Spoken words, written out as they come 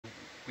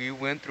we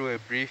went through a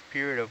brief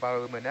period of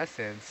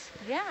bioluminescence.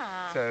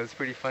 Yeah. So it's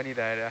pretty funny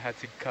that I had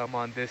to come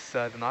on this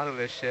the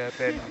Nautilus ship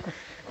and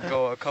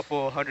go a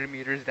couple 100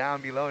 meters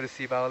down below to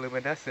see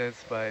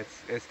bioluminescence, but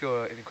it's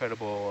still an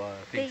incredible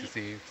thing to They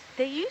see.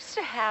 they used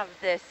to have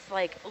this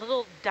like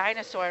little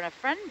dinosaur, and a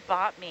friend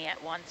bought me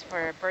it once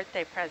for a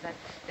birthday present.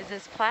 Is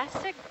this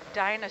plastic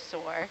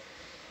dinosaur,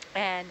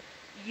 and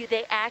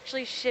they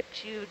actually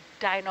shipped you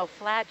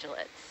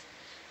dinoflagellates,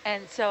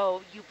 and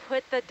so you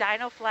put the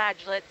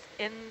dinoflagellates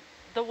in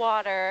the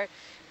water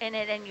in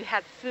it, and you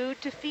had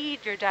food to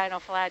feed your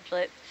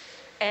dinoflagellates,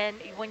 and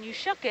when you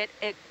shook it,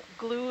 it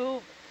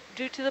glue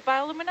due to the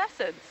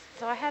bioluminescence.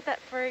 So I had that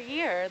for a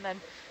year, and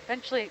then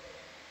eventually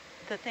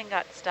the thing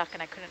got stuck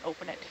and I couldn't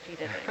open it to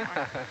feed it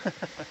anymore.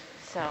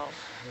 So,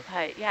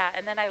 but yeah,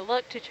 and then I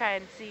looked to try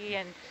and see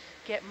and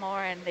get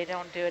more, and they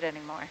don't do it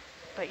anymore.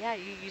 But yeah,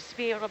 you used to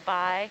be able to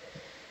buy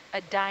a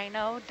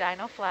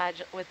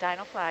with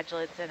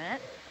dinoflagellates in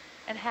it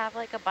and have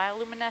like a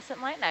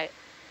bioluminescent light night.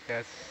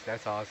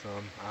 That's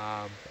awesome.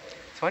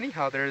 It's funny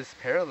how there's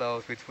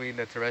parallels between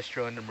the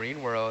terrestrial and the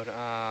marine world.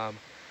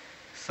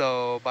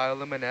 So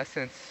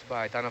bioluminescence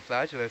by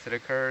dinoflagellates, it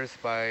occurs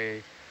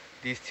by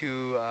these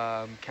two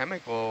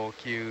chemical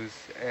cues,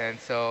 and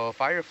so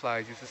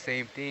fireflies use the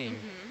same thing.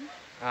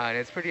 And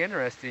it's pretty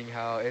interesting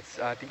how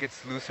I think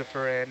it's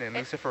luciferin and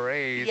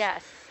luciferase.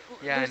 Yes.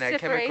 Yeah, and that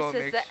chemical Luciferase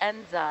is makes the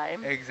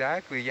enzyme.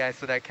 exactly. Yeah,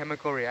 so that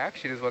chemical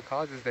reaction is what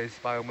causes this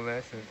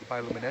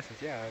bioluminescence.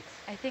 Yeah, it's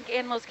I think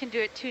animals can do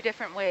it two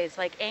different ways.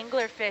 Like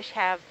anglerfish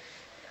have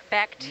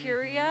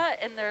bacteria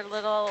in their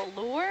little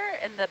lure,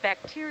 and the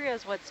bacteria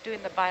is what's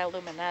doing the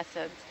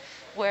bioluminescence.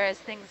 Whereas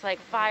things like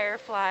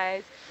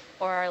fireflies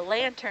or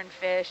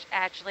lanternfish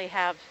actually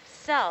have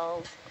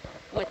cells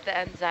with the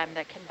enzyme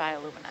that can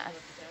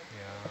bioluminesce.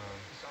 yeah.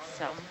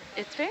 So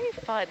it's very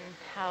fun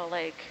how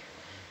like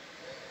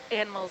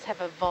animals have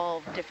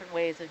evolved different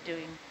ways of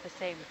doing the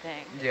same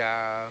thing.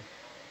 Yeah.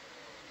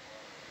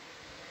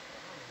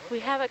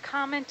 We have a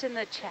comment in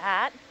the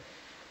chat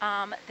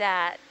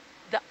that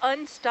the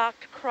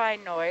unstocked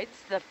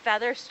crinoids, the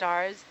feather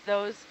stars,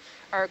 those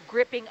are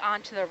gripping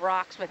onto the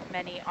rocks with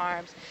many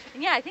arms.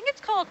 And yeah, I think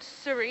it's called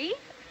cirri.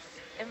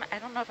 I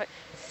don't know if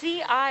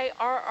Cirri.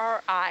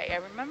 I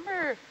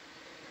remember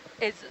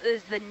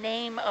is the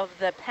name of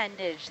the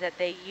appendage that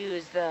they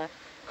use the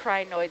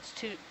crinoids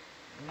to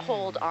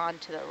hold on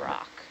to the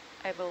rock,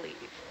 I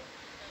believe.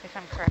 If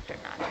I'm correct or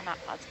not, I'm not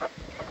positive.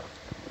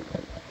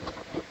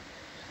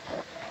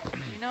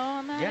 You know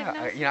on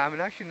that? Yeah, I'm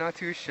actually not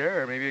too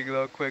sure. Maybe a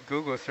little quick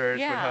Google search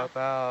would help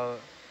out.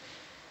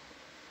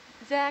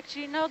 Zach,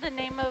 do you know the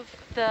name of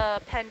the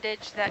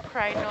appendage that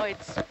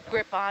crinoids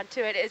grip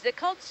onto it? Is it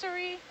called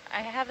cirri?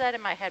 I have that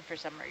in my head for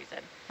some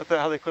reason.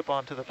 How they clip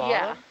onto the bottom?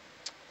 Yeah.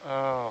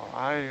 Oh,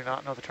 I do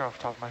not know the term off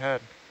the top of my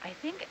head. I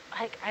think,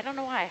 I don't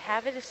know why. I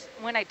have it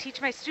when I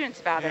teach my students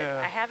about it.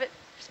 I have it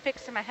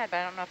fixed in my head, but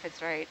I don't know if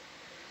it's right.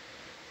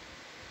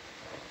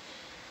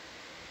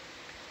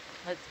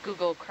 Let's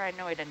Google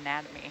crinoid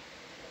anatomy.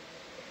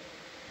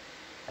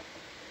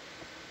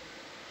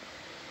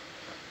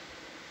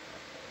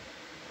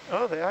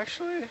 Oh, they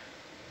actually?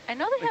 I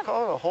know they have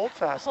call it a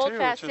holdfast too.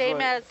 Holdfast,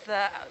 same as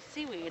the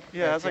seaweed.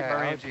 Yeah, it's like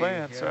marine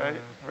plants, right?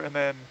 And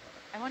then.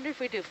 I wonder if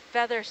we do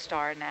feather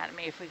star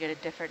anatomy, if we get a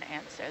different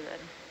answer then.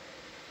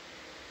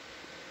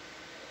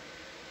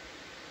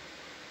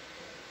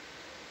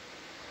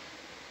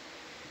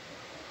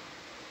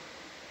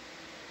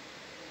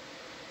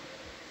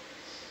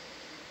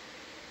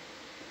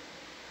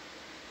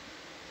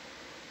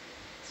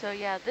 So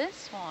yeah,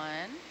 this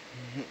one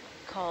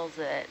calls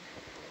it,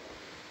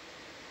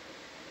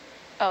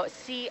 CIRRUS.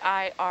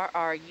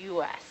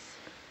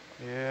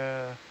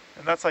 Yeah,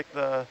 and that's like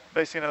the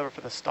basically another word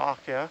for the stalk,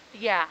 yeah?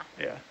 Yeah.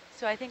 Yeah.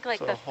 So I think like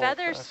the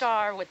feather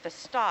star with the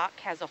stalk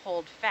has a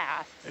hold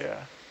fast.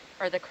 Yeah.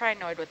 Or the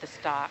crinoid with the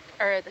stalk,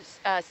 or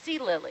the sea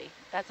lily,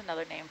 that's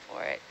another name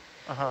for it.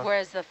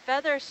 Whereas the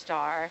feather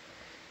star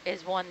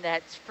is one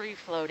that's free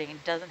floating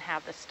and doesn't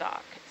have the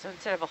stalk. So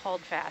instead of a hold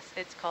fast,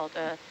 it's called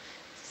a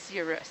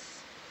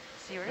cirrus.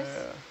 Cirrus?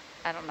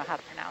 Yeah. I don't know how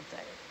to pronounce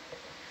it.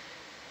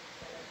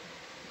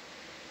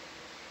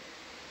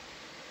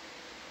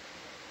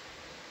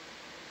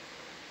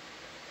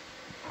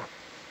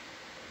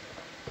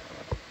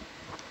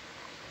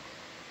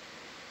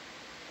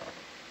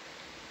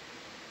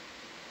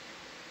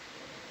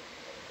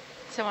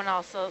 Someone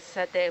also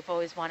said they've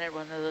always wanted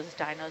one of those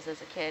dinos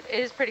as a kid. It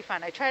is pretty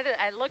fun.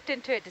 I looked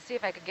into it to see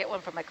if I could get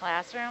one for my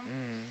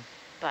classroom,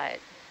 but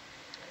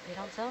they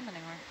don't sell them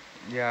anymore.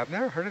 Yeah, I've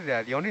never heard of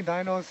that. The only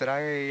dinos that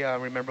I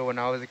remember when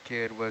I was a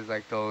kid was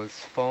like those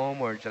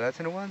foam or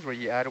gelatin ones where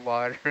you add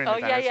water and the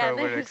dinosaur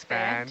would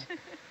expand.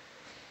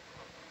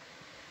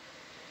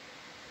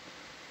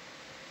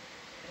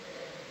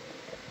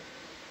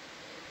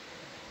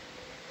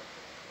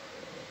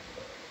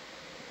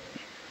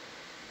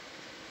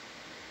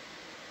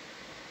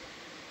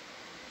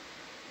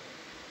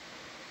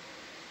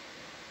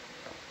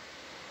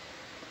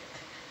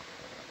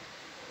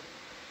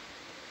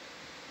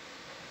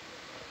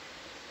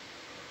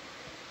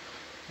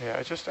 Yeah,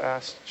 I just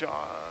asked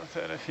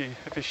Jonathan if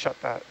he shut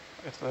that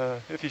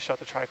if he shut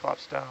the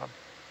triclops down.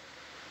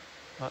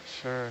 Not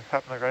sure.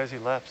 Happened like right as he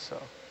left, so.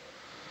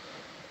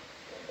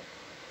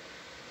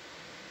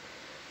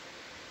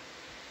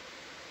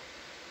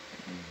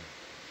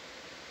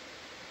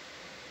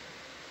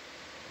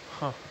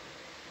 Huh.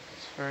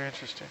 It's very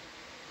interesting.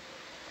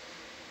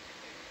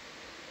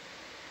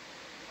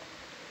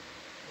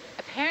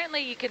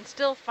 Apparently you can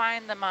still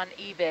find them on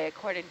eBay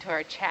according to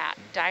our chat.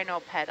 Dino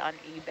Pet on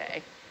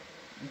eBay.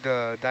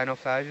 The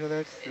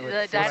dinoflagellates?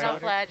 The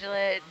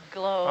dinoflagellate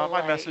glow I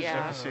light, messaged him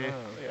yeah. to see.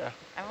 Yeah.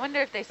 I wonder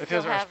if they If he still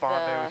doesn't have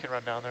respond, maybe we the... can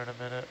run down there in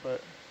a minute,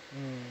 but.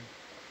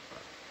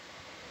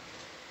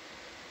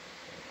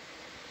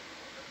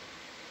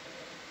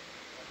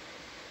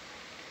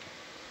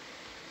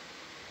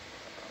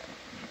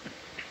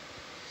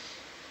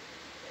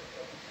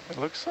 It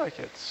looks like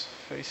it's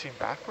facing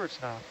backwards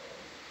now.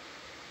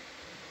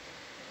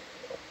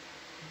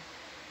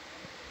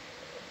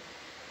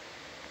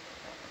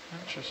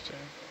 Interesting.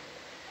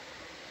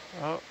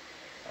 Oh,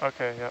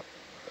 okay, yep.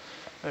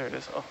 There it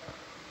is. Oh.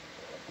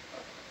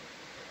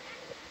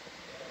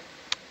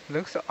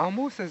 Looks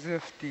almost as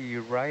if the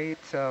right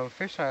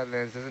fisheye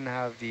lens doesn't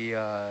have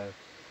the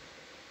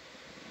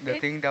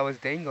thing that was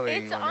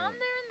dangling It's on on it.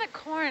 there in the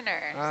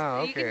corner. Ah,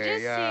 okay, You can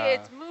just yeah. see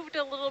it's moved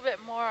a little bit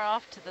more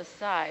off to the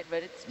side,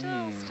 but it's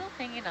still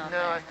hanging on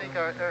there. No, I think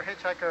our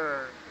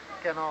hitchhiker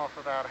got off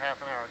about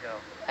half an hour ago.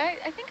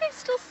 I think I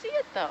still see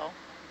it though.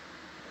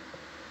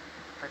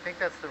 I think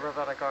that's the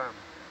robotic arm.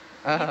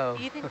 Oh.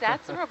 You think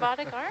that's a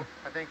robotic arm?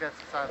 I think that's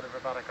the side of the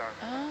robotic arm.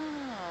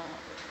 Oh.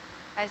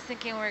 I was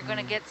thinking we were going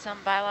to get some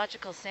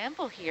biological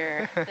sample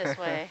here this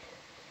way.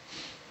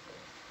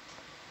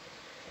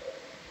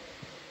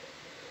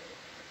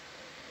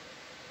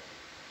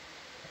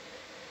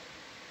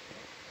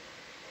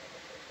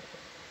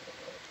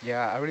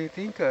 Yeah, I really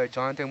think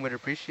Jonathan would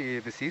appreciate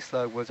if the sea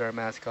slug was our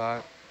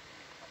mascot.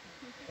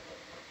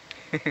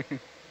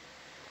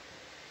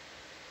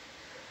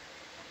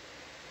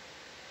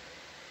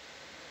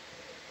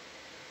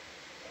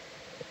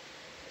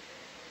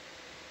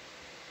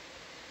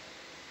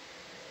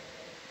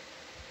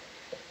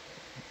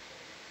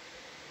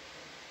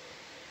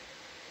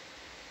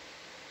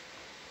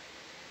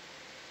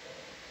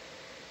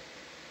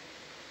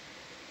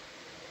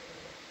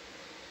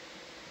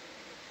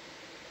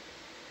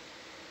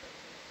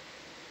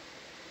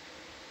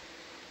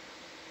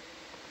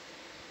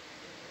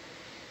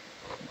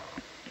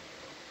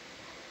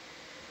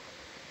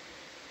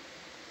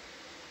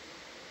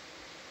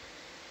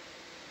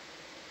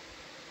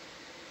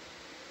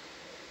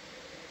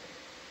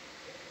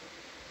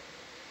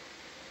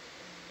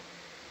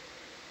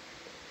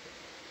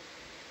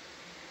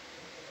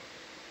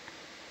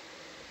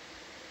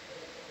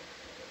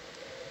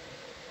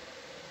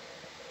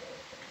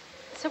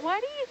 So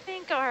why do you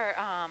think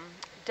our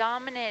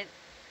dominant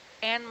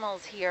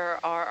animals here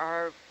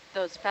are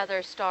those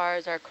feather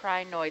stars, our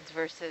crinoids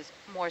versus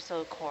more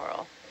so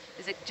coral?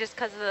 Is it just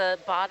because of the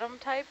bottom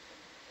type?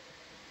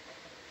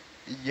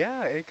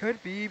 Yeah, it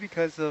could be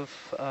because of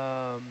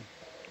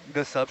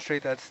the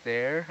substrate that's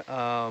there.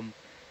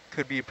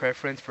 Could be a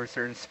preference for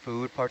certain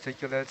food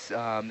particulates.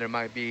 There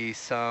might be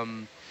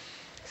some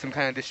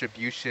kind of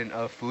distribution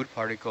of food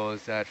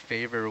particles that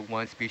favor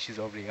one species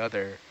over the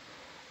other.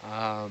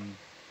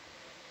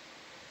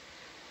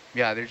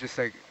 Yeah, there's just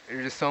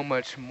so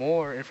much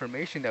more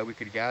information that we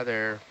could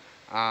gather.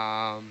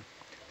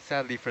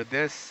 Sadly for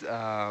this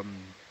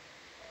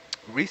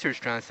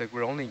research transect,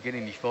 we're only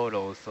getting the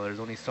photos, so there's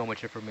only so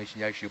much information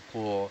you actually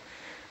pull.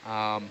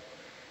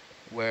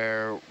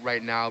 Where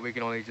right now we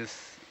can only just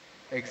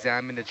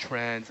examine the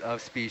trends of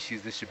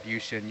species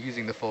distribution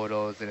using the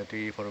photos in a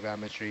 3D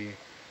photogrammetry.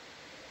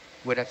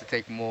 We'd have to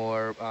take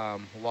more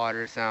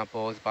water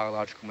samples,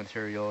 biological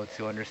material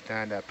to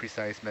understand that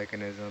precise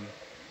mechanism.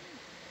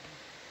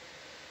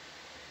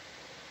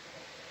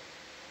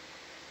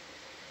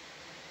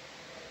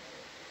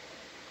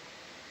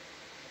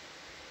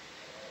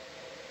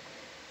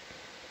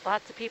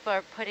 Lots of people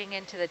are putting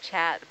into the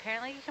chat.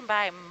 Apparently you can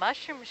buy a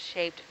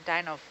mushroom-shaped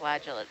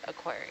dinoflagellate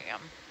aquarium.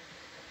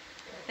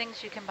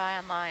 Things you can buy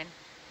online.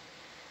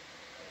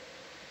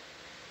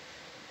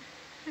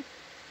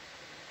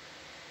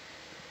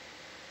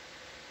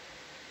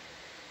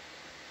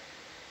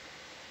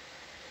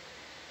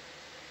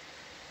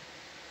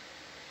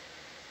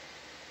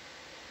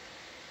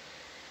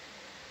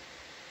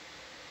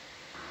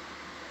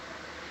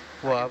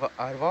 Well,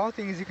 out of all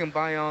things you can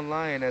buy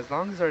online, as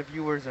long as our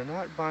viewers are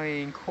not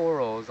buying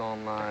corals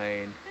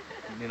online,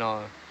 you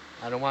know,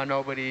 I don't want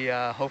nobody,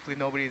 hopefully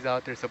nobody's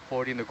out there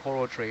supporting the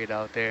coral trade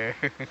out there.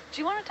 Do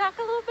you want to talk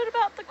a little bit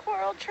about the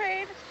coral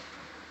trade?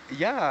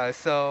 Yeah,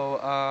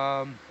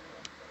 so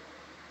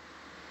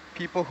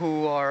people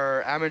who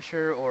are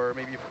amateur or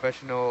maybe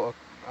professional,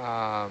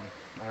 I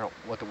don't know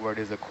what the word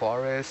is,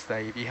 aquarists,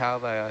 like if you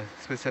have a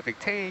specific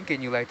tank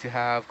and you like to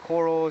have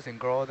corals and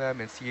grow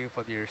them and see it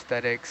for the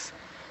aesthetics,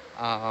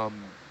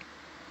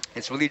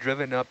 it's really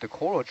driven up the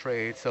coral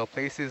trade. So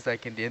places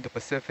like in the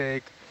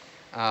Indo-Pacific,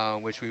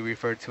 which we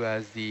refer to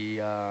as the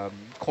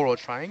coral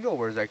triangle,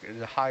 where there's like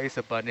the highest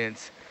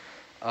abundance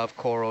of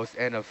corals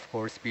and of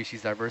course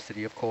species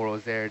diversity of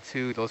corals there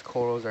too. Those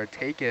corals are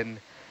taken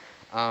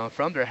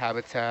from their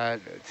habitat,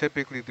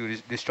 typically through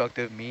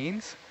destructive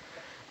means,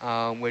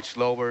 which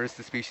lowers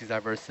the species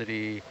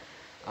diversity.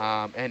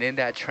 And in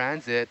that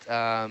transit,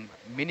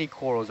 many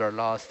corals are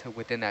lost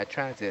within that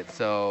transit.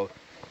 So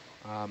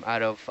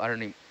out of I don't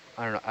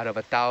know, out of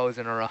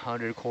 1,000 or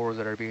 100 corals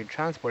that are being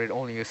transported,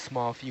 only a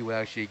small few will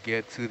actually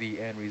get to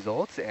the end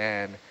results.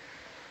 And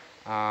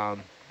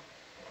um,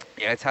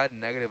 yeah, it's had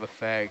negative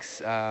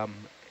effects.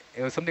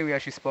 It was something we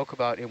actually spoke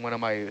about in one of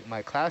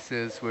my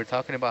classes. We were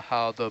talking about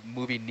how the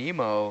movie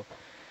Nemo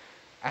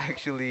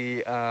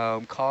actually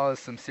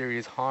caused some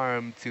serious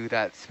harm to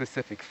that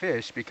specific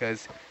fish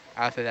because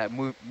after that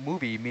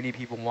movie, many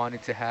people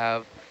wanted to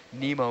have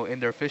Nemo in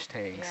their fish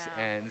tanks. Yeah.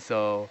 And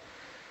so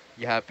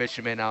you have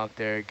fishermen out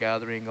there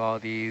gathering all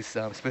these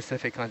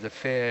specific kinds of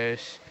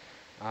fish,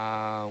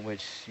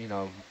 which, you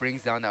know,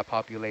 brings down that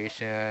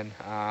population.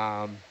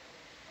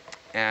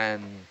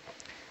 And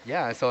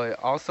yeah, so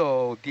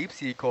also deep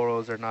sea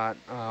corals are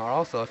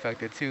also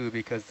affected too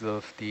because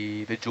of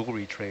the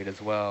jewelry trade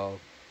as well.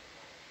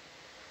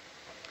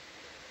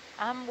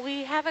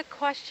 We have a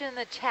question in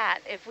the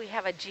chat if we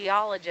have a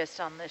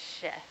geologist on this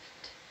shift.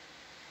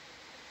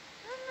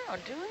 I don't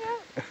know, do we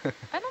have?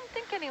 I don't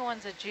think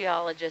anyone's a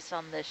geologist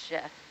on this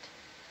shift.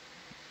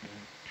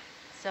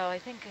 So I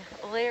think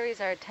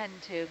Larry's our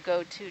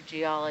go-to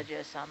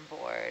geologist on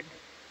board.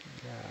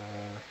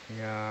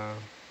 Yeah.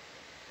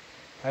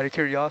 Out of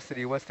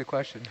curiosity, what's the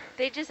question?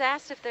 They just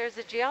asked if there's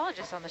a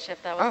geologist on the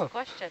ship. That was the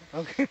question.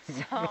 Okay.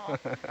 So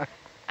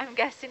I'm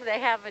guessing they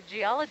have a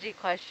geology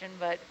question,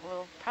 but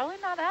will probably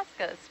not ask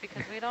us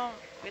because we don't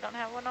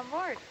have one on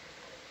board.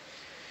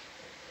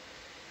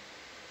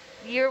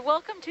 You're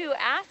welcome to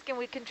ask, and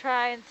we can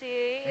try and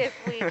see if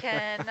we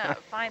can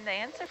find the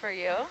answer for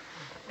you.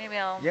 Maybe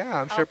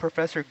I'm sure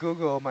Professor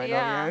Google might know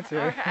the answer.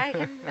 Or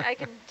I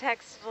can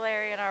text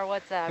Larry in our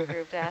WhatsApp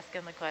group to ask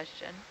him the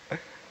question.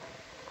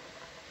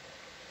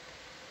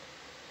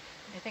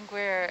 I think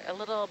we're a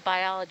little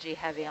biology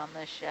heavy on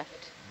this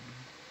shift.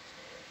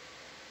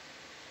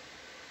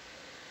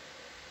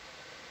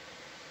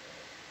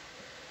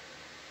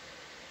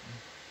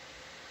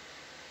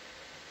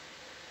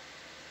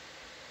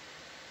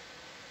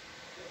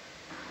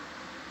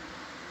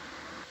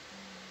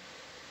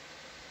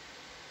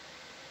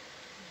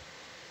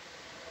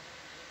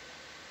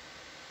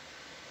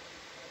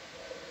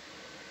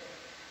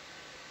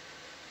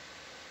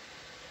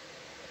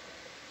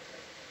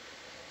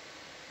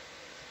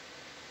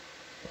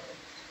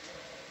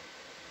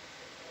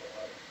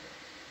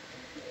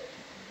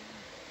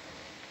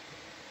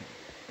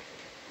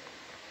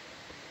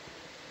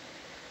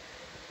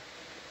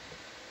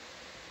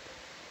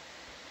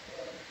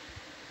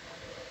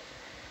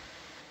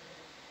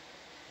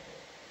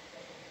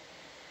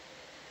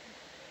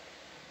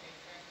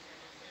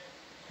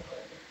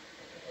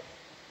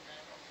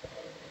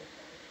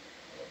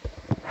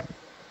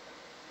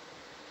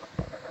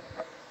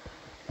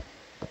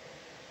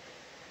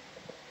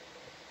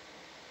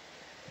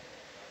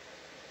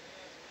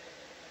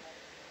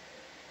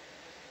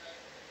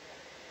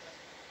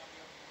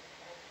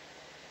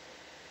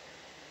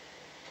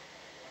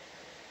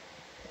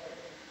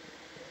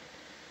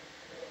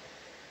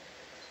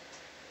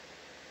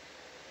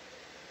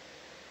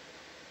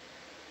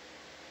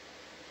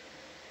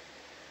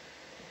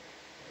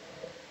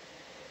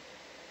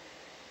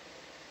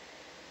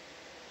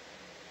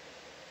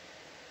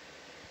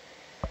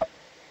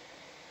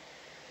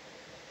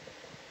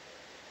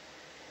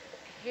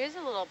 Here's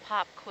a little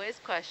pop quiz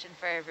question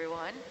for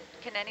everyone.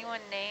 Can anyone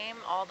name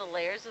all the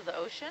layers of the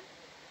ocean?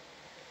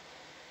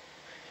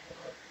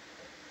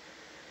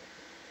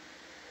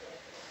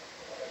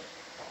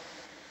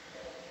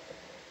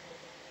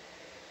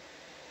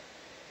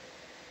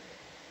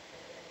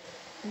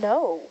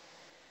 No.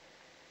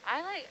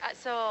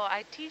 So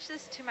I teach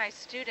this to my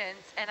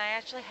students, and I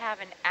actually have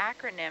an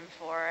acronym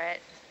for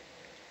it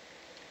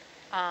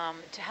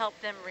to help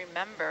them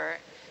remember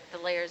the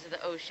layers of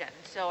the ocean.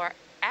 So our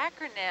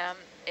acronym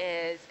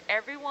is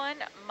everyone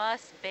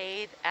must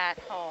bathe at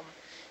home.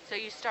 So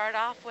you start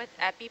off with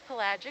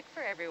epipelagic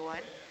for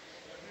everyone,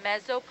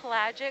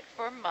 mesopelagic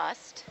for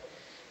must,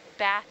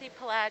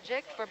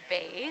 bathypelagic for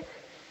bathe,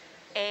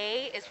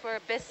 A is for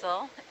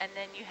abyssal, and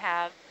then you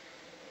have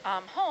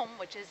home,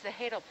 which is the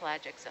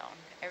hadopelagic zone.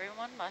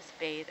 Everyone must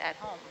bathe at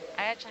home.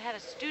 I actually had a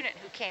student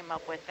who came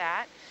up with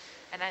that,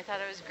 and I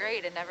thought it was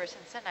great, and ever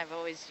since then I've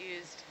always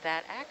used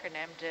that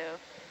acronym to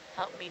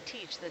help me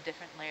teach the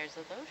different layers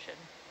of the ocean.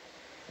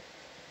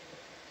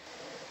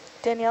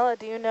 Daniela,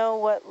 do you know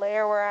what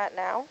layer we're at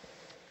now?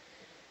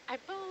 I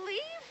believe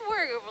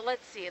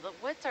let's see,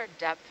 what's our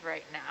depth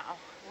right now?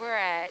 We're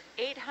at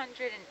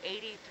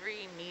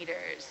 883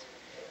 meters.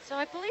 So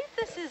I believe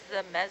this is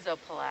the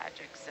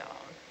mesopelagic zone.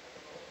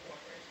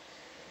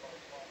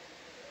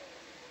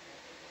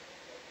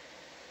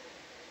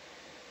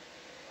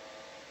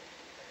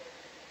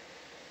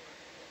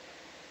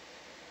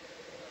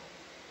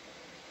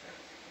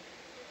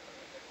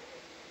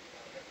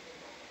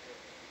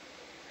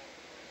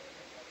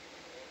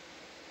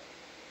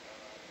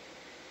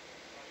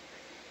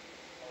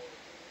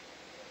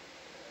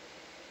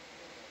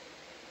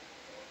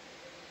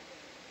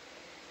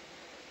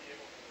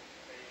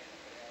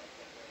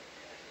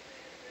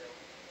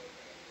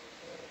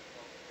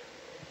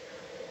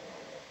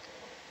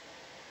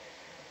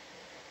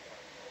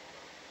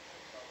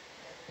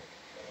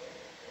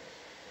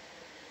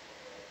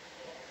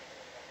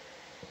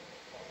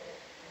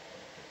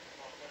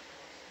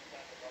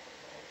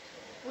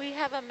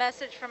 have a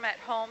message from at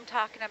home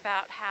talking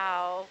about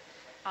how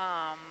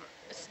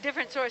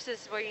different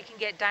sources where you can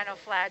get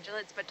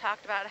dinoflagellates, but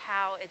talked about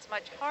how it's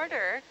much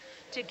harder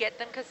to get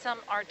them because some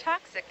are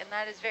toxic, and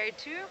that is very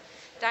true.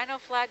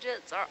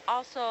 Dinoflagellates are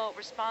also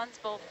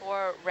responsible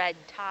for red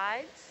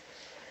tides,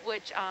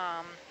 which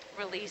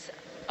release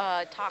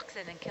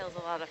toxin and kills a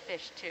lot of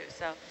fish too.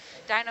 So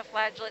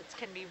dinoflagellates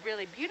can be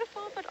really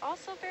beautiful, but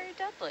also very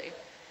deadly.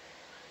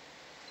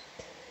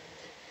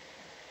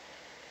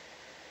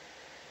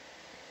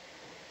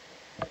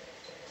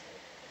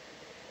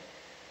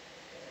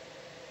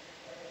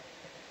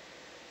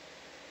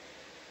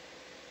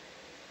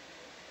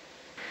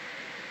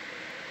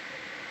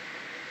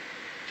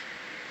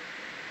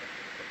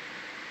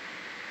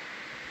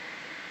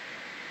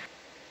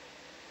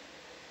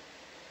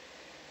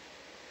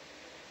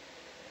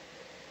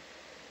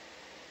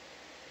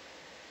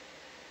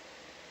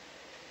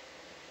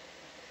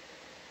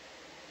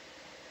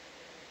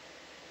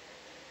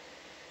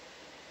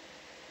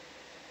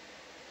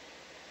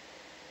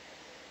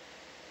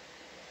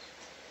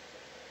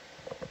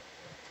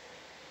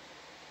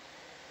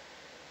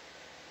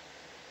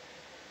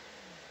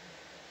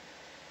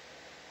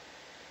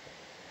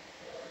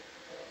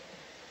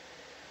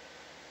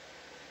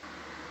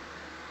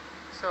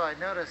 So I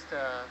noticed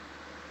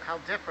how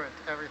different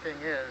everything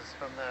is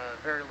from the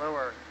very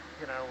lower,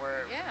 you know,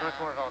 where it was much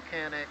more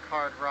volcanic,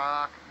 hard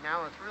rock.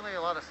 Now it's really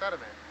a lot of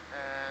sediment.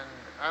 And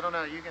I don't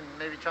know, you can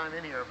maybe chime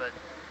in here, but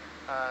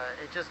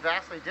it's just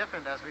vastly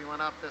different as we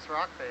went up this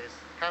rock face.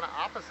 Kind of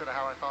opposite of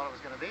how I thought it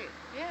was going to be.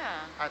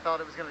 Yeah. I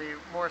thought it was going to be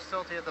more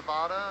silty at the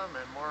bottom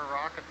and more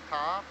rock at the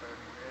top, and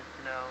it,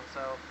 you know,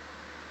 so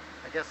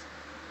I guess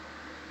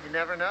you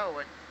never know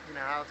what, you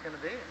know, how it's going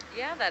to be.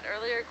 Yeah, that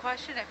earlier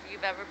question, if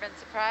you've ever been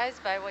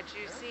surprised by what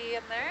you see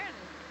in there, and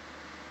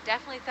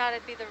definitely thought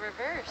it'd be the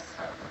reverse.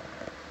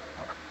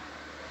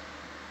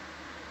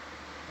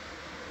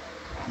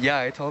 Yeah,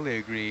 I totally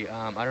agree.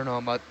 I don't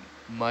know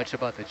much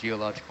about the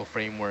geological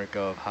framework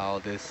of how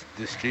this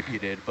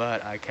distributed,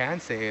 but I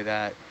can say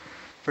that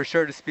for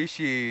sure the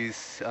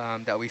species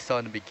that we saw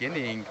in the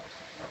beginning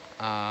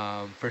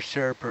for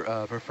sure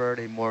preferred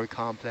a more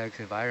complex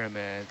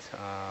environment.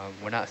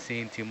 We're not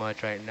seeing too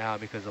much right now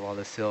because of all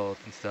the silt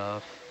and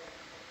stuff.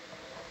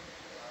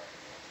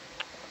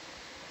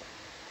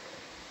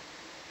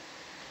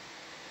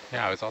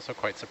 Yeah, I was also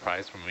quite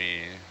surprised when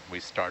we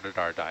started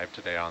our dive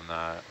today on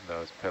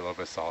those pillow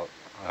basalt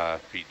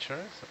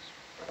features.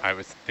 I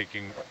was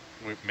thinking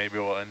maybe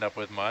we'll end up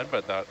with mud,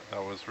 but that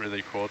was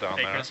really cool down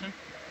there. Hey, Kristen,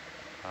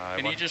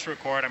 can you just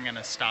record? I'm going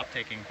to stop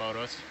taking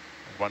photos.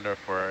 Wonder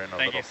if we're in a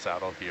little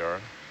saddle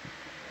here.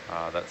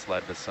 That's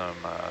led to some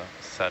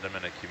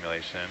sediment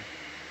accumulation.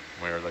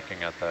 We were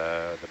looking at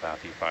the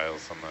bathy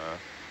files on the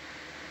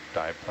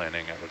dive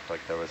planning. It looked like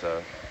there was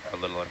a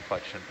little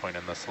inflection point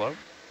in the slope.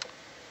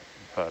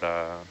 But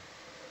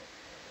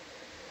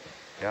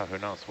yeah, who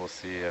knows? We'll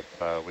see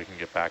if we can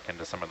get back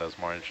into some of those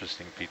more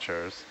interesting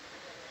features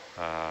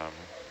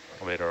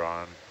later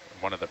on.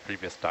 One of the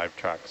previous dive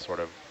tracks sort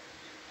of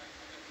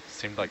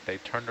seemed like they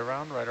turned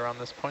around right around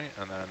this point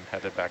and then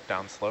headed back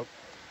down slope.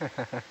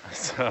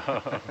 So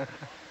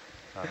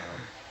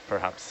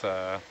perhaps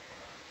for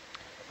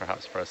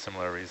a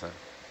similar reason.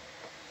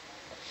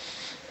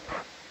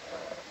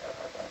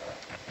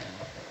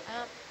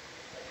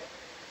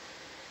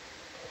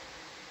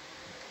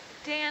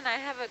 Dan, I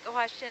have a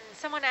question.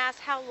 Someone asked,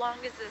 how long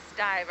is this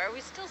dive? Are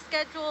we still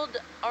scheduled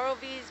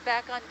ROVs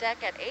back on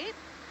deck at 8?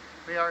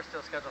 We are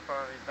still scheduled for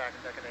ROVs back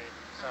on deck at 8,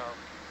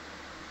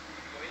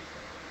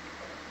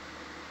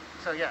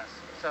 so yes.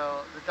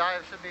 So the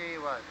dive should be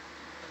what?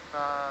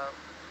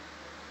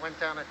 Went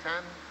down at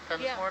 10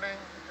 this morning,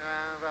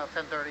 about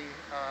 10:30.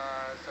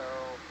 So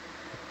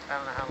I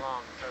don't know how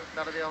long. So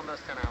that'll be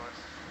almost 10 hours.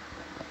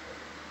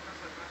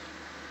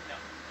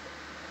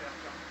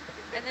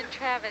 And then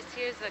Travis,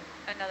 here's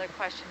another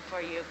question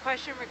for you.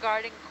 Question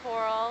regarding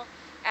coral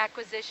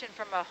acquisition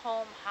from a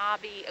home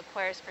hobby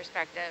aquarist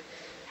perspective.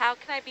 How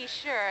can I be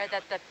sure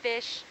that the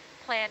fish,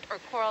 plant, or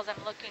corals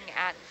I'm looking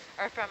at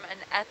are from an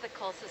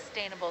ethical,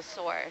 sustainable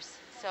source?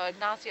 So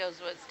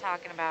Ignacio's was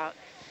talking about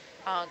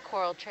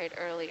coral trade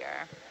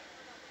earlier.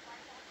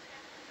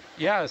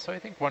 Yeah, so I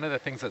think one of the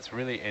things that's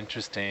really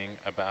interesting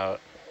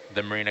about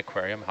the marine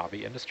aquarium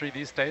hobby industry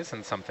these days,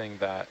 and something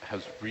that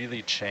has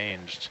really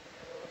changed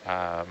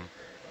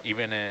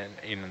even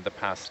in the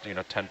past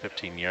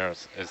 10-15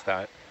 years, is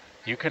that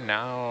you can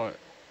now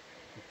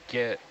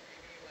get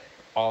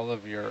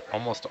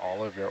almost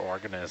all of your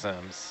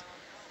organisms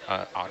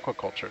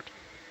aquacultured.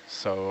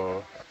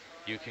 So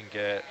you can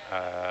get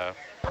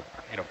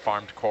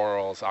farmed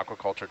corals,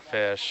 aquacultured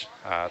fish.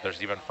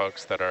 There's even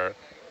folks that are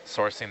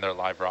sourcing their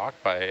live rock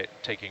by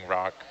taking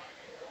rock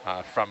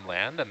from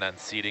land and then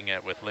seeding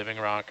it with living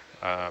rock,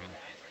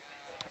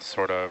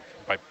 sort of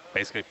by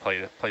basically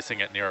placing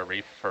it near a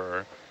reef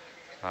for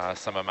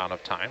some amount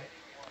of time.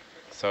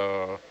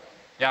 So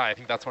yeah, I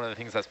think that's one of the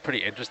things that's pretty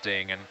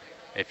interesting. And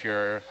if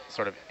you're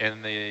sort of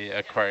in the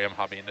aquarium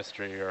hobby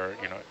industry, or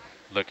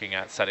looking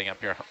at setting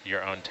up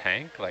your own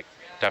tank, like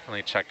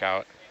definitely check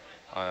out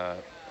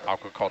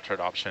aquacultured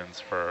options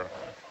for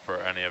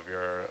any of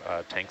your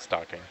tank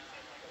stocking.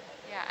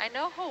 Yeah, I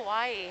know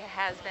Hawaii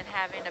has been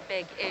having a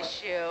big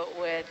issue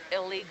with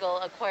illegal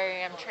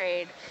aquarium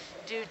trade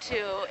due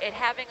to it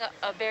having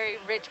a very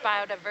rich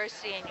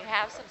biodiversity, and you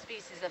have some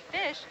species of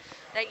fish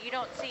that you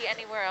don't see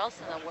anywhere else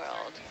in the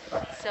world.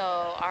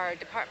 So our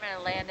Department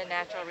of Land and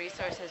Natural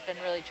Resources has been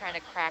really trying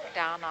to crack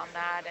down on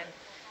that and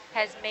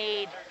has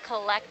made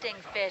collecting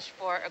fish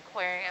for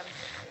aquariums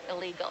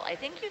illegal. I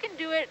think you can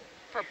do it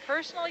for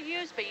personal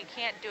use, but you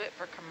can't do it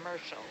for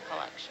commercial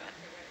collection.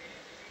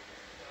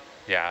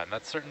 Yeah, and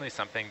that's certainly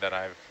something that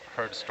I've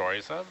heard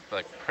stories of,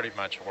 like pretty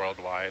much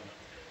worldwide,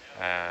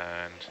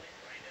 and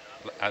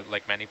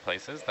like many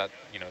places that,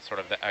 you know, sort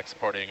of the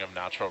exporting of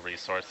natural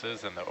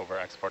resources and the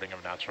over-exporting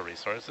of natural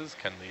resources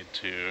can lead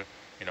to,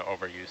 you know,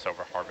 overuse,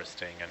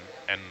 over-harvesting,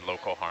 and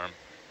local harm.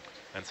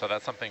 And so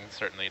that's something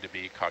certainly to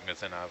be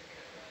cognizant of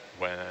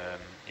when,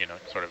 you know,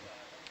 sort of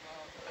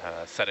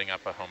setting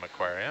up a home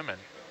aquarium. And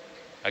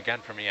again,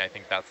 for me, I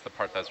think that's the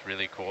part that's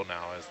really cool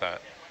now, is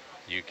that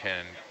you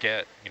can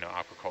get, you know,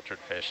 aquacultured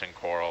fish and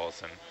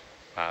corals,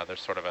 and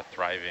there's sort of a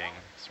thriving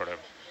sort of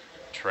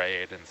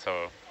trade. And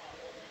so,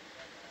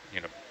 you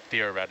know,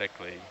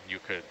 theoretically, you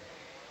could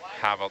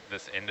have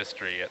this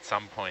industry at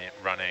some point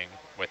running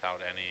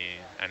without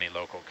any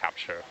local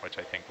capture, which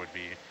I think would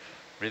be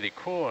really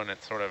cool. And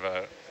it's sort of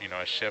a, you know,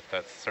 a shift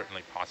that's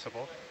certainly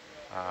possible.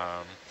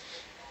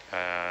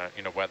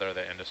 You know, whether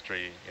the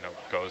industry, you know,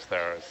 goes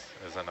there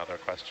is another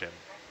question.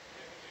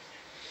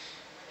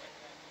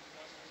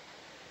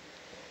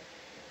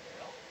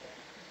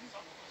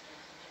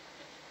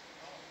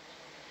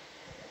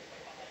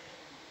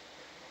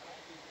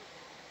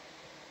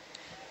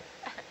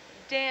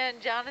 Dan,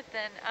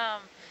 Jonathan,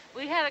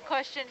 we had a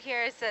question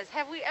here. It says,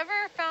 have we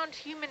ever found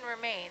human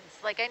remains?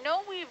 Like, I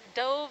know we've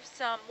dove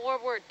some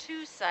World War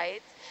II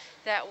sites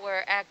that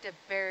were active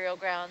burial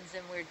grounds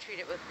and we're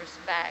treated with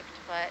respect,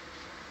 but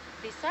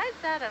besides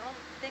that, I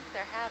don't think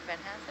there have been,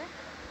 has there?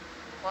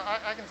 Well,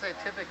 I can say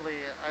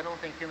typically, I don't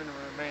think human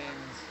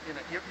remains, you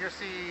know, you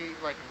see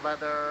like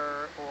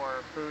leather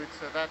or boots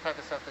or that type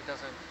of stuff that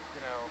doesn't,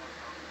 you know,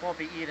 won't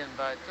be eaten,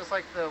 but just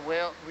like the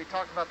whale, we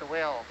talked about the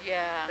whale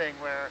thing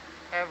where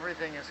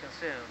everything is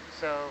consumed.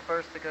 So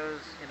first it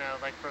goes, you know,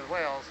 like for the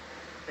whales,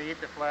 they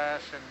eat the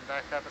flesh and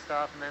that type of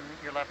stuff, and then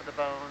you're left with the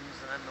bones,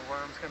 and then the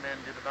worms come in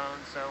and do the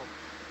bones. So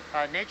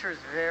nature is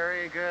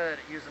very good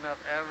at using up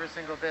every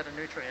single bit of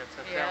nutrients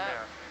that's down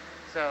there.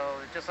 So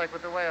just like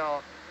with the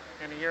whale,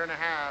 in a year and a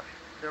half,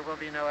 there will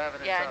be no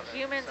evidence of it. Yeah, and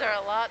humans are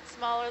a lot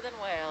smaller than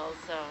whales,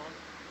 so.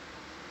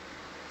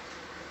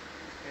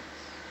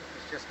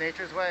 It's just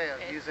nature's way of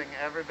using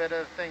every bit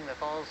of thing that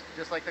falls,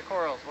 just like the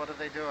corals. What are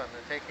they doing?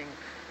 They're taking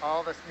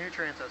all this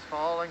nutrients that's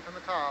falling from the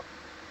top,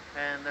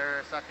 and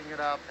they're sucking it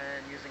up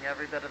and using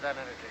every bit of that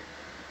energy.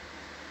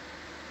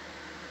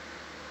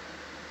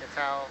 It's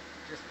how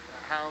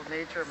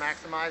nature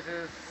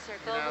maximizes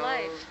circle of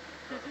life.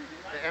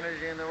 the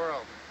energy in the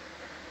world.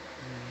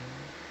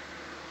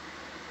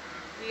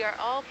 We are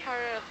all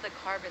part of the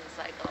carbon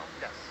cycle.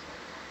 Yes.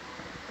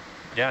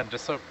 Yeah, and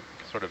just so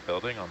sort of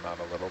building on that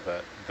a little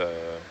bit,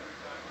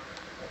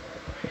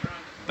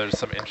 there's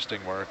some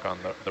interesting work on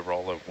the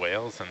role of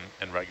whales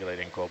in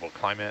regulating global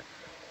climate,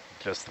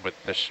 just with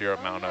the sheer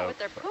amount of... with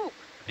their poop.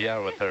 Yeah,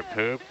 with their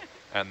poop,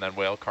 and then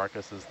whale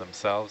carcasses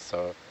themselves.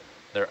 So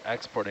they're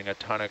exporting a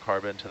ton of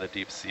carbon to the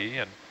deep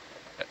sea,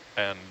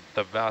 and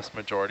the vast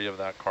majority of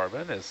that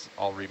carbon is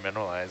all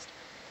remineralized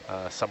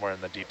somewhere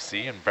in the deep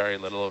sea, and very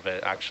little of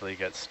it actually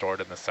gets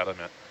stored in the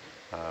sediment.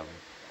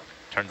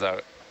 Turns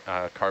out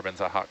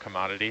carbon's a hot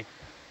commodity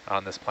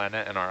on this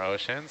planet and our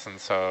oceans, and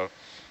so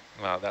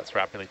that's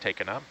rapidly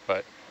taken up.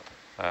 But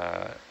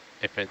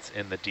if it's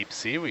in the deep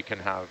sea, we can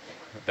have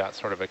that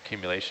sort of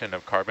accumulation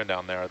of carbon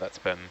down there that's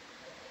been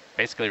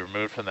basically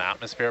removed from the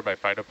atmosphere by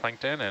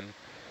phytoplankton, and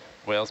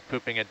whales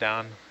pooping it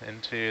down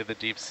into the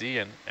deep sea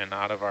and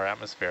out of our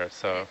atmosphere.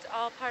 So it's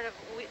all part of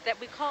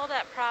we call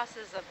that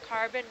process of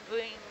carbon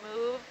being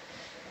moved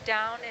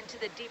down into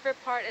the deeper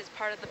part as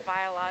part of the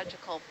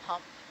biological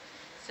pump.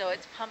 So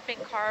it's pumping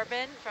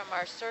carbon from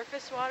our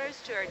surface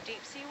waters to our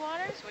deep sea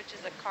waters, which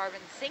is a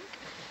carbon sink,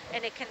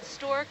 and it can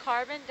store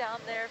carbon down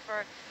there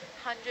for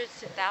hundreds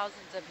to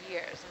thousands of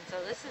years. And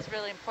so this is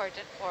really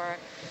important for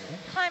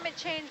climate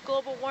change,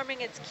 global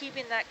warming. It's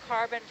keeping that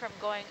carbon from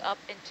going up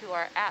into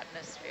our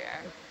atmosphere.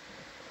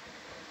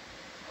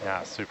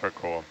 Yeah, super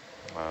cool.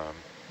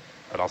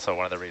 But also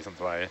one of the reasons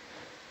why it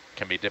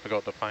can be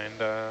difficult to find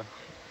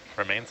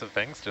remains of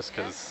things, just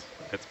because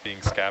it's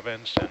being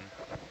scavenged and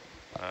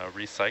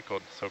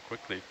recycled so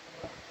quickly.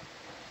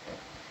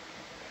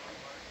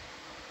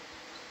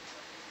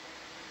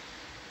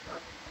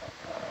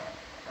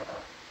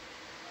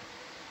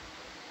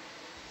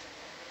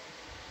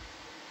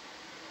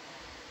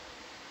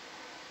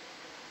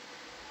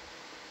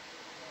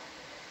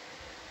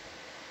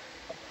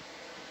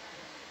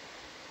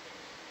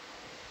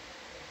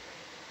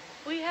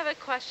 We have a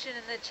question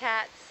in the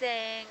chat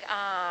saying,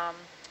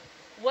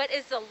 what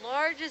is the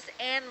largest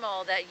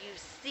animal that you've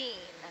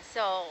seen?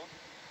 So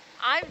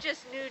I'm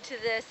just new to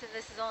this, and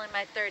this is only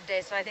my 3rd day,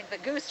 so I think the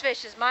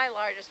goosefish is my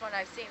largest one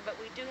I've seen, but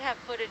we do have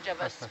footage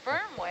of a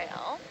sperm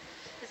whale.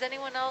 Has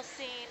anyone else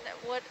seen,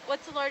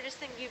 what's the largest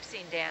thing you've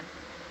seen, Dan?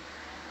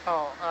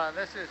 Oh,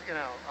 this is,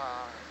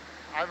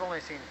 I've only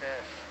seen fish.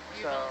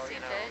 You've only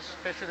seen fish?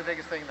 Fish are the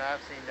biggest thing that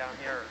I've seen down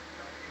here,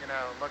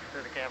 looking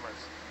through the cameras.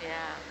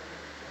 Yeah.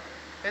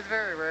 It's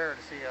very rare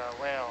to see a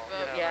whale,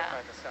 yeah. that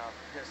type of stuff.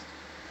 Just,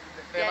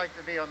 they like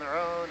to be on their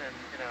own and,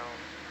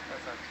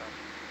 that type of stuff.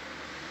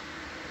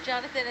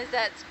 Jonathan, is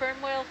that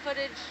sperm whale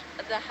footage,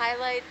 the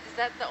highlight, is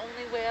that the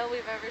only whale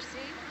we've ever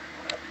seen?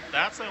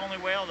 That's the only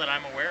whale that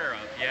I'm aware of,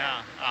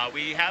 yeah.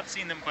 We have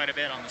seen them quite a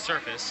bit on the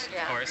surface,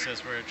 Yeah. of course,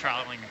 as we're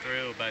traveling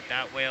through, but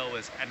that whale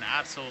was an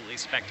absolutely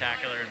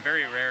spectacular and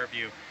very rare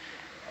view.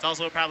 It's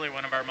also probably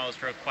one of our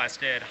most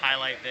requested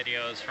highlight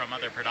videos from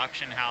other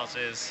production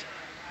houses.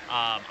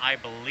 I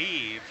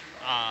believe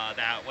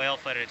that whale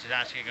footage is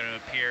actually going to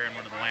appear in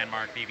one of the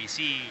landmark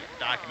BBC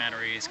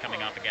documentaries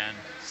coming up again.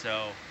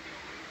 So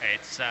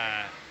it's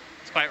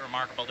quite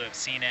remarkable to have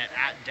seen it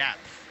at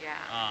depth,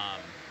 Yeah.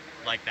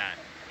 like that.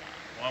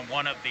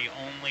 One of the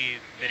only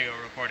video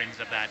recordings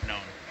of that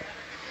known.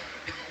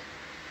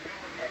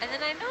 And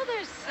then I know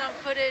there's some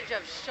footage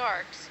of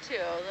sharks too.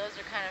 Those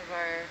are kind of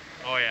our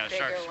Oh yeah,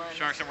 bigger ones.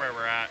 sharks are where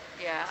we're at.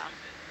 Yeah.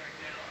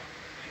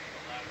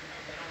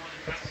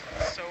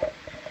 So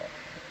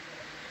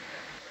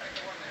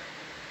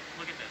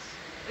look at this.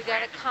 We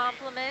got a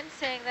compliment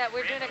saying that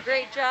we're doing a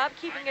great job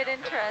keeping it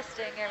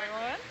interesting,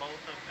 everyone.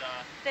 Both of the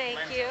Thank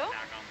lenses you.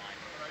 back online.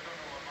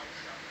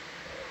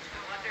 I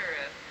wonder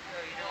if,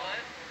 you know what?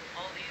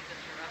 All these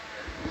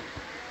interrupted.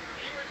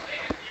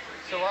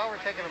 So while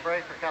we're taking a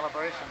break for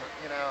calibration,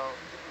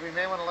 we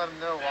may want to let them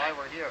know why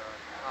we're here.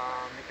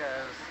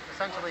 Because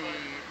essentially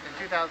in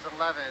 2011,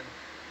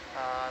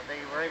 they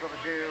were able to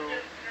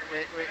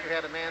we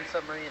had a manned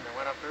submarine that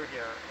went up through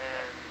here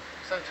and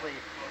essentially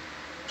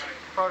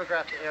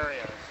photographed the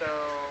area. So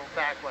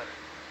back,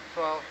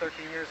 12,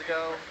 13 years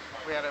ago,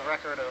 we had a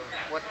record of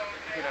what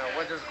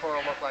does the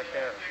coral look like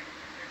there.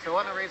 So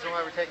one of the reasons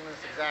why we're taking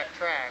this exact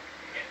track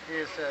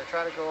is to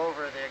try to go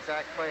over the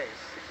exact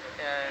place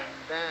and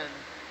then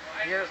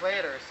years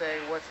later say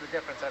what's the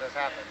difference that has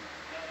happened.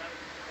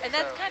 And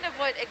that's kind of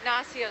what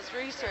Ignacio's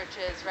research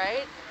is,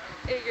 right?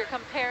 You're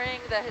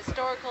comparing the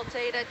historical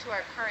data to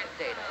our current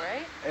data,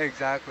 right?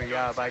 Exactly,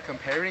 yeah. By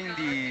comparing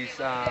these,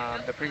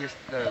 the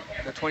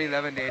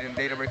 2011 data and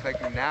data we're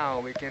collecting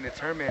now, we can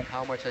determine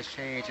how much has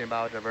changed in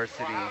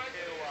biodiversity.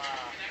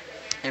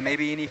 And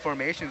maybe any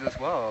formations as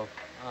well,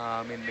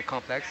 in the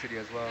complexity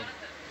as well.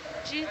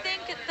 Do you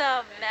think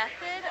the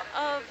method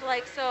of,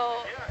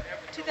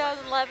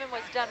 2011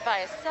 was done by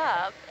a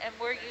sub and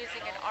we're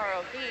using an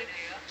ROV,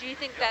 do you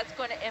think that's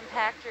going to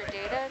impact your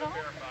data at all?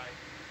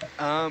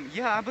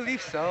 Yeah, I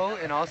believe so.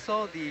 And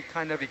also the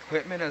kind of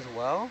equipment as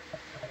well.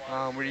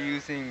 We're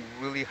using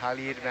really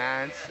highly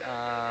advanced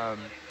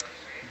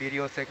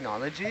video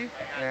technology,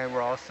 and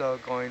we're also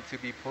going to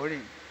be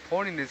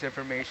porting this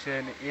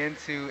information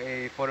into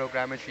a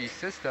photogrammetry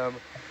system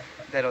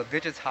that'll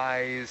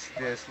digitize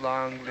this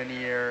long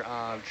linear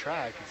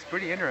track. It's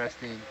pretty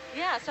interesting.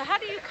 Yeah, so how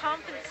do you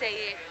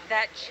compensate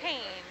that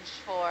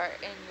change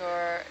in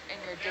your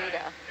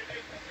data?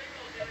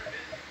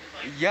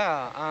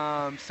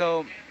 Yeah,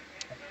 so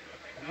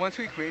once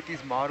we create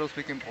these models,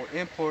 we can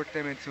import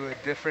them into a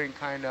different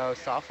kind of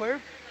software.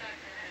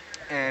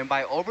 And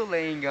by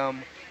overlaying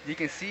them, you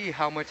can see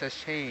how much has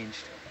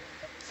changed.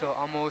 So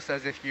almost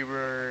as if you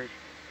were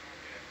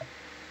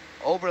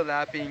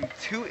overlapping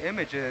two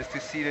images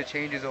to see the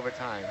changes over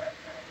time.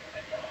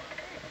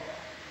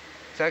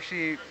 It's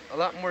actually a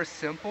lot more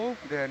simple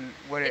than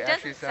what it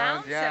actually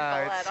sounds. It doesn't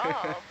sound simple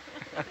at all.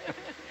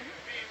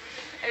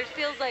 It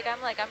feels like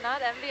I'm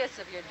not envious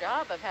of your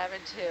job of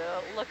having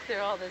to look through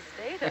all this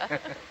data.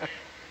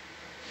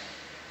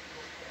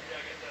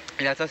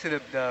 Yeah, that's actually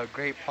the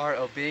great part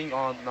of being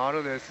on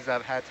Nautilus is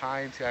I've had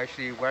time to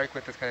actually work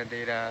with this kind of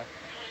data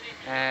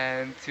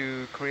and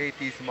to create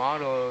these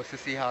models to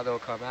see how they'll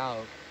come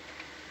out.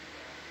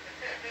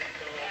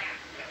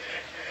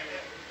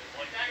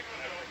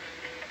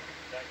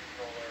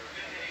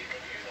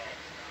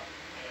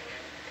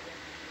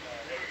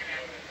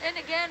 And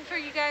again, for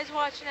you guys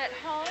watching at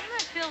home,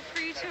 feel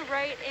free to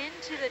write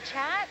into the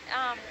chat.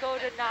 Go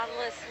to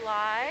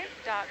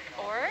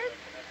nautiluslive.org,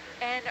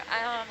 and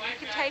you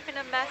can type in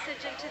a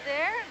message into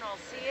there, and we'll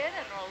see it,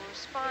 and we'll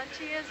respond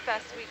to you as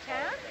best we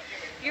can.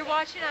 You're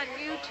watching on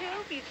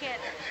YouTube. You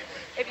can't.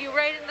 If you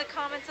write in the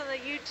comments on the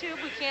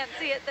YouTube, we can't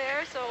see it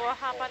there, so we'll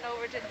hop on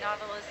over to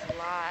Nautilus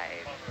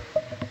Live.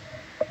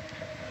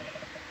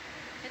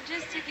 And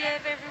just to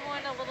give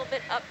everyone a little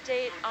bit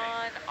update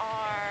on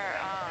our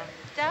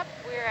depth,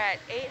 we're at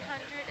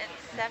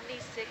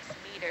 876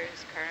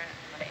 meters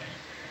currently.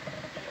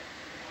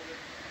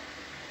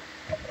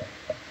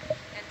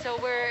 And so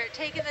we're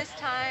taking this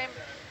time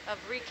of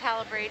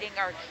recalibrating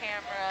our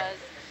cameras,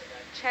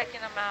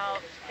 checking them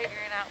out,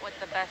 figuring out what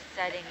the best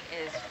setting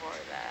is for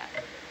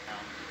that.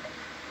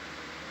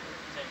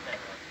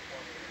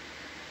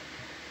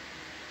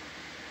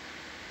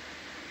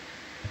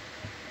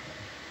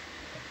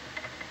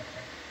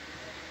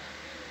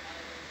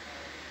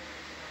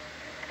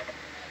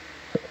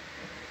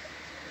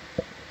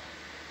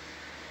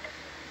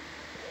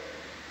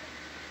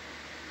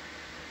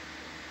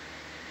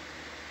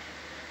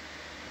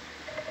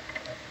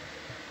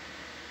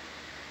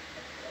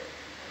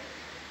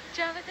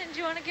 Jonathan, do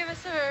you want to give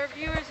us our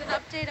viewers an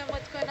update on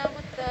what's going on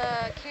with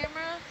the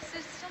camera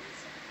systems?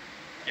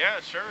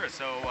 Yeah, sure.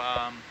 So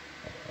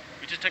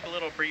we just took a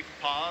little brief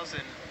pause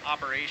in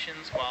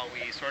operations while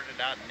we sorted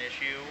out an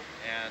issue,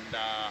 and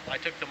I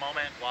took the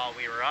moment while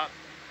we were up,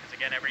 because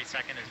again, every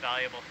second is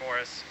valuable for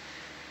us,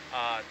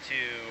 to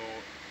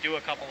do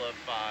a couple of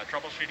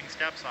troubleshooting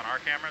steps on our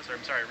cameras, or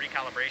I'm sorry,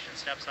 recalibration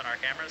steps on our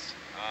cameras.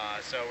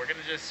 So we're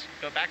gonna just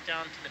go back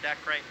down to the deck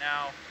right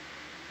now.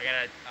 I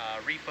gotta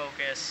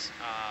refocus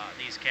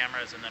these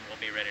cameras, and then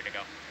we'll be ready to go.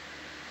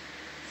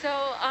 So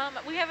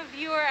we have a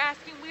viewer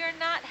asking, we are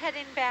not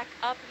heading back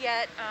up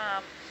yet.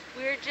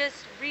 We're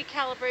just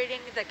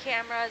recalibrating the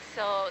cameras,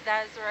 so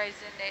that is the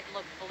reason it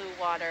looked blue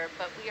water,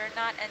 but we are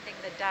not ending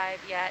the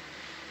dive yet.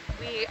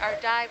 Our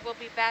dive will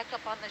be back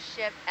up on the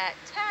ship at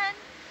 10.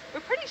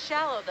 We're pretty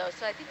shallow though,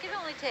 so I think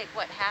it'll only take,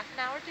 what, half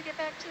an hour to get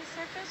back to the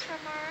surface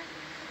from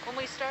when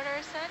we start our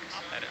ascent?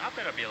 I'll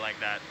bet it'll be like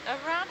that.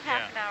 Around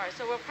half an hour,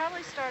 so we'll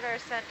probably start our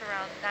ascent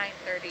around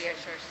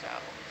 9:30-ish or so.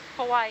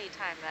 Hawaii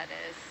time, that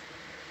is.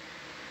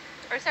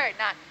 Or sorry,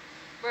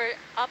 we're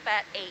up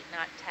at 8,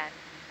 not 10.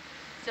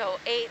 So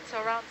 8,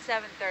 so around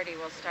 7:30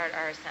 we'll start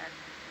our ascent.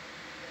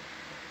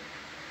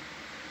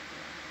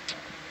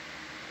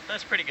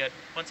 That's pretty good.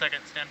 1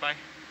 second, stand by.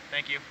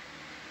 Thank you.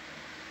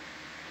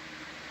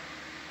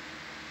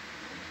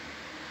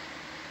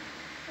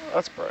 Oh,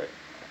 that's bright.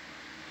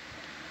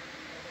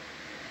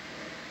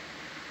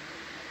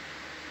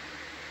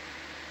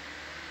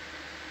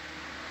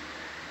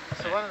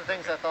 So one of the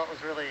things I thought was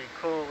really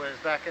cool was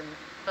back in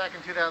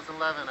 2011,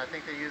 I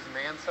think they used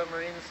manned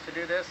submarines to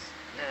do this,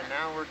 and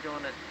now we're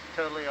doing it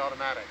totally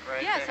automatic, right?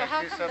 Yeah, They so had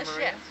how two come the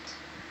submarines. shift?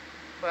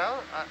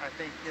 Well, I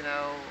think, you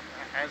know,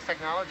 as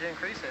technology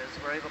increases,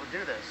 we're able to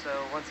do this. So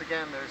once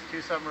again, there's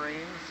two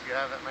submarines. You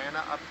have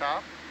Atlanta up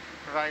top,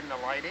 providing the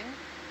lighting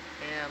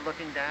and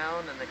looking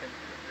down and the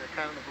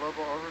kind of the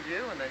global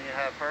overview, and then you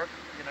have Herc,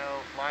 you know,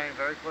 flying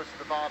very close to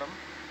the bottom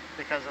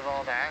because of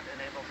all that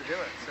and able to do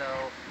it. So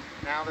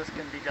now this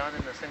can be done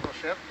in a single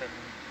ship and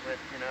with,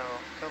 you know,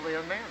 totally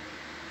unmanned.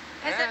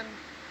 And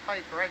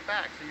pipe right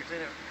back, so you're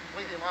seeing it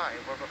completely live,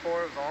 where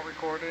before it was all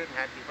recorded and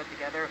had to be put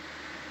together.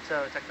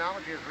 So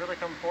technology has really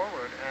come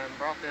forward and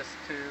brought this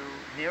to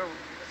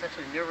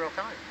essentially near real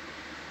time.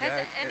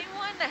 Has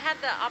anyone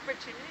had the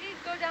opportunity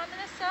to go down in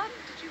a sub?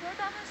 Did you go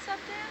down in a sub,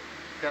 Dan?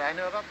 Did I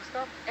know about this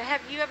stuff?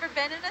 Have you ever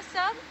been in a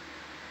sub?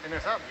 In a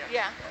sub, yes.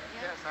 Yeah.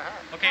 Yes, I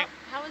have. Okay.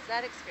 How was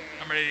that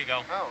experience? I'm ready to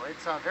go. Oh,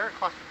 it's very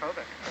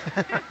claustrophobic.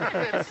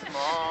 It's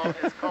small,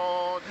 it's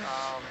cold.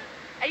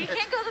 And you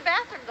can't go to the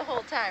bathroom the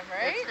whole time,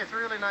 right? It's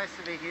really nice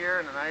to be here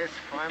in a nice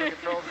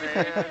climate-controlled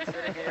van,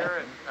 sitting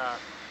here, and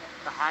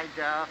the high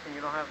def, and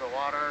you don't have the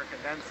water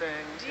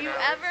condensing. Do you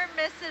ever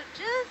miss it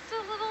just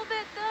a little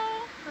bit,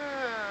 though?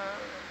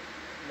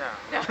 No.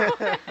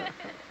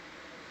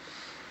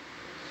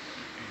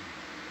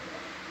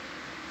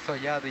 So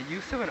yeah, the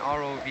use of an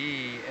ROV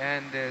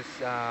and this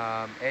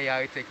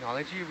AI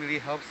technology really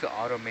helps to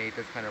automate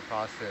this kind of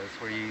process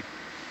where you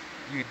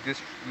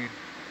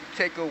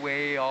take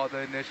away all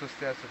the initial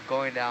steps of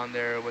going down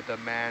there with a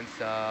manned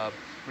sub,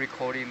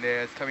 recording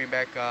this, coming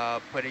back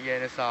up, putting it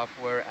in a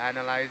software,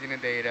 analyzing the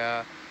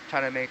data,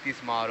 trying to make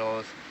these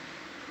models.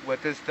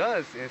 What this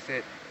does is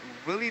it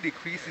really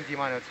decreases the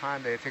amount of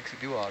time that it takes to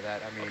do all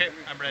that. I mean, Okay,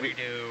 I'm ready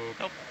to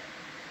go.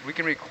 we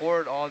can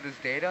record all this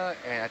data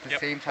and at the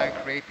same time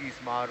create these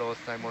models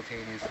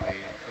simultaneously.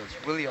 So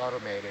it's really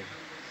automated.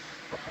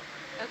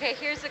 Okay,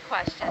 here's a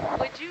question.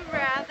 Would you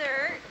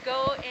rather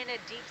go in a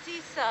deep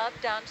sea sub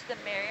down to the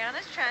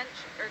Marianas Trench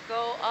or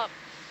go up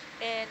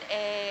in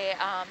a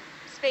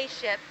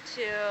spaceship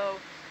to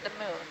the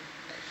moon?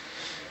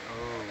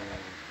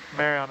 Oh.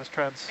 Marianas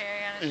Trench.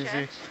 Marianas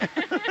Easy.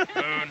 Trench?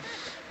 Moon.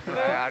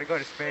 I gotta go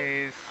to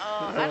space.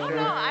 Oh, I don't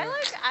know.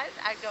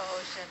 I'd go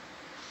ocean.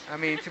 I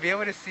mean, to be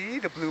able to see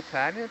the blue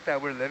planet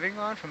that we're living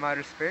on from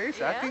outer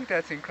space, I think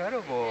that's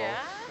incredible. Yeah?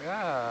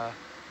 Yeah.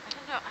 I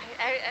don't know.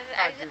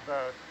 I do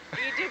both.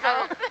 You do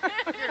both?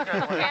 You're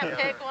not one or Can't the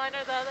pick other. one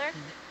or the other?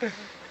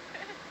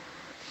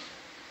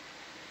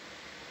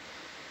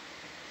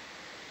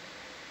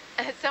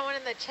 Someone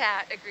in the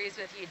chat agrees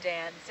with you,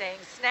 Dan, saying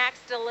snacks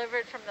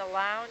delivered from the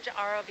lounge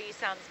ROV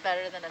sounds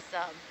better than a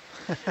sub.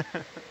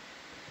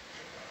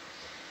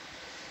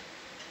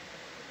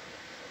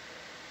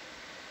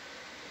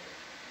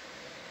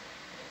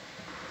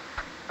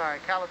 All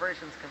right,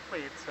 calibration's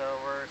complete, so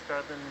we're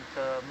starting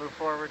to move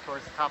forward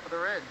towards the top of the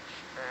ridge.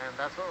 And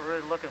that's what we're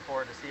really looking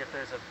for, to see if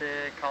there's a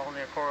big colony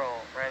of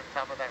coral right at the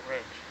top of that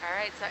ridge. All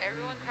right, so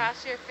everyone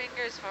cross your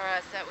fingers for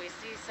us that we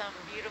see some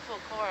beautiful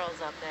corals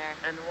up there.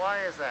 And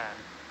why is that,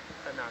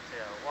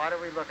 Ignacio? Why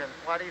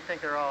do you think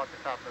they're all at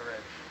the top of the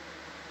ridge?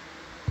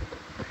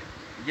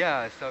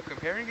 Yeah, so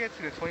comparing it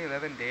to the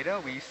 2011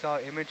 data, we saw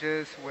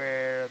images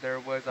where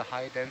there was a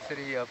high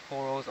density of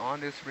corals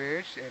on this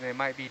ridge, and it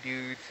might be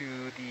due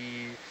to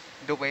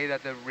the way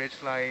that the ridge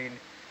line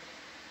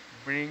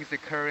brings the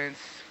currents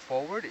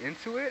forward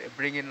into it,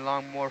 bringing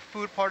along more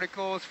food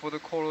particles for the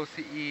corals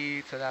to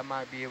eat, so that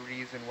might be a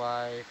reason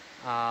why.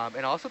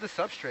 And also the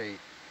substrate.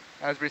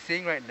 as we're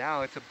seeing right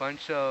now, it's a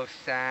bunch of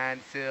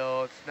sand,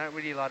 silt, not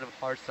really a lot of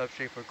hard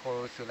substrate for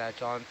corals to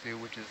latch onto,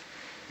 which is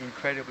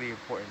incredibly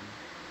important.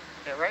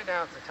 Yeah, right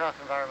now it's a tough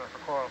environment for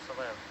corals to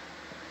live.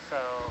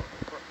 So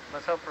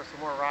let's hope for some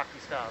more rocky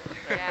stuff.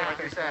 Yeah.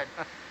 Like you said,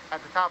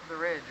 at the top of the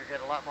ridge, you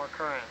get a lot more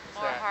currents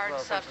More that hard will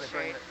essentially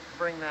substrate.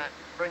 bring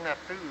that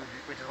food,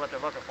 which is what they're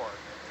looking for.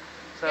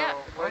 So Yeah.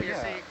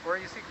 where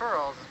you see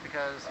corals is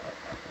because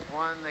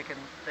one, they can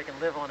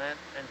live on it,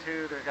 and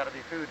two, there's got to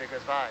be food that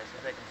goes by,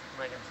 so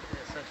they can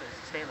essentially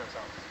sustain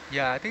themselves.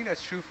 Yeah, I think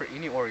that's true for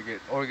any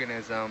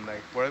organism.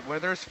 Like where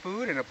there's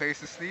food and a place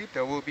to sleep,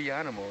 there will be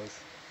animals.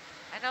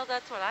 I know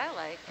that's what I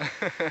like.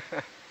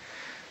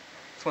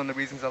 It's one of the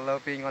reasons I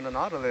love being on the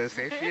Nautilus.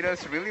 They feed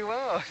us really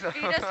well.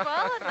 Feed us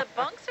well, and the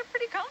bunks are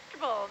pretty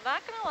comfortable.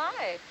 Not gonna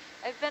lie.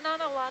 I've been on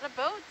a lot of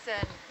boats,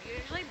 and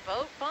usually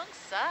boat bunks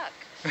suck.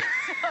 So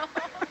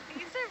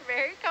these are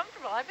very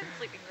comfortable. I've been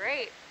sleeping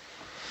great.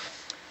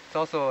 It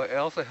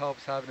also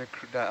helps having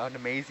an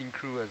amazing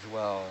crew as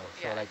well.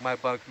 So Yes. like my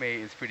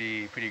bunkmate is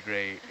pretty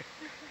great.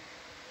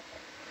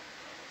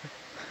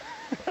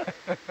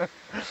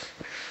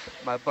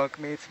 My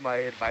bunkmate's my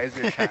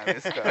advisor,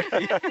 Travis.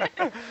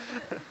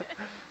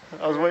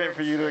 I was waiting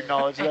for you to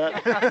acknowledge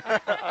that.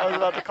 I was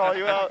about to call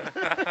you out.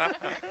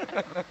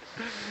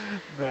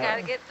 No.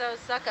 Gotta get those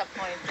suck-up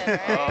points in,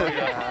 right? Oh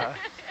yeah.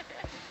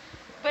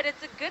 But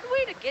it's a good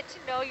way to get to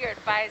know your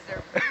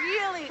advisor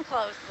really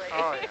closely.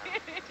 Oh,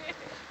 yeah.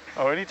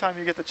 Oh, anytime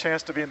you get the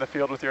chance to be in the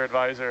field with your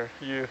advisor,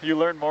 you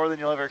learn more than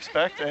you'll ever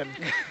expect,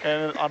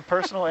 and on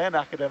personal and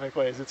academic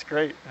ways. It's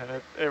great,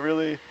 and it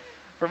really,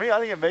 for me, I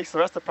think it makes the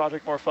rest of the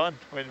project more fun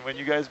when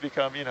you guys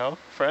become,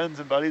 friends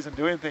and buddies and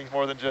doing things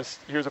more than just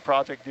here's a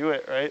project, do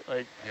it, right?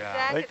 Like, Yeah.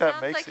 Zach, I think it that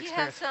sounds makes like you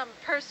have experience. some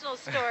personal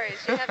stories.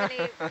 Do you have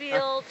any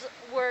field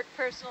work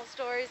personal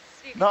stories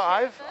you can No,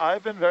 share with us?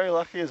 I've been very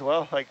lucky as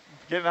well. Like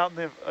getting out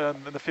in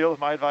the field with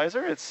my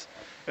advisor, it's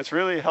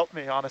really helped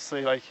me,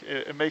 honestly. Like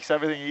it makes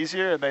everything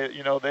easier, and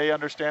they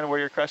understand where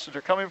your questions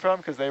are coming from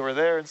because they were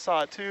there and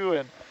saw it too.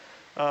 And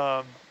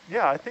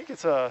yeah, I think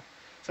it's a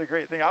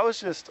great thing. I was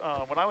just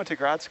when I went to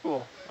grad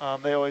school,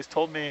 they always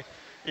told me,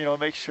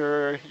 make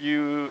sure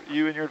you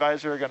and your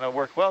advisor are going to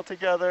work well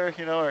together,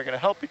 are going to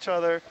help each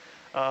other.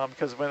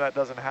 Because when that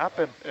doesn't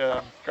happen,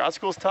 grad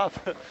school's tough.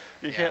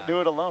 You can't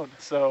do it alone.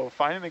 So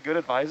finding a good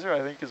advisor,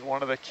 I think, is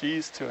one of the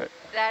keys to it.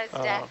 That is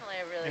definitely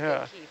a really yeah.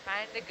 good key.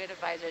 Find a good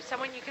advisor,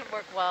 someone you can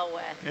work well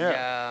with.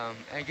 Yeah.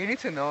 And getting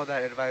to know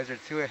that advisor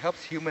too, it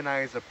helps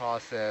humanize the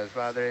process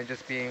rather than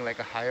just being like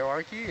a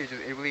hierarchy. It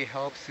really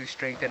helps to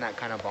strengthen that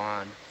kind of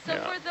bond. So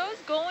for those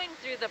going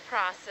through the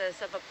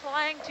process of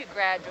applying to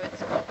graduate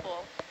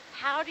school,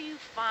 how do you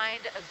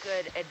find a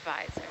good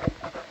advisor?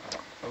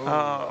 Ooh,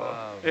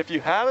 wow. If you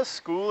have a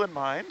school in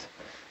mind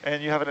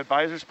and you have an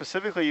advisor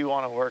specifically you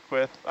want to work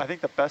with, I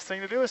think the best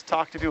thing to do is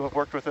talk to people who've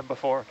worked with them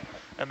before,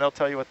 and they'll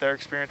tell you what their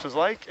experience was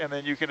like, and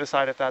then you can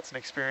decide if that's an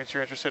experience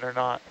you're interested in or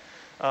not.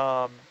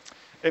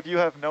 If you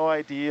have no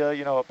idea,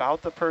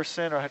 about the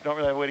person or don't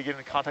really have a way to get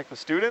in contact with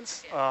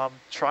students,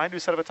 trying to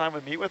set up a time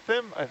to meet with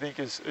them, I think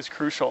is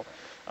crucial.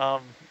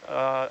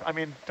 I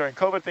mean, during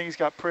COVID, things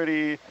got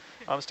pretty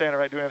standard,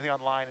 right, doing everything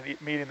online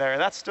and meeting there,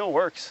 and that still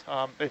works.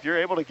 If you're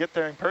able to get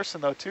there in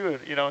person, though, too,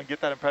 and get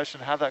that impression,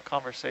 have that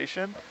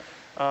conversation,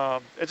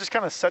 it just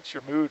kind of sets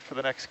your mood for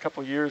the next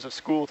couple years of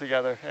school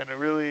together, and it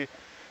really,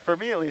 for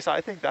me at least, I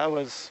think that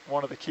was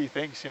one of the key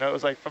things. It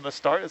was like from the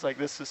start, it's like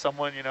this is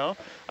someone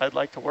I'd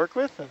like to work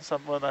with, and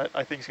someone that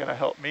I think is going to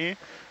help me.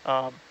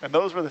 And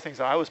those were the things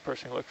that I was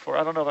personally looking for.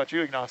 I don't know about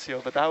you,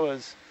 Ignacio, but that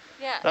was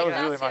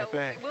really my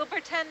thing. We'll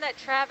pretend that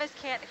Travis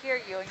can't hear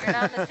you and you're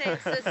not in the same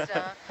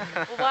system.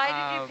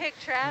 Why did you pick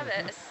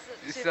Travis?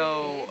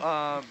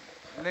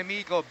 Let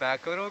me go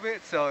back a little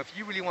bit. So if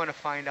you really want to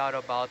find out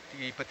about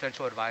the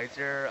potential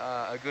advisor,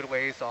 a good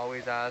way is to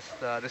always ask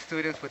the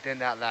students within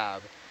that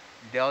lab.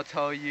 They'll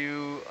tell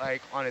you,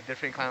 like, on a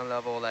different kind of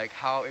level, like,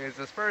 how is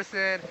this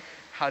person?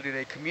 How do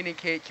they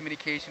communicate?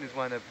 Communication is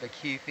one of the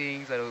key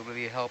things that will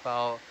really help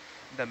out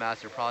the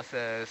master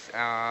process.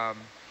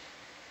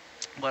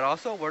 But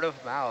also word of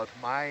mouth.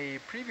 My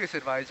previous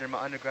advisor in my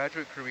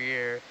undergraduate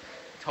career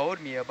told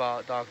me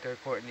about Dr.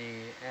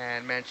 Courtney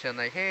and mentioned,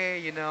 like, hey,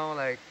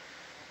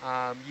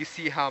 you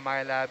see how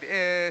my lab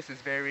is.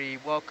 It's very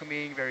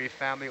welcoming, very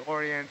family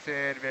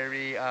oriented,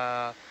 very,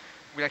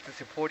 we like to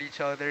support each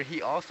other.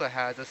 He also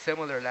has a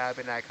similar lab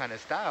in that kind of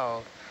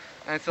style.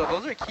 And so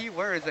those are key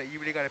words that you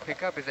really got to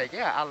pick up. It's like,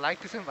 yeah, I like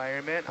this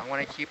environment. I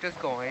want to keep this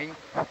going.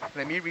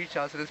 Let me reach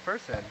out to this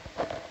person.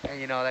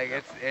 And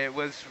it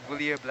was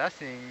really a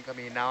blessing. I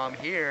mean, now I'm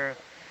here,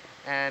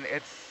 and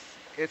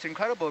it's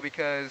incredible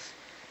because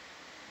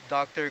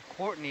Dr.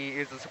 Courtney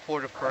is a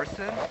supportive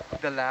person.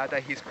 The lab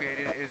that he's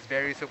created is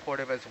very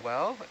supportive as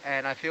well.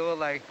 And I feel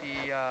like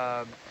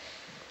the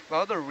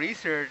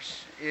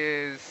research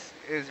is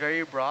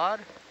very broad,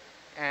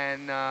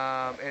 and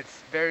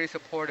it's very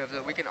supportive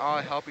that we can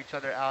all help each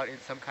other out in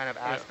some kind of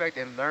aspect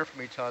and learn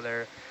from each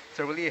other.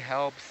 So it really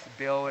helps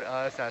build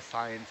us as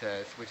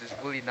scientists, which is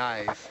really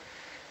nice.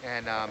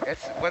 And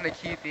it's one of the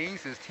key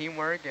things is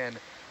teamwork, and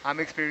I'm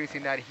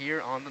experiencing that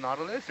here on the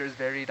Nautilus. There's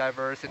very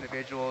diverse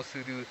individuals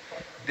who do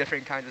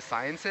different kinds of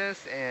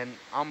sciences, and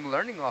I'm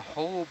learning a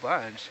whole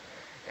bunch.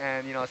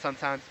 And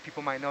sometimes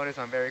people might notice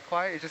I'm very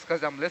quiet. It's just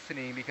because I'm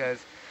listening.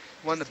 Because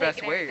one of the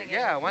best ways,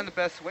 one of the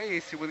best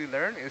ways to really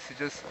learn is to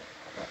just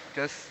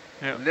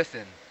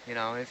listen.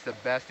 It's the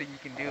best thing you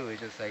can do. Is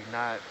just like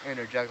not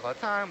interject all the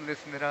time,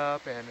 listen it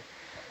up, and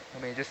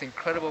I mean just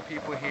incredible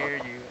people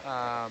here.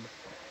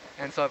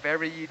 And so if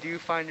ever you do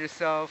find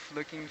yourself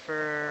looking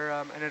for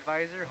an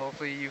advisor,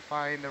 hopefully you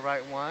find the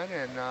right one.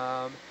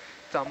 And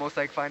it's almost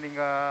like finding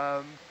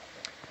a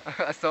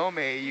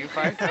soulmate. You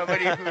find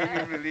somebody who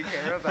you really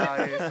care about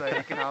it, so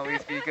you can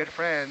always be good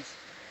friends.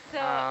 So,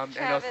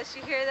 Travis,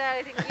 you hear that?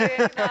 I think you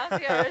and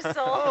Ignacio are soulmates.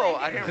 Oh,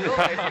 I didn't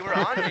realize you were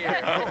on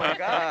here. Oh my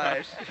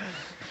gosh.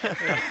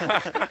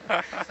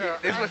 So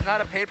this was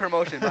not a paid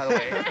promotion, by the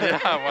way.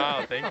 Yeah,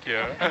 wow, thank you.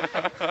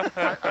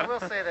 I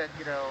will say that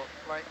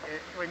like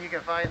when you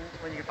can find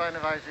an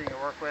advisor you can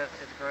work with,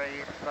 it's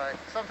great. But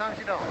sometimes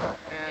you don't,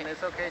 and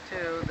it's okay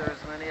too. There's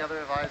many other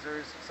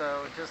advisors,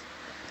 so just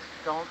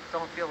don't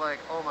feel like,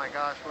 oh my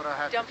gosh, what do I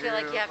have to do? Don't feel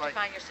like you have to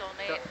find your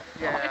soulmate.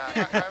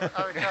 Yeah,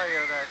 I would tell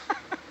you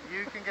that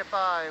you can get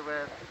by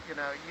with you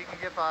can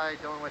get by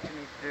doing what you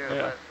need to do.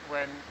 Yeah.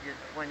 But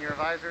when your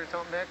advisors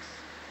don't mix,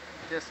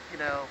 just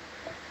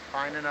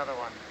find another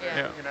one.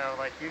 Yeah.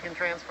 Like you can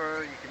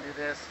transfer, you can do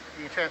this,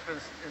 you can transfer in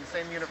the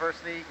same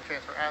university, you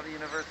can transfer out of the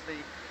university,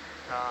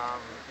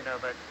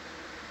 but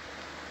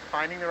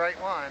finding the right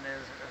one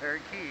is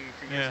very key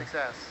to your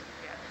success.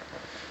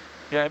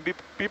 Yeah, and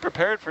be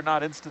prepared for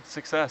not instant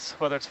success,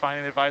 whether it's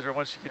finding an advisor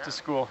once you get to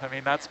school. I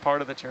mean, that's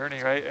part of the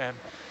journey, right? And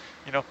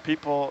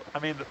people, I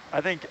mean,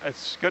 I think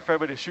it's good for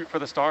everybody to shoot for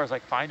the stars,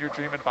 like find your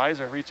dream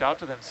advisor, reach out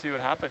to them, see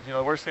what happens.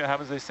 The worst thing that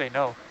happens is they say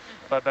no,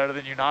 but better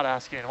than you not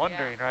asking and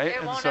wondering, right?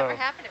 It won't ever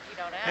happen if you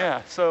don't ask.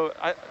 Yeah, so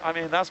I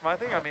mean, that's my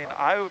thing. I mean,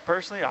 I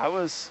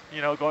was,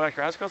 going back to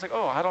grad school, I was like,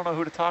 oh, I don't know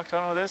who to talk to, I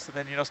don't know this. And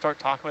then, start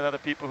talking with other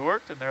people who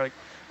worked, and they're like,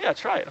 yeah,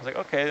 try it. I was like,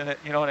 okay, and it,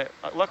 and it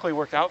luckily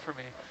worked out for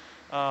me.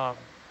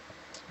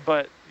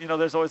 But,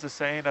 there's always the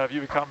saying of you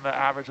become the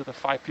average of the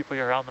 5 people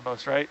you're around the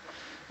most, right?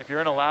 If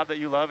you're in a lab that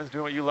you love and is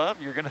doing what you love,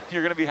 you're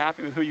gonna be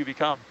happy with who you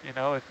become.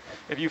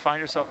 If you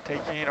find yourself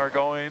taking or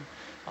going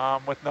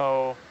with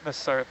no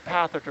necessary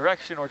path or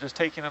direction, or just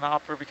taking an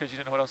offer because you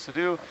didn't know what else to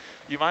do,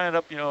 you might end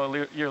up,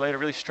 a year later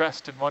really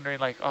stressed and wondering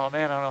like, oh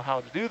man, I don't know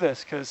how to do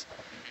this. Because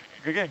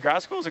again,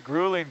 grad school is a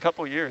grueling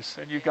couple years,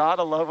 and you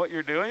gotta love what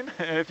you're doing.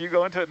 And if you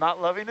go into it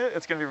not loving it,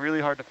 it's gonna be really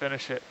hard to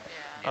finish it.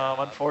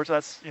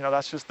 Unfortunately,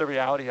 that's just the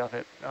reality of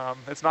it.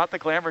 It's not the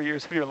glamour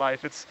years of your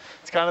life. It's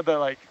kind of the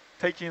like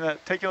taking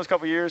those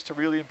couple years to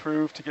really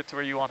improve to get to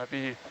where you want to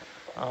be.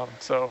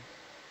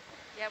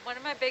 Yeah, one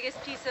of my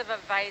biggest piece of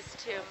advice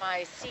to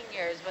my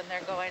seniors when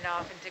they're going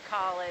off into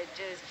college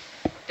is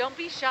don't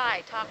be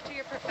shy. Talk to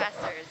your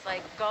professors.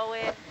 Like go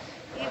in,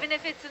 even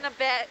if it's in a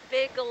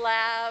big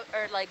lab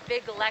or like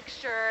big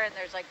lecture and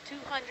there's like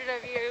 200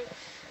 of you,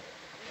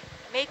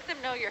 make them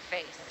know your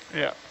face.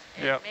 Yeah.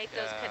 And make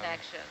those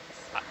connections.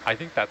 I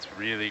think that's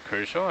really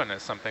crucial, and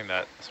it's something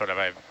that sort of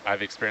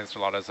I've experienced a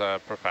lot as a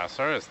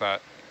professor, is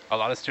that a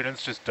lot of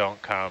students just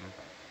don't come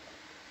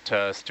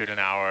to student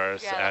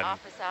hours, and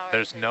office hours,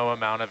 there's no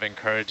amount of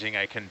encouraging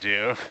I can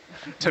do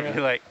to be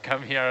like,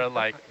 come here,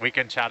 like we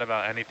can chat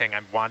about anything,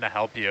 I want to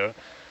help you,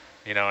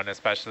 and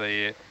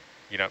especially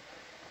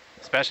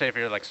if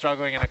you're like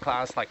struggling in a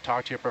class, like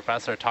talk to your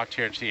professor, talk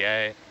to your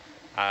TA.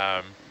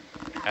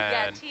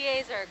 And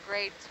TAs are a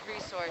great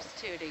resource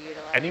too to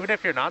utilize. And even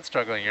if you're not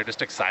struggling, you're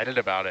just excited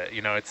about it.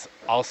 It's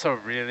also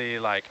really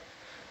like,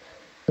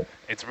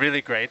 it's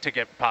really great to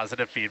get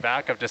positive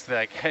feedback of just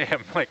like, hey,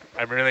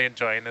 I'm really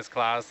enjoying this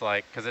class,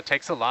 like, because it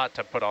takes a lot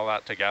to put all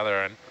that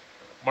together. And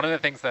one of the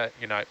things that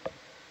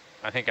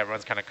I think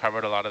everyone's kind of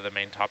covered a lot of the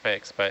main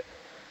topics, but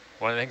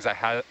one of the things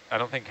I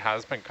don't think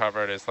has been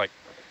covered is like,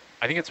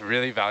 I think it's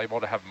really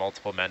valuable to have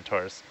multiple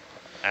mentors,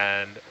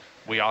 and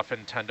we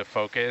often tend to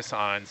focus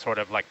on sort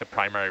of like the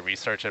primary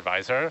research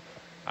advisor.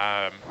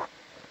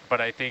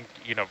 But I think,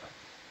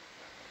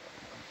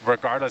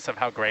 regardless of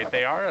how great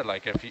they are,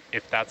 like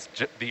if that's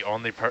the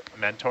only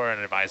mentor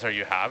and advisor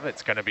you have,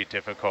 it's going to be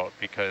difficult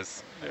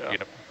because,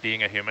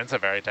 being a human's a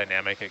very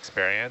dynamic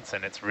experience,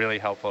 and it's really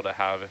helpful to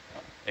have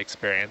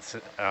experience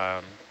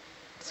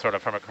sort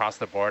of from across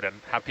the board and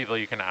have people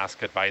you can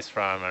ask advice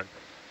from, and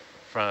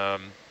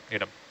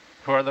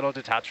who are a little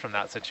detached from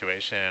that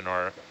situation,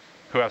 or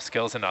who have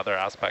skills in other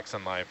aspects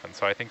in life. And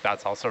so I think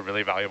that's also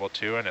really valuable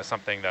too, and it's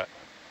something that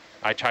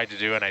I tried to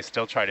do and I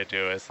still try to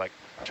do, is like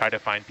try to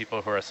find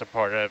people who are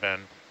supportive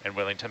and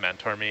willing to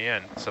mentor me,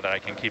 and so that I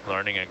can keep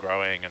learning and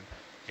growing, and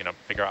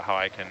figure out how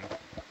I can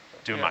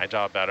do my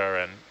job better,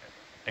 and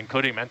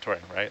including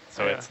mentoring, right?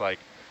 So it's like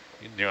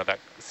that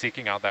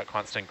seeking out that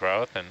constant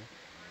growth, and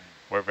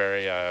we're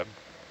very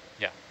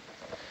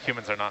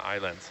humans are not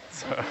islands,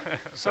 so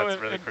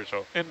that's really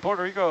crucial. In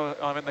Puerto Rico,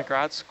 in the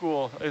grad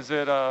school, is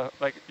it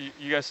like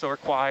you guys still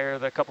require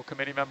the couple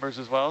committee members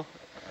as well?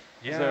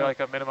 Yeah. Is there like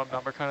a minimum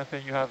number kind of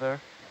thing you have there?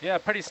 Yeah,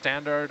 pretty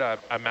standard.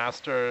 A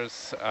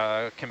master's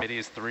committee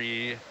is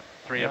three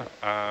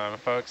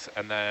folks,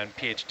 and then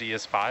PhD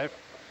is 5.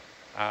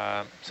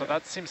 So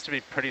that seems to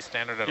be pretty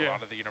standard at a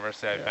lot of the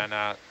university I've been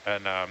at.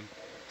 And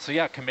so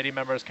yeah, committee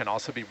members can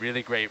also be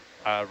really great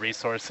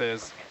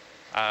resources.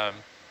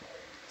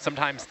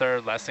 Sometimes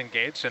they're less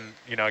engaged, and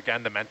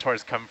again, the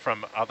mentors come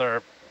from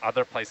other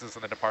places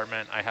in the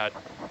department. I had,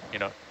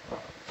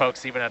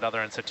 folks even at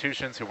other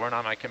institutions who weren't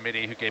on my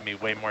committee who gave me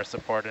way more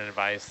support and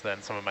advice than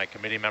some of my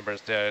committee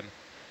members did.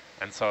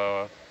 And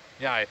so,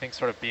 yeah, I think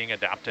sort of being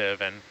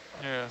adaptive and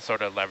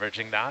sort of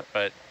leveraging that,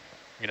 but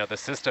the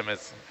system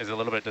is a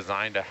little bit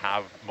designed to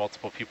have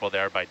multiple people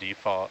there by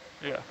default.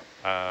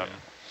 And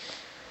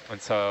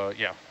so,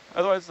 yeah.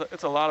 Otherwise,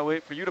 it's a lot of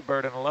weight for you to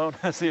burden alone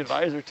as the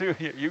advisor too.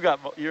 You got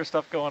your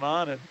stuff going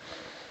on, and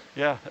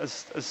yeah,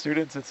 as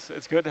students,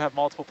 it's good to have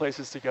multiple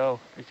places to go,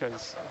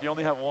 because if you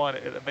only have one,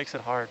 it makes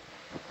it hard.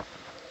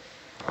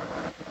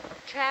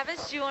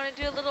 Travis, do you want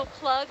to do a little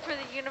plug for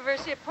the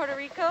University of Puerto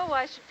Rico?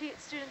 Why should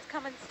students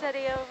come and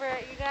study over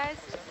at you guys?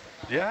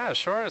 Yeah,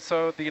 sure.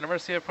 So the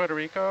University of Puerto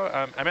Rico,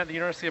 I'm at the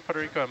University of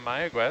Puerto Rico in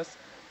Mayagüez,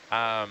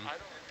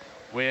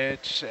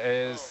 which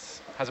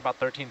has about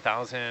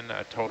 13,000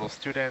 total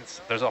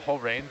students. There's a whole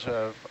range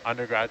of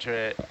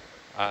undergraduate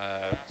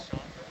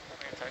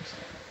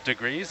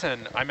degrees,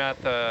 and I'm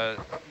at the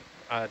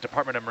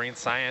Department of Marine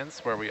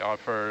Science, where we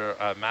offer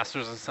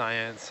Masters of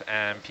Science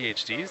and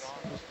PhDs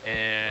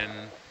in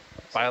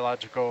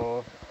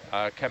biological,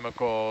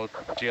 chemical,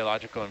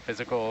 geological, and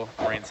physical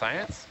marine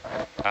science.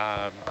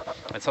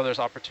 And so there's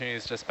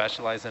opportunities to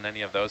specialize in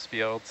any of those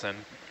fields. And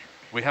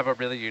we have a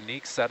really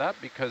unique setup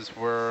because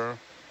we're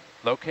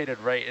located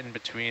right in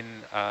between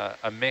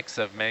a mix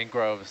of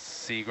mangroves,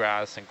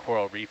 seagrass, and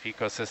coral reef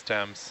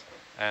ecosystems.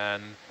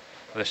 And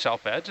the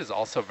shelf edge is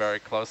also very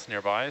close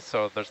nearby,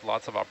 so there's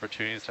lots of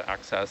opportunities to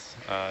access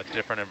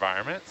different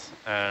environments.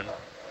 And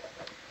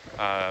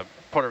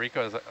Puerto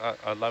Rico is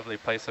a lovely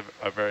place,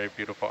 a very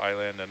beautiful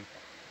island,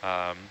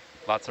 and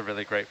lots of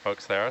really great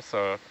folks there.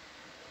 So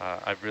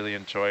I've really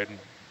enjoyed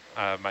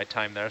my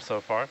time there so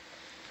far.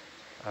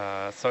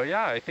 So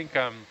yeah, I think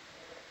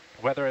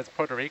whether it's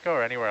Puerto Rico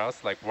or anywhere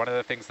else, like one of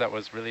the things that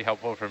was really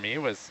helpful for me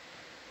was,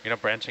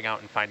 branching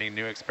out and finding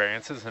new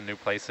experiences and new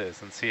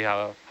places, and see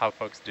how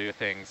folks do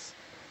things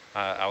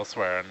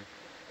elsewhere, and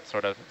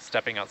sort of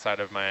stepping outside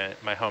of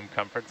my home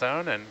comfort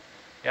zone, and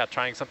yeah,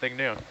 trying something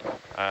new.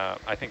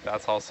 I think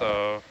that's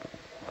also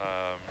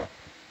a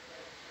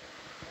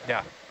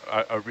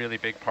really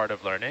big part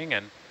of learning,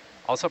 and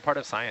also part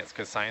of science,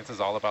 because science is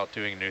all about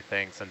doing new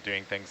things and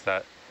doing things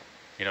that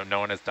no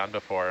one has done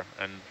before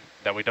and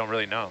that we don't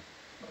really know.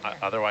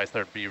 Otherwise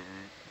there'd be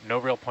no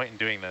real point in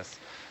doing this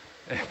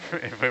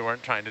if we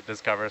weren't trying to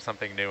discover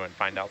something new and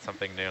find out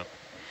something new.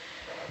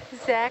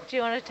 Zach, do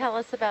you want to tell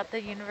us about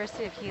the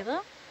University of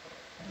Hilo?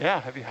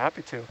 Yeah, I'd be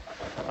happy to.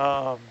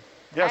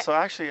 So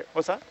actually,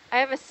 what's that? I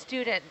have a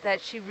student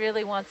that she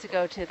really wants to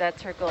go to.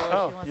 That's her goal.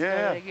 She wants to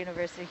go to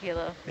University of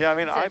Hilo. Yeah, I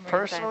mean, I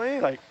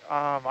personally,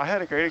 I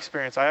had a great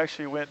experience. I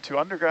actually went to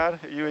undergrad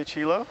at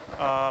Hilo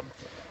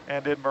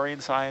and did marine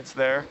science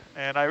there.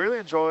 And I really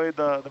enjoyed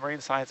the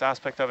marine science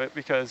aspect of it,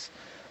 because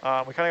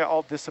we kind of got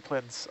all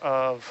disciplines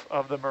of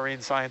the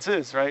marine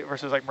sciences, right?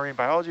 Versus like marine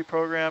biology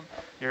program,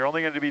 you're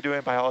only going to be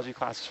doing biology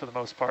classes for the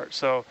most part.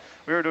 So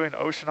we were doing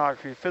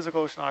oceanography,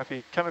 physical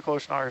oceanography, chemical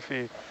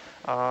oceanography.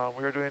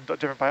 We were doing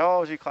different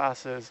biology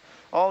classes,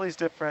 all these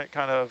different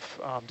kind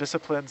of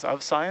disciplines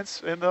of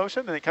science in the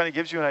ocean, and it kind of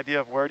gives you an idea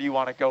of where do you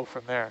want to go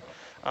from there.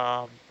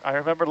 I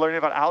remember learning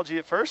about algae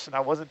at first, and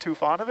I wasn't too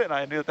fond of it, and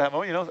I knew at that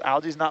moment,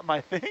 algae's not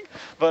my thing,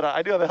 but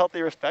I do have a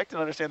healthy respect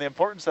and understand the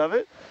importance of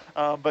it.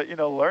 But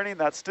learning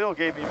that still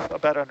gave me a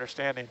better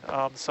understanding.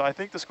 So I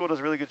think the school does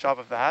a really good job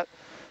of that.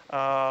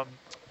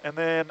 And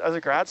then as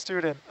a grad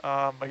student,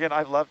 again,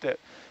 I've loved it.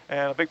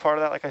 And a big part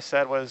of that, like I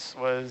said, was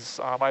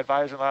my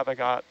advisor lab I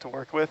got to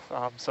work with.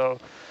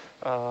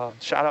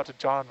 Shout out to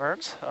John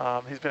Mearns.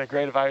 He's been a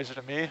great advisor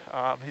to me.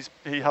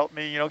 He helped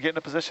me, get in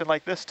a position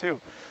like this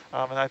too.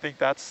 And I think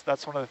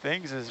that's one of the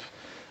things is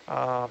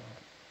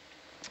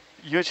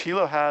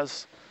Hilo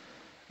has,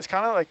 it's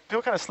kind of like,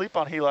 people kind of sleep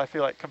on Hilo, I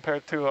feel like,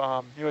 compared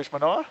to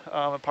Manoa,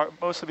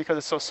 mostly because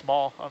it's so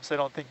small, so they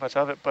don't think much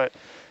of it. But,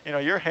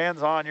 you're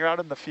hands-on, you're out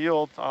in the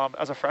field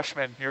as a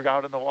freshman. You're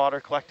out in the water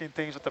collecting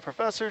things with the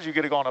professors. You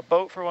get to go on a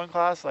boat for one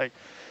class. Like,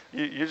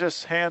 you're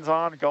just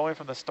hands-on going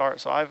from the start.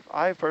 So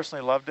I've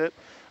personally loved it.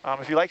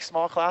 If you like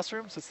small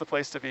classrooms, it's the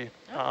place to be.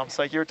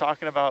 So like you were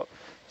talking about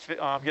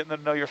getting them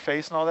to know your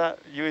face and all that.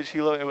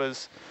 Hilo,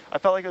 I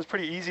felt like it was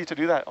pretty easy to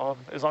do that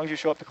as long as you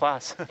show up to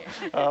class,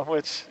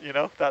 which,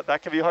 that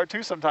can be hard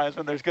too sometimes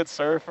when there's good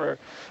surf or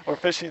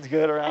fishing's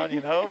good around,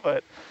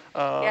 but.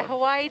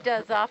 Hawaii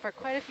does offer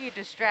quite a few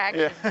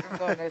distractions from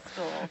going to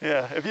school.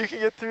 Yeah, if you can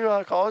get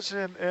through college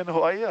in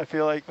Hawaii, I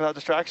feel like without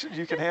distractions,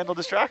 you can handle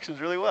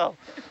distractions really well,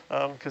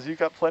 because you've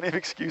got plenty of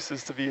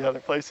excuses to be in other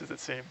places, it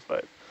seems,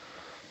 but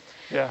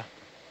yeah.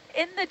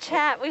 In the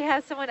chat, we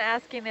have someone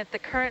asking if the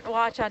current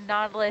watch on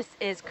Nautilus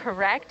is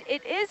correct.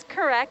 It is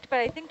correct, but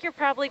I think you're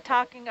probably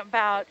talking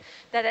about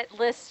that it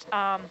lists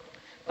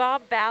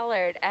Bob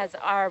Ballard as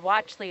our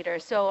watch leader.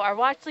 So our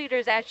watch leader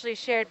is actually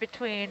shared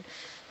between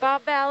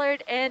Bob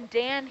Ballard and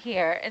Dan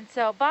here. And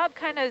so Bob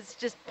kind of is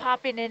just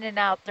popping in and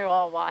out through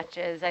all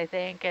watches, I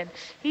think. And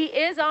he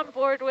is on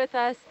board with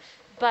us,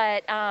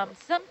 but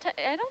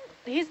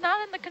he's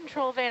not in the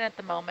control van at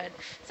the moment.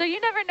 So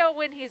you never know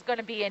when he's going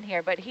to be in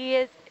here, but he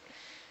is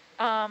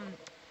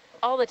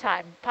all the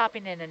time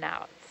popping in and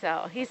out.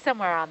 So he's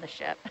somewhere on the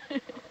ship.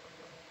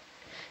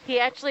 He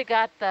actually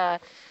got the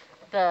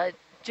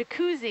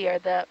jacuzzi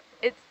or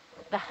it's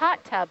the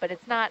hot tub, but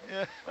it's not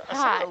I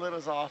hot. saw the lid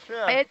was off.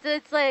 Yeah.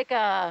 It's like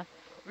a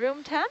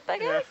room temp, I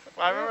guess.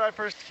 Yeah. I remember when I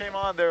first came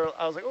on there,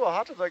 I was like, oh, a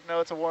hot tub's like, no,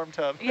 it's a warm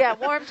tub. Yeah,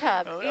 warm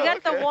tub. Like, You got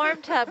okay. the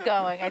warm tub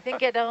going. I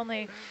think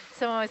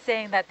someone was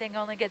saying that thing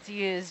only gets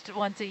used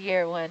once a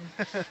year when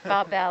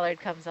Bob Ballard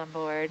comes on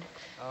board.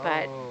 Oh.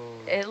 But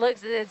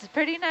it's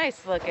pretty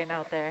nice looking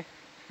out there.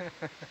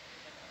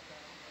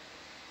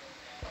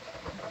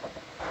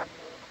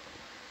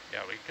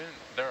 Yeah,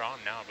 they're on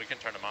now. We can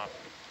turn them off.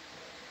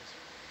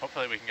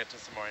 Hopefully we can get to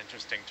some more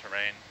interesting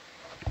terrain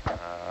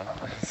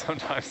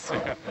sometime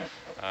soon.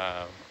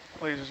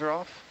 Lasers are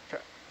off.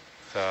 Okay.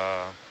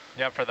 So,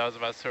 yeah, for those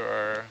of us who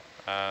are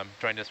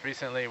joined us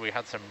recently, we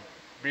had some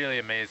really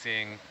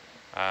amazing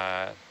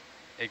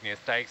igneous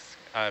dikes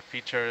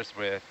features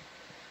with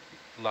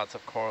lots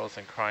of corals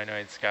and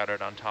crinoids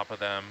scattered on top of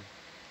them.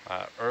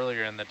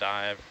 Earlier in the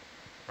dive,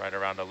 right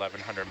around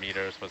 1,100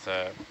 meters, was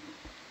a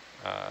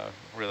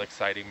real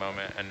exciting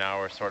moment, and now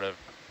we're sort of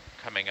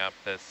coming up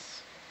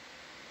this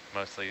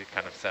mostly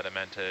kind of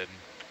sedimented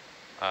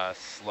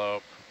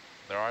slope.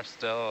 There are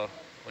still,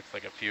 looks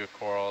like a few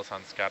corals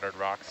on scattered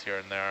rocks here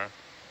and there.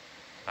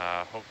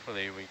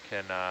 Hopefully we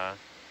can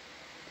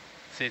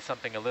see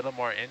something a little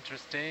more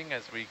interesting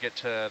as we get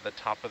to the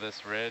top of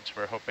this ridge.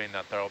 We're hoping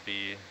that there'll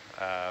be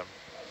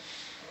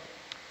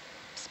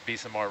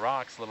some more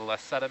rocks, a little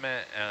less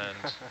sediment, and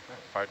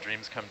if our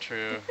dreams come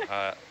true,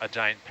 a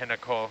giant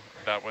pinnacle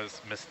that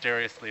was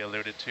mysteriously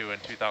alluded to in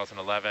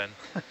 2011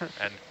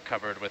 and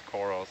covered with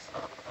corals.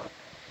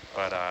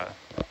 But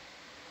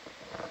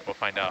we'll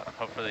find out.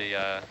 Hopefully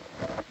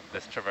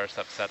this traverse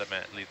up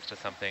sediment leads to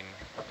something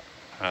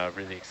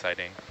really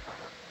exciting.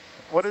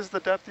 What is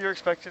the depth you're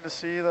expecting to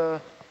see the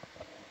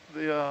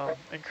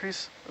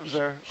increase?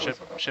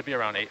 Should be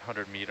around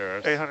 800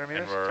 meters. 800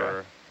 meters?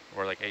 And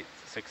we're like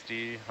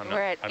 860.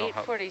 We're at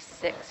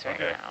 846 right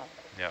now.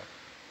 Yeah.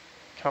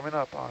 Coming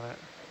up on it.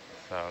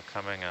 So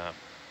coming up.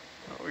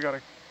 Oh, we got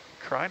a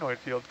crinoid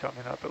field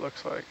coming up, it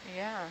looks like.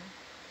 Yeah.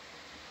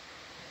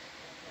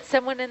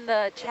 Someone in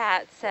the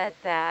chat said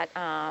that,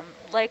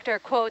 liked our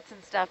quotes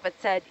and stuff, but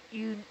said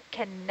you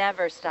can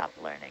never stop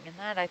learning. And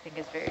that I think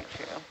is very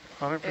true.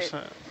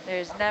 100%.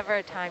 There's never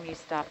a time you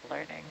stop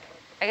learning.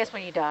 I guess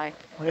when you die.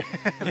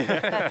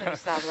 That's when you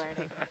stop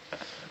learning.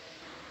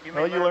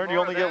 Well, you learned you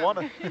only get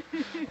one.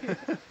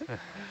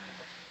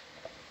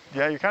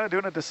 Yeah, you're kind of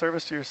doing a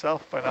disservice to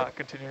yourself by not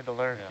continuing to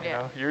learn. Yeah. You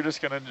know, you're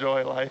just going to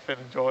enjoy life and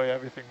enjoy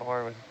everything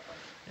more when,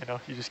 you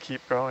know, you just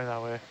keep growing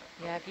that way.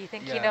 Yeah, if you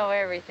think you know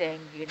everything,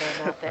 you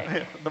know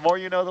nothing. The more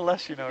you know, the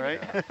less you know, right?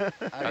 Yeah.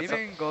 I'd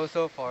even go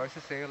so far as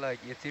to say, like,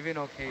 it's even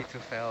okay to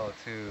fail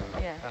too,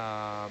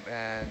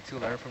 and to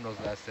learn from those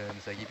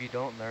lessons. Like, if you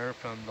don't learn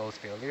from those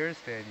failures,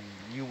 then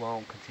you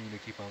won't continue to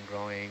keep on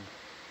growing.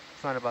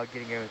 It's not about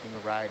getting everything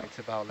right. It's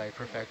about like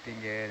perfecting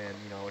it and,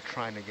 you know,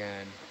 trying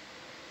again.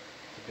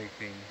 It's a big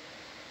thing.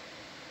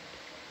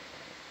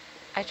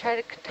 I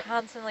try to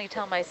constantly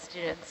tell my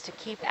students to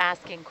keep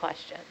asking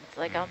questions.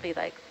 Like, I'll be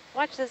like,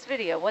 watch this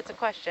video, what's a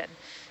question?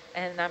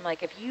 And I'm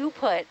like, if you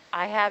put,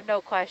 I have no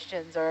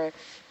questions or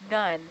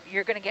none,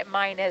 you're gonna get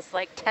minus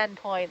like 10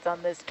 points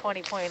on this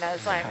 20-point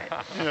assignment.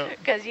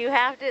 Because you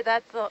have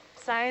to,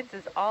 science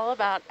is all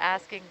about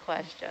asking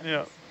questions.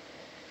 Yeah.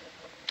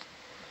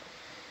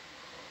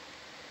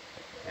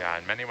 Yeah,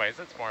 in many ways,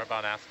 it's more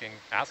about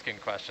asking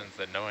questions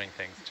than knowing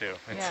things too.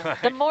 It's Yeah.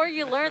 like, The more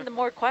you learn, the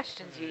more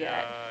questions you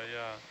get.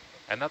 Yeah.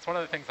 And that's one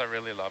of the things I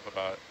really love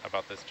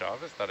about this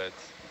job is that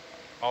it's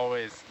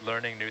always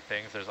learning new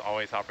things. There's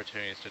always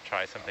opportunities to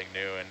try something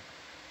new and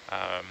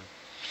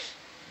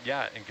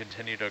and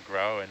continue to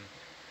grow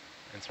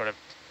and sort of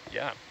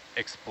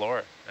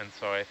explore. And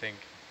so I think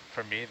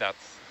for me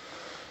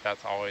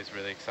that's always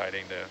really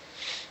exciting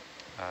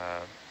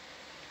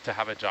to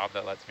have a job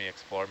that lets me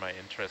explore my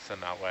interests in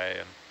that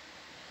way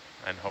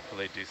and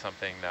hopefully do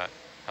something that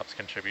helps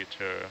contribute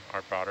to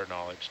our broader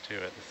knowledge too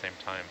at the same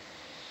time.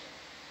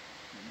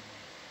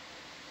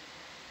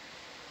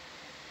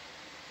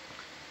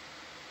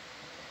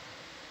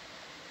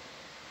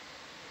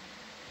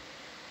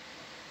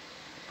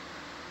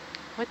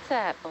 What's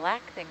that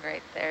black thing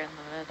right there in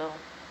the middle?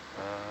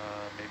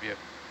 Maybe a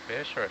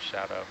fish or a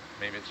shadow.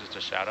 Maybe it's just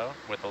a shadow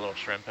with a little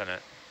shrimp in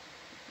it.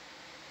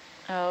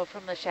 Oh,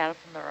 from the shadow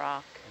from the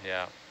rock.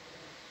 Yeah.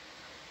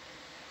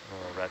 A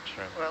little red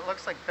shrimp. Well, it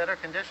looks like better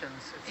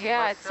conditions. It's Yeah,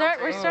 less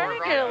we're silty,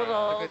 starting to more get a rocky.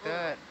 little. Look at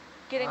that.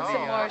 getting Oh,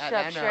 some more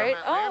Atlanta. substrate.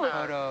 Oh,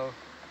 Photo.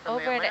 From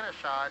over the in Atlanta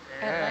shot.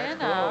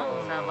 And Atlanta.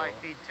 Cool. satellite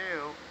feed 2.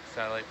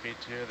 Satellite feed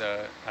 2,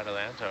 the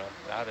Atalanta.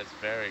 That is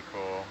very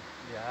cool.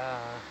 Yeah.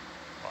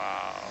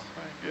 Wow.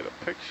 Try and get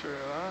a picture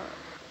of that.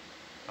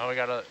 Oh, we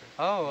got a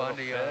Oh, little on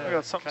the fish. We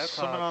got something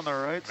swimming on the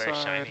right Very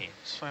side. shiny.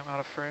 Swam out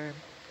of frame.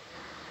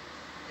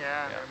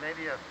 Yeah, and Yeah. there may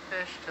be a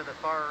fish to the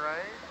far right.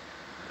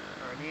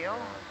 Or an eel.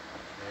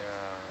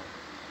 Yeah.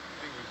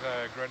 I think it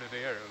was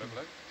grenadier, it looked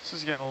like. This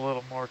is getting a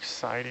little more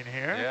exciting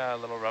here. Yeah, a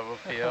little rubble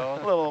A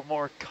field. little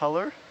more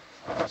color.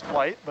 It's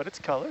white, but it's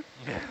color.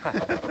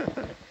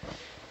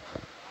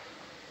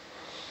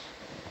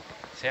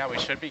 So yeah, we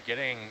should be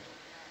getting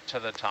to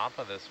the top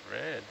of this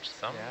ridge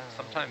Yeah.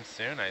 sometime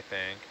soon, I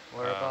think.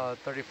 We're about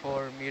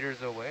 34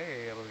 meters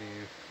away, I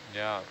believe.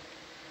 Yeah.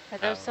 Are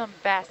there some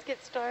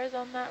basket stars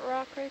on that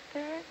rock right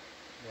there?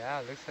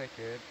 Yeah, looks like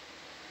it.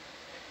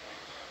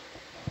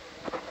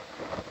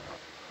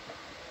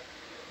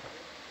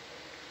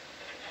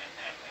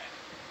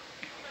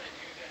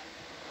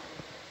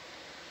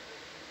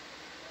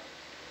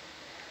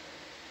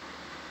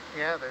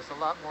 Yeah, there's a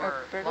lot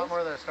more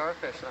of those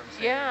starfish I'm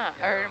seeing. Yeah,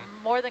 you or know.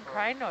 more than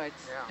crinoids.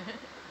 Yeah.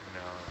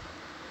 No.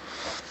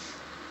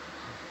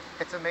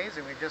 It's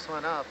amazing. We just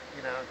went up,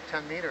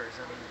 10 meters,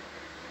 and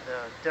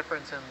the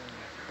difference in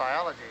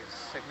biology is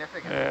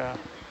significant. Yeah.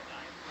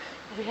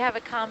 We have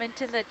a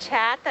comment in the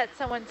chat that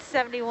someone's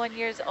 71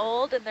 years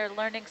old and they're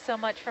learning so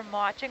much from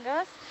watching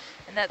us,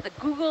 and that the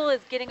Google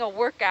is getting a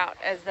workout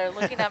as they're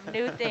looking up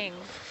new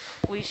things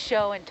we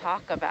show and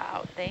talk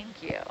about.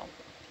 Thank you.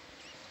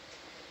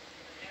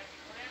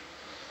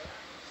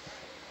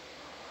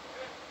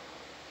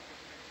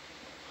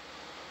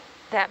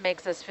 That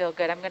makes us feel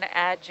good. I'm going to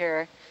add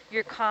your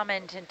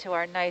comment into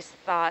our nice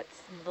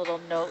thoughts little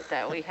note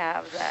that we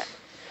have that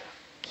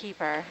keep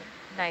our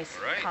nice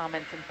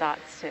comments and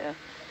thoughts to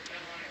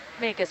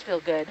make us feel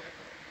good.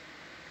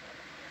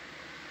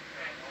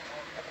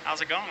 How's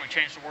it going? We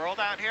changed the world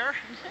out here?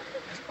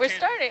 We're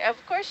starting.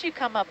 Of course you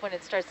come up when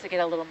it starts to get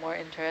a little more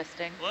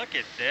interesting. Look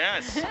at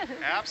this.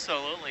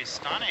 Absolutely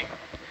stunning.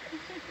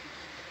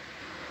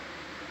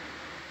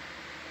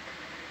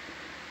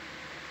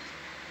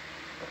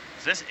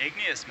 Is this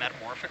igneous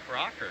metamorphic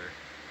rock, or?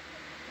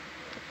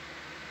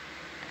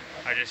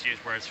 I just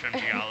used words from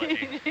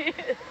geology.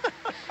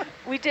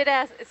 We did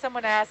ask,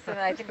 someone asked, and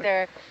I think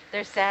they're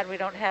sad we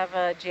don't have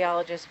a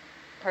geologist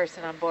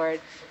person on board.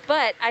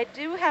 But I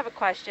do have a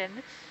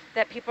question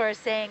that people are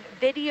saying,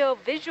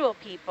 visual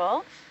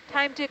people,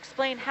 time to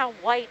explain how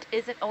white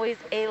isn't always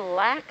a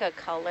lack of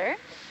color,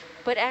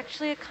 but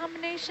actually a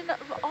combination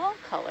of all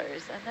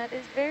colors, and that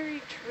is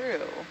very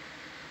true.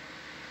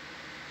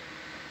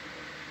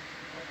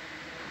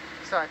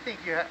 So I think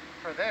you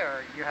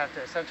have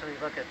to essentially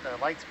look at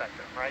the light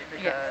spectrum, right?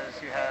 Because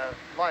you have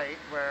light,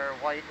 where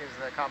white is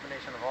the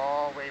combination of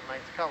all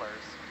wavelengths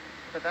colors.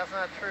 But that's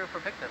not true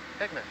for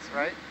pigments,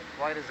 right?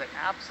 White is the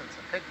absence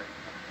of pigment.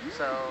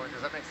 So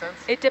does that make sense?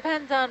 It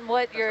depends on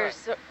what you're,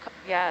 right.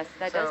 Yes,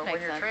 that does make sense. So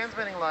when you're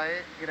transmitting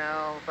light,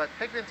 but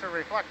pigments are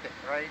reflecting,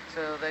 right?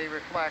 So they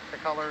reflect the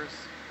colors.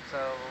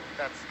 So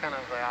that's kind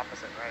of the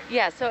opposite, right?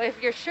 Yeah, so if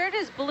your shirt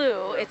is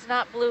blue, it's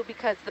not blue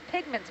because the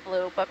pigment's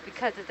blue, but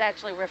because it's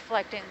actually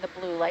reflecting the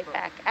blue light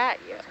back at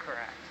you. That's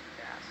correct,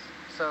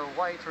 yes. So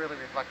white's really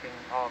reflecting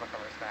all the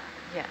colors back.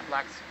 Yeah.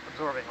 Black's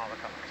absorbing all the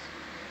colors.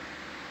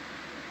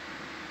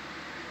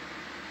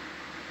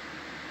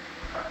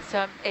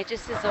 So it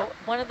just is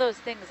one of those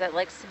things that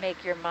likes to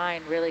make your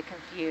mind really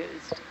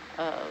confused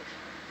of.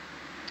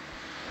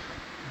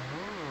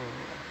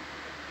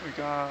 Ooh, we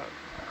got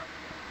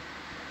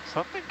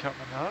something coming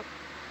up,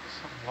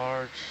 some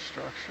large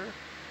structure.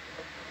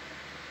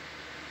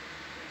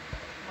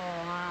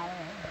 Wow.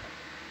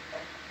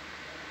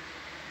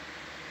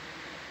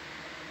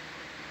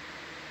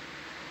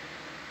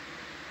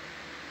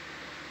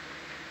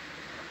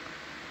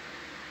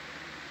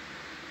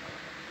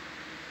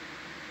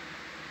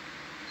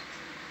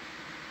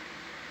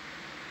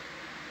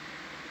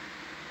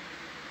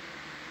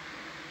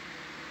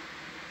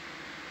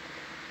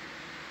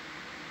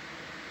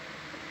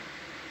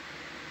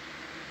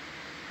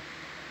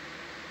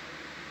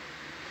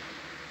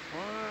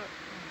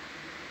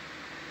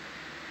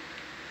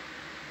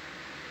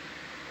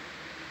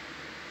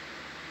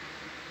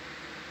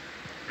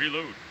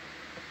 Reload.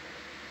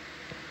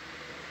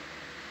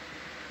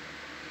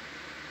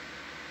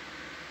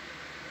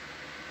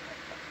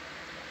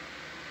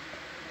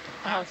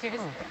 Oh,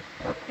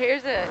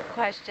 here's a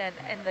question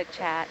in the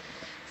chat.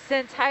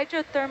 Since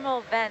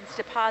hydrothermal vents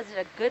deposit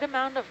a good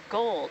amount of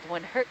gold,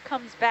 when Herc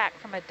comes back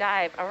from a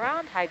dive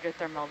around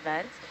hydrothermal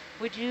vents,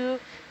 would you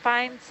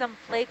find some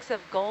flakes of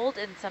gold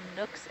in some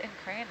nooks and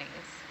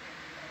crannies?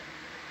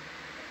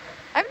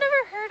 I've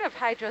never heard of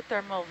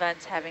hydrothermal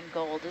vents having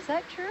gold. Is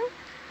that true?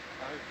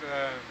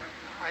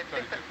 I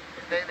think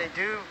that they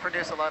do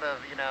produce a lot of,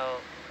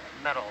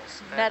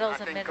 metals. Metals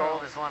and and I think minerals.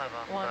 gold is one of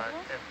them. One but of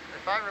them?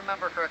 if I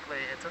remember correctly,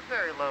 it's a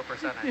very low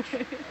percentage.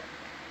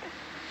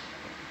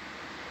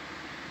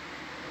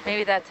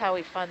 Maybe that's how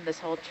we fund this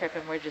whole trip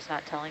and we're just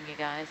not telling you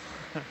guys.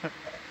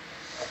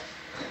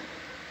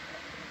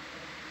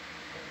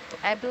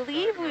 I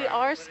believe we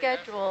are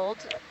scheduled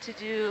to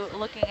do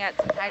looking at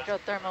some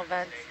hydrothermal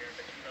vents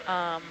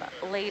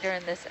later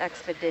in this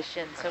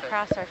expedition. So Okay.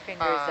 cross our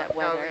fingers that No,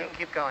 weather. you can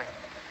keep going.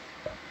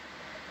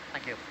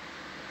 Thank you.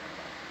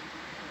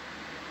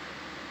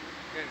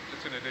 Yeah,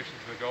 just in addition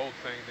to the gold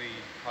thing, the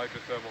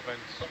hydrothermal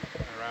vents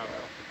around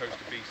off the coast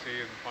of BC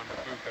and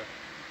Pandafuka,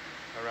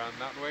 around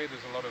that way,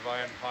 there's a lot of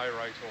iron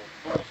pyrite or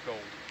fool's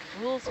gold.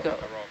 Fool's in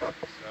gold. the rock.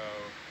 So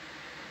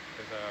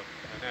there's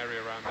an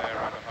area around there,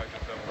 around a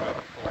hydrothermal vent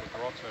called a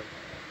grotto.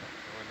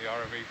 And when the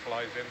ROV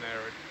flies in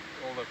there,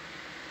 all the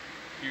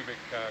cubic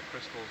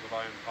crystals of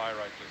iron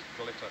pyrite just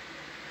glitter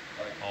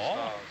like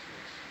stars.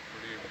 It's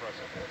pretty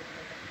impressive.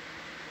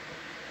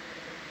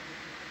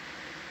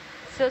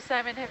 So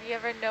Simon, have you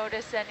ever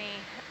noticed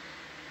any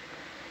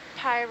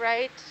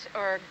pyrite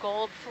or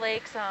gold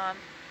flakes on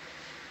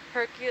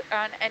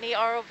any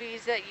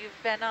ROVs that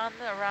you've been on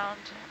around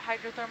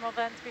hydrothermal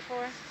vents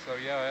before? So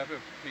yeah, I have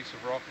a piece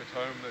of rock at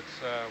home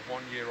that's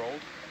 1 year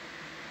old.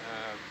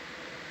 And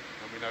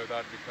we know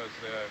that because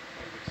it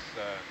was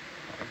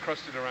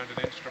encrusted around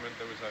an instrument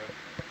that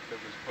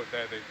was put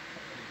there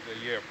the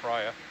year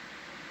prior.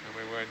 And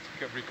we went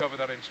to recover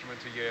that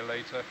instrument a year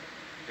later.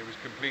 It was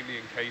completely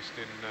encased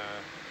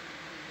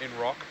in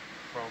rock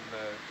from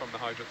the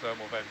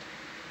hydrothermal vent.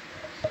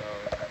 So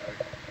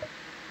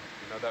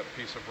that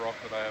piece of rock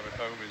that I have at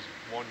home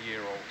is 1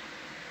 year old.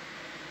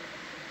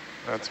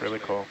 That's really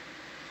cool.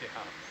 Yeah.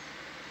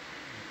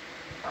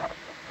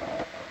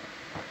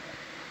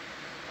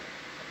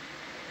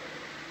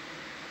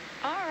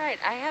 All right,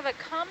 I have a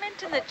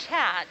comment in the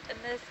chat, and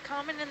this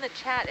comment in the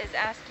chat is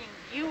asking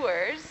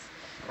viewers.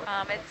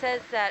 It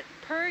says that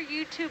per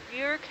YouTube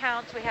viewer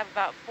counts, we have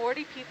about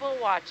 40 people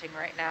watching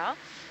right now,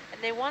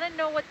 and they want to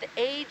know what the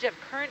age of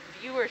current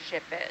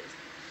viewership is.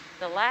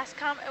 The last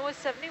comment was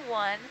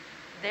 71.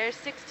 There's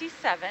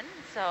 67,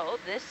 so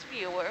this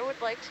viewer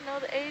would like to know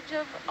the age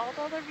of all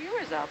the other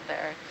viewers out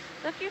there.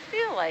 So if you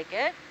feel like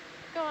it,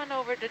 go on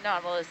over to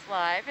Nautilus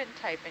Live and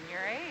type in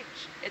your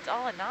age. It's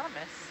all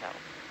anonymous, so.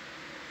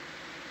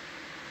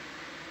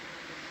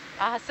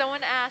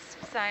 Someone asked,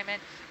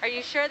 Simon, are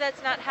you sure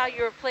that's not how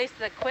you replace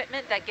the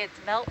equipment that gets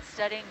melt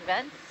studying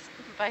vents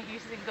by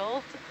using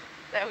gold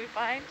that we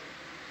find?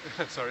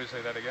 Sorry,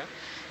 say that again?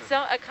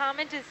 So a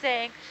comment is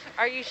saying,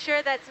 are you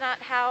sure that's not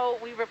how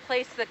we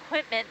replace the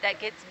equipment that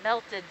gets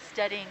melted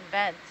studying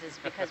vents is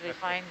because we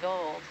find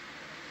gold?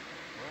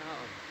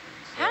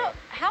 Well,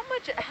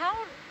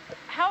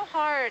 how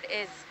hard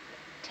is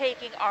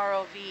taking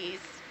ROVs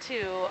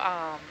to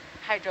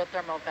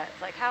hydrothermal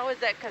vents? Like how is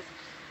that, because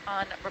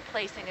on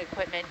replacing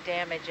equipment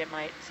damage it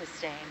might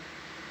sustain?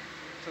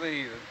 So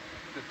the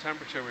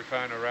temperature we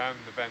found around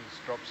the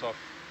vents drops off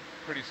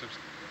pretty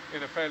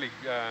in a fairly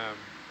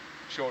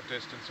short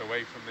distance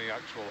away from the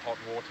actual hot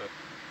water,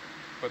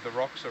 but the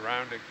rocks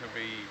around it can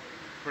be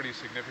pretty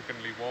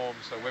significantly warm.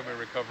 So when we're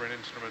recovering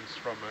instruments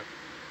from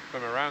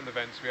around the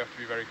vents, we have to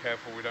be very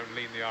careful we don't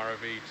lean the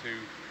ROV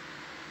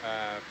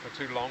for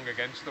too long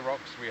against the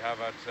rocks. We have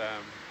had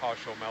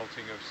partial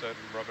melting of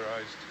certain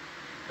rubberized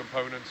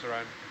components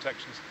around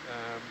protections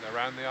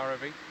around the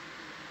ROV,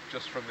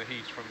 just from the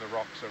heat from the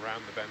rocks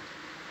around the vent.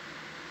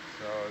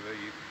 So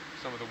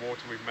some of the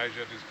water we've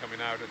measured is coming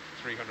out at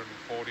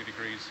 340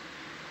 degrees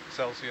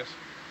Celsius.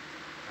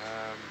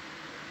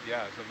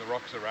 Yeah, and the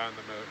rocks around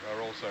them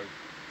are also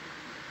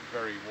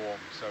very warm.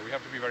 So we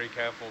have to be very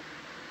careful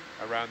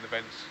around the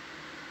vents,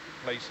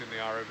 placing the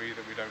ROV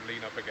that we don't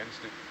lean up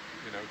against it,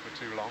 for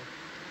too long.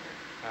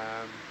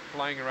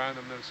 Flying around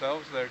them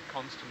themselves, they're in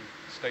constant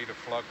state of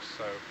flux.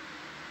 So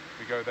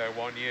we go there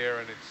 1 year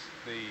and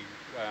the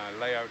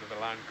layout of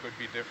the land could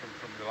be different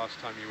from the last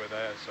time you were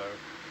there. So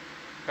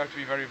you have to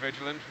be very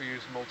vigilant. We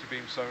use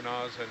multi-beam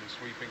sonars and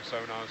sweeping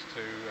sonars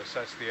to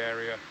assess the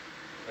area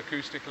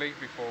acoustically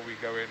before we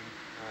go in,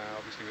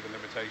 obviously with the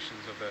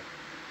limitations of the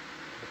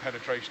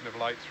penetration of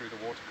light through the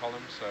water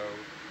column. So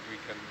we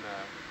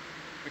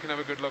can have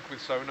a good look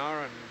with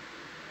sonar and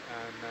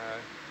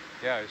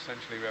yeah,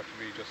 essentially we have to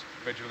be just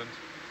vigilant,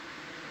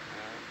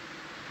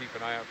 keep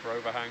an eye out for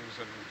overhangs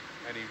and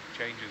any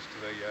changes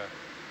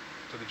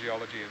to the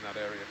geology in that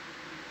area.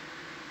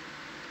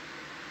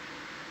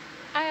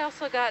 I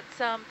also got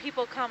some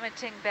people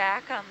commenting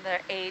back on their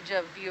age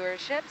of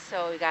viewership.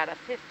 So we got a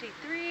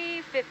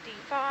 53,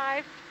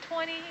 55,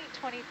 20,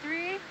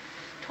 23,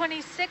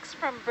 26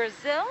 from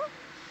Brazil.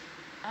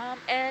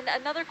 And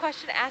another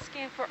question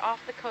asking for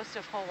off the coast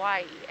of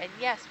Hawaii. And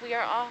yes, we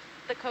are off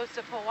the coast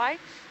of Hawaii.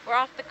 We're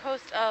off the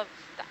coast of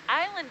the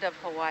island of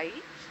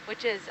Hawaii,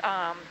 which is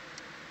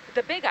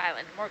the Big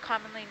Island, more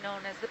commonly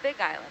known as the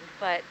Big Island.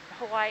 But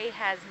Hawaii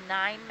has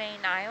 9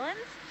 main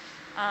islands.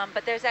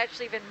 But there's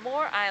actually even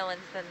more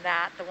islands than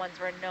that, the ones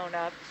we're known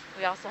of.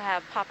 We also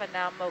have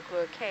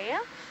Papanaumokuakea,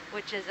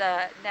 which is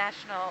a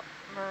national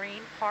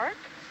marine park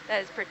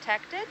that is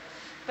protected.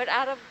 But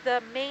out of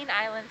the main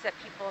islands that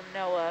people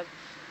know of,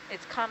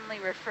 it's commonly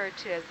referred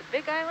to as the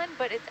Big Island,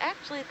 but it's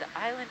actually the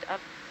island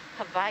of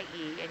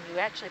Hawaii, and you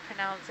actually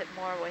pronounce it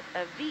more with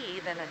a V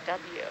than a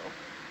W.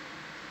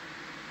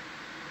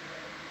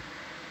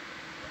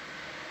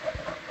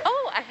 Oh,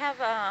 have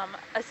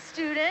a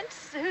student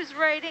who's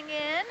writing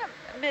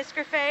in, Miss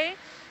Griffey.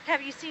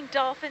 Have you seen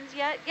dolphins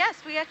yet?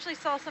 Yes, we actually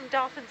saw some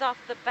dolphins off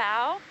the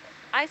bow.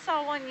 I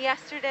saw one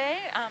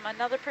yesterday.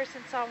 Another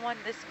person saw one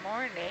this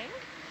morning.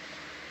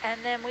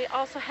 And then we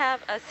also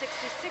have a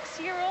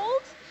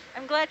 66-year-old.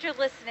 I'm glad you're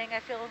listening. I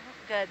feel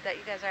good that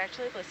you guys are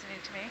actually listening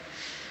to me.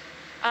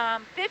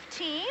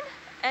 15,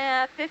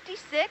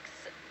 56,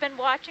 been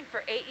watching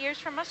for 8 years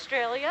from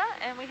Australia,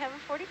 and we have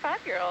a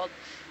 45-year-old.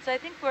 So I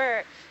think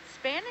we're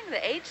spanning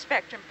the age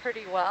spectrum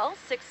pretty well.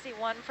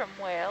 61 from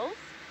Wales,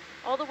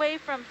 all the way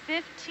from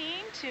 15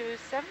 to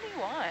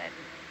 71.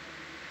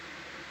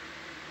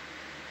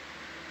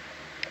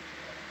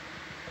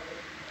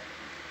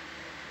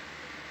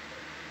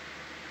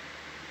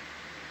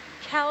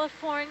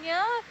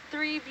 California,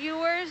 3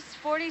 viewers,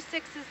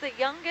 46 is the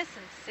youngest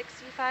and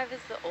 65 is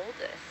the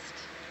oldest.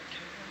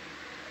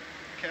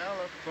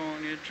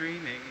 California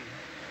dreaming.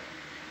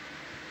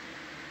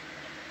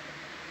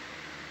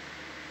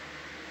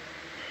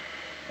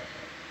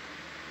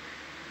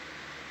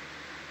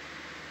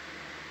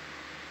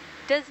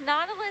 Does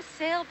Nautilus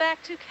sail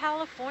back to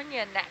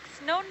California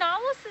next? No,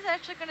 Nautilus is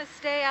actually going to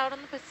stay out in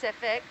the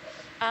Pacific.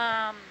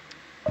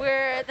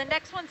 Where the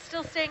next one's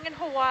still staying in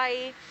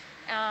Hawaii.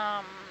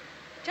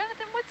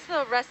 Jonathan, what's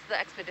the rest of the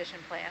expedition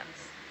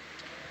plans?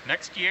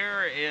 Next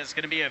year is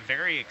going to be a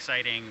very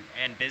exciting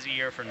and busy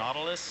year for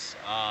Nautilus.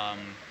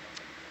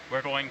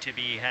 We're going to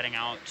be heading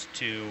out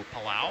to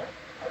Palau,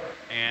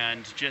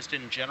 and just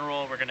in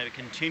general, we're going to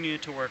continue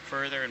to work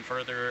further and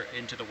further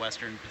into the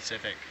Western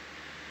Pacific.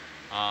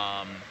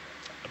 I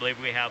believe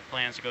we have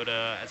plans to go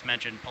to, as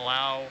mentioned,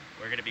 Palau.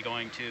 We're going to be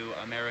going to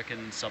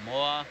American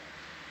Samoa.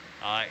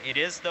 It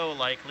is, though,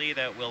 likely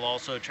that we'll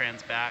also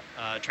transit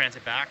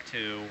back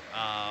to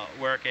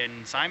work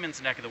in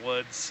Simon's neck of the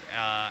woods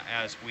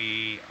as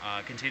we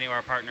continue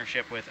our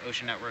partnership with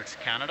Ocean Networks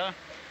Canada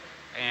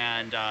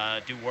and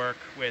do work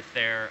with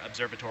their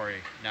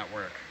observatory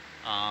network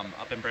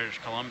up in British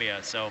Columbia.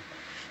 So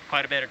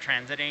quite a bit of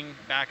transiting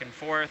back and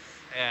forth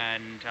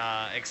and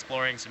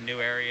exploring some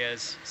new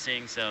areas,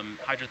 seeing some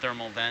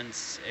hydrothermal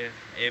vents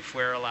if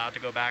we're allowed to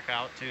go back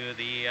out to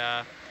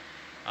the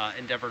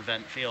Endeavour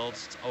vent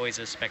fields. It's always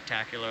a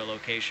spectacular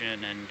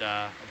location, and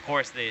of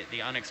course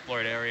the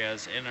unexplored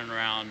areas in and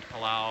around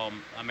Palau,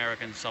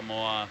 American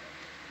Samoa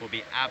will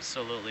be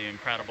absolutely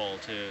incredible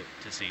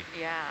to see.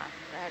 Yeah,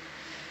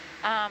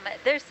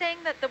 they're saying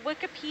that the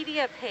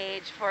Wikipedia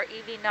page for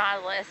EV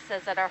Nautilus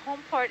says that our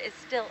home port is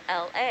still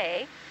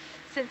LA.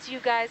 Since you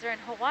guys are in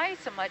Hawaii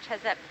so much,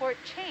 has that port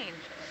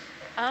changed?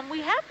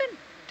 We have been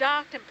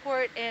docked and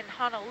port in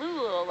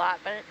Honolulu a lot,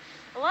 but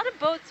a lot of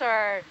boats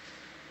are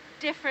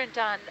different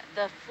on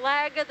the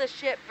flag of the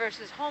ship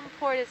versus home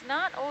port is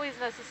not always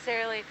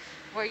necessarily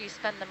where you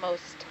spend the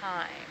most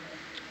time.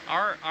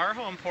 Our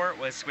home port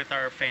was with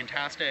our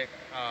fantastic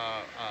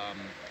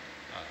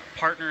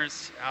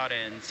partners out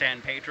in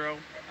San Pedro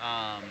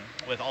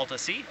with Alta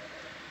Sea.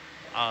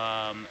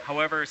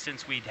 However,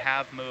 since we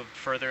have moved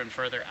further and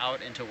further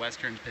out into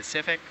Western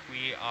Pacific,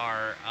 we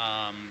are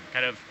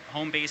kind of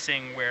home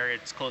basing where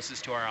it's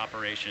closest to our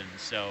operations.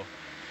 So,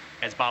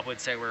 as Bob would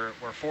say, we're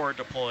forward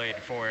deployed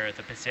for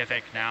the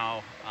Pacific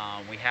now.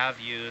 We have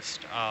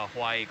used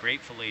Hawaii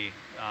gratefully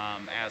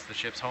as the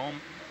ship's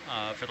home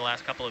for the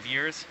last couple of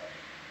years.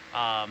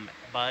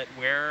 But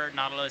where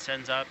Nautilus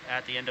ends up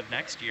at the end of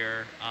next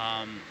year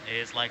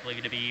is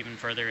likely to be even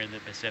further in the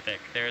Pacific.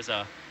 There's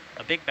a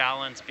big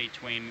balance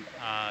between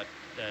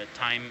the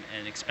time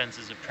and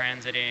expenses of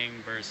transiting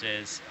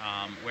versus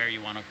where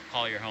you want to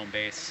call your home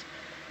base.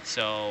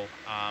 So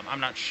I'm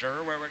not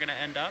sure where we're going to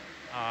end up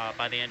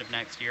by the end of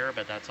next year,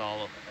 but that's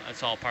all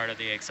part of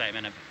the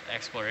excitement of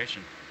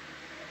exploration.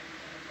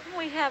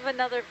 We have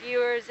another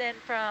viewers in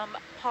from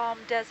Palm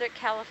Desert,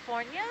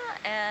 California,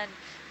 and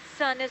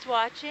son is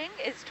watching,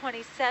 is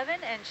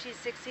 27, and she's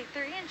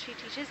 63, and she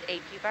teaches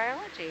AP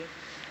Biology.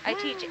 I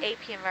teach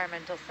AP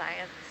Environmental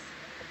Science.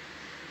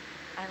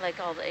 I like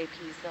all the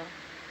APs though.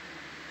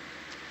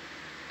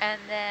 And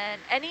then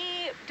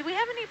do we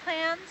have any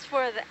plans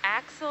for the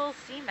axial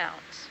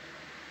seamount?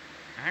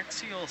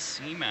 Axial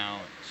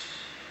seamount.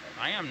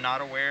 I am not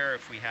aware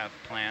if we have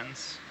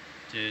plans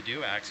to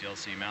do axial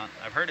seamount.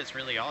 I've heard it's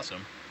really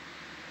awesome.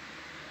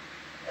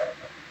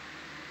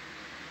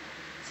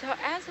 So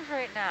as of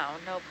right now,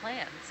 no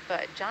plans,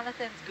 but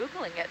Jonathan's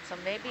Googling it, so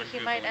maybe he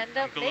might end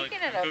up making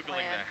it a plan. I'm Googling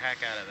the heck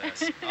out of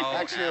this. Oh,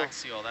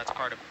 axial, that's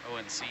part of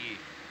ONC,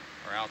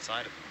 or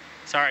outside of.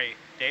 Sorry,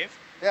 Dave?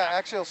 Yeah,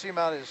 axial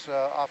seamount is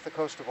off the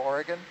coast of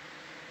Oregon.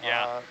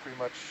 Yeah. Pretty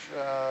much,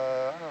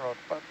 I don't know,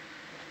 about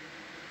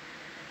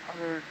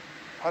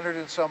 100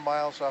 and some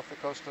miles off the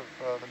coast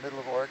of the middle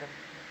of Oregon.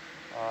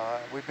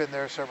 We've been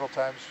there several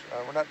times.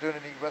 We're not doing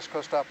any West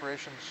Coast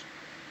operations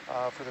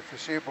for the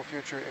foreseeable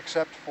future,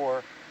 except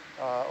for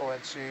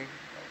ONC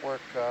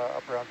work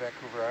up around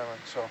Vancouver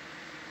Island, so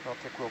I don't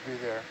think we'll be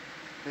there.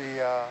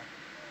 The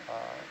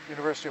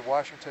University of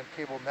Washington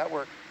Cable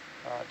Network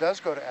does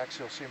go to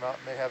axial seamount,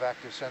 and they have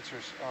active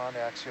sensors on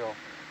axial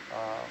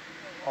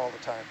all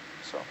the time,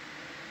 so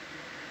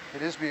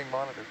it is being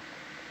monitored.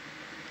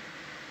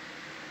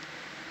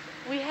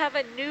 We have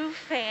a new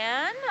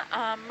fan,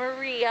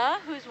 Maria,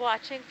 who's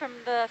watching from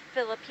the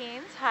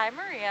Philippines. Hi,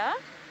 Maria.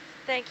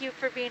 Thank you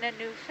for being a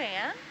new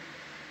fan.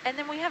 And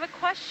then we have a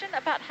question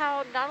about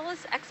how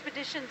Nautilus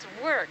expeditions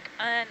work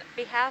on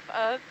behalf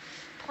of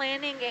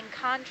planning and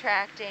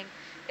contracting,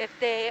 if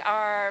they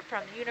are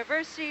from the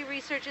university,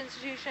 research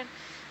institution.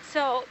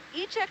 So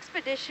each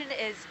expedition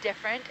is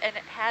different and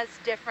it has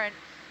different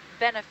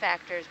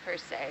benefactors per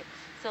se.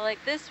 So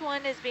like this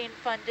one is being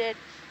funded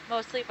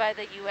mostly by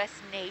the U.S.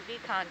 Navy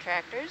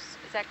contractors.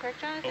 Is that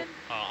correct, Jonathan?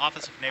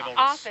 Office of Naval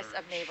Office Research.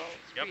 of Naval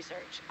Yep.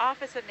 Research.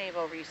 Office of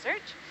Naval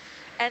Research.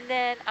 And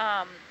then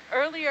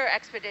earlier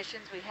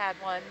expeditions, we had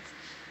ones.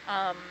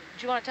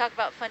 Do you want to talk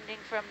about funding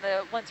from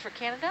the ones for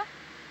Canada?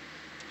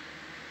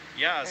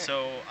 Yeah,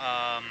 so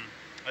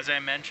as I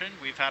mentioned,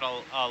 we've had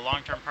a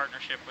long-term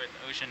partnership with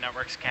Ocean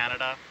Networks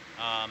Canada,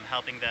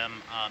 helping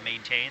them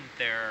maintain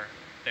their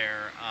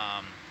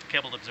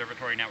cabled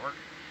observatory network.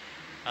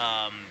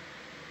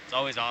 It's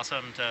always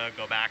awesome to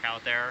go back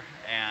out there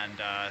and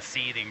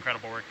see the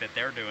incredible work that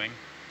they're doing.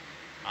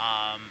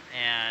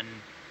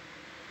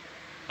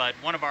 But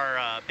one of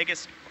our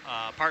biggest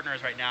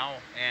partners right now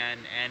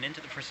and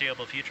into the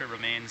foreseeable future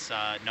remains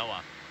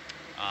NOAA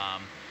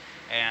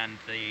and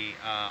the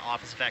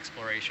Office of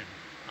Exploration.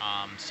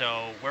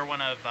 So we're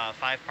one of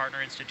 5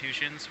 partner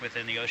institutions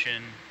within the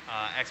Ocean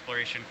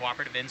Exploration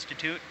Cooperative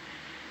Institute,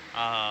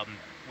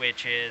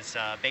 which is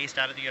based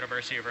out of the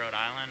University of Rhode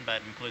Island,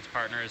 but includes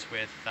partners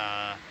with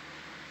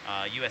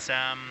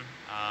USM,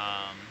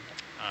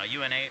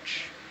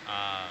 UNH.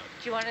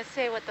 Do you want to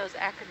say what those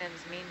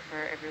acronyms mean for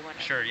everyone?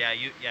 Sure,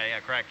 yeah,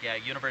 correct. Yeah,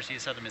 University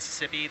of Southern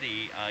Mississippi,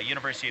 the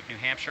University of New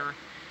Hampshire,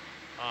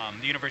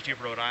 the University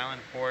of Rhode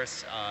Island, of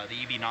course, the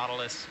EV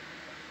Nautilus,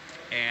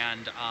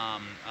 and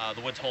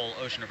the Woods Hole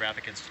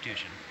Oceanographic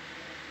Institution.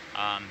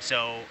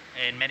 So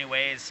in many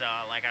ways,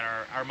 like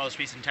our most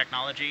recent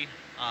technology,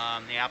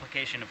 the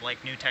application of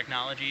like new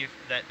technology,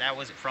 that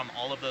was from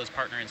all of those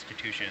partner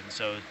institutions.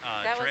 So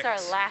that was our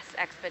last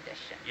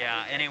expedition.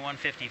 Yeah,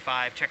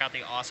 NA-155. Check out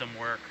the awesome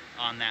work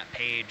on that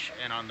page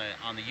and on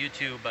the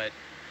YouTube. But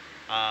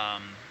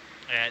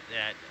at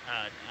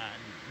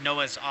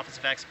NOAA's Office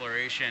of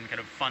Exploration, kind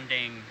of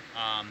funding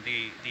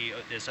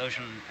this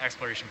Ocean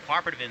Exploration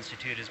Cooperative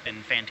Institute has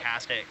been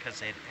fantastic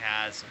because it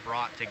has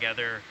brought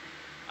together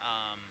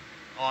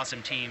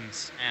awesome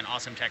teams and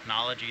awesome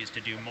technologies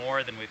to do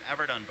more than we've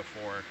ever done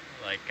before.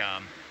 Like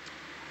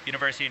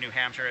University of New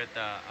Hampshire at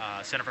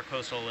the Center for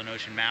Coastal and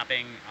Ocean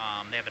Mapping,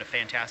 they have a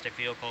fantastic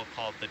vehicle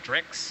called the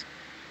DRIX,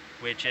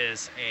 which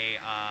is a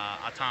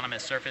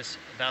autonomous surface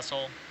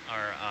vessel,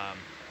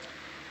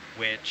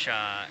 which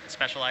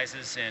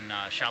specializes in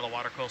shallow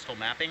water coastal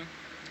mapping.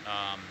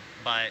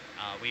 But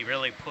we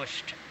really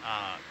pushed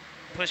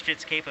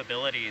its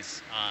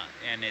capabilities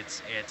and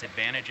its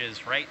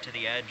advantages right to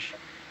the edge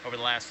over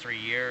the last 3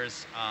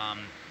 years,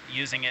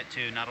 using it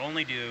to not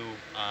only do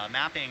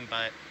mapping,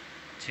 but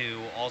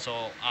to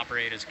also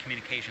operate as a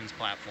communications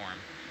platform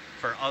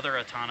for other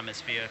autonomous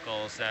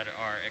vehicles that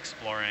are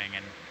exploring,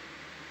 and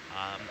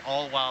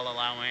all while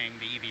allowing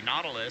the EV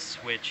Nautilus,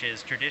 which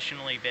has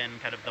traditionally been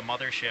kind of the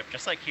mothership,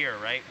 just like here,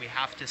 right? We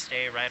have to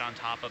stay right on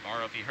top of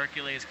ROV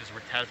Hercules because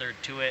we're tethered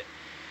to it.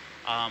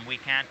 We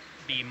can't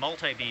be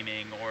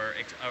multi-beaming or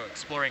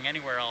exploring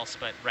anywhere else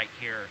but right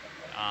here.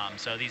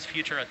 So these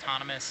future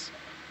autonomous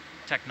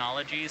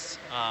technologies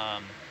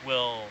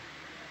will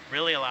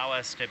really allow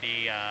us to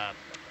be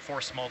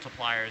force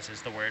multipliers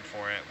is the word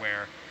for it,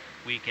 where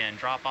we can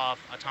drop off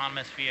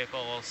autonomous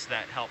vehicles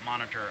that help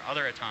monitor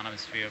other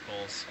autonomous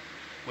vehicles,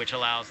 which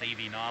allows the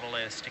EV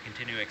Nautilus to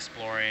continue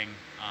exploring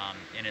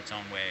in its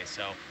own way.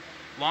 So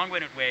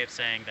long-winded way of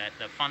saying that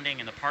the funding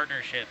and the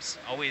partnerships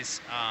always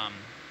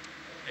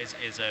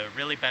is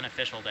really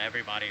beneficial to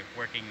everybody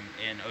working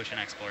in ocean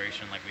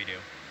exploration like we do.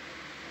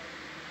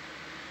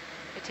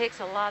 It takes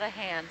a lot of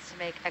hands to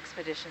make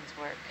expeditions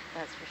work,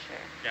 that's for sure.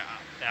 Yeah,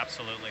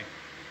 absolutely.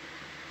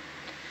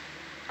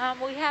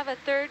 We have a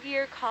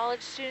third-year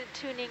college student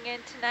tuning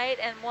in tonight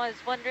and was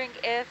wondering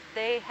if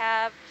they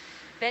have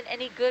been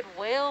any good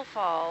whale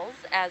falls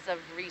as of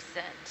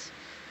recent.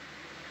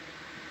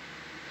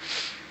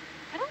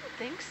 I don't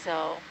think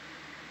so.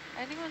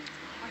 Anyone?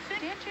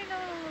 Didn't you know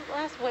the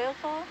last whale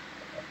fall?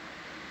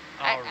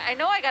 I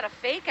know I got a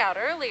fake out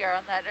earlier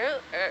on that,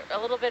 a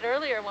little bit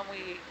earlier when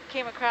we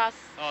came across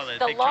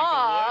the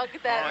log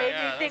that made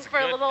me think for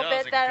a little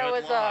bit that it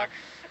was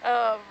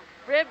a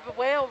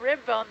whale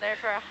rib bone there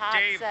for a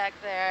hot sec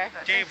there.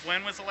 Dave,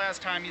 when was the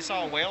last time you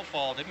saw a whale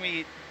fall? Didn't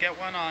we get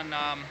one on?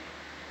 I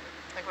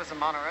think it was in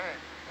Monterey.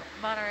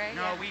 Monterey.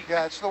 No,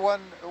 yeah, it's the one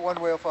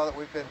whale fall that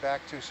we've been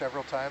back to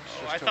several times.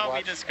 I thought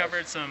we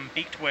discovered some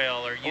beaked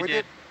whale, or you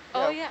did.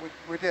 Oh yeah.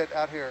 We did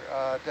out here,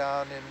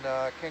 down in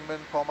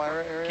Kingman,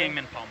 Palmyra area.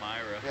 Kingman,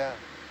 Palmyra. Yeah,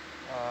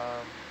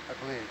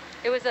 I believe.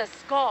 It was a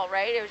skull,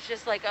 right? It was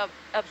just like a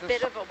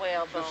bit of a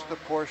whale bone. Just a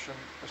portion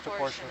of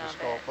the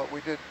skull. But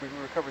we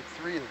recovered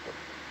 3 of them.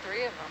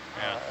 3 of them.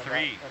 Yeah, 3.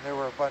 And there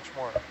were a bunch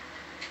more.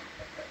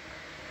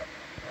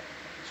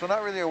 So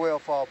not really a whale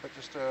fall, but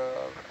just a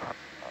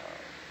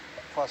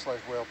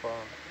fossilized whale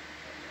bone.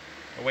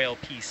 a whale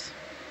piece,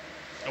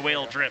 a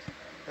whale drip.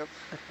 Yep.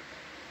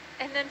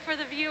 And then for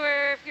the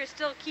viewer, if you're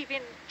still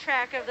keeping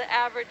track of the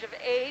average of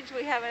age,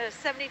 we have a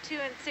 72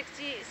 and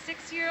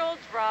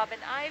 66-year-olds, Rob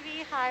and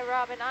Ivy. Hi,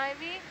 Rob and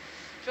Ivy,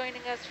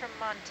 joining us from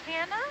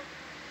Montana.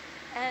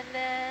 And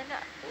then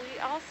we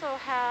also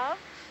have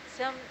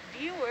some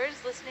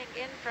viewers listening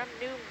in from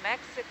New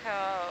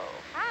Mexico.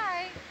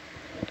 Hi.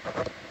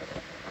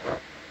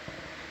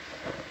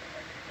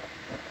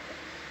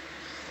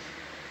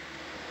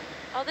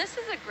 Oh, this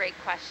is a great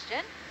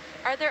question.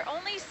 Are there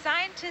only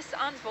scientists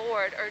on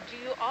board, or do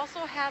you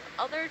also have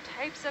other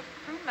types of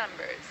crew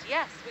members?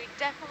 Yes, we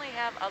definitely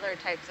have other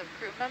types of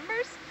crew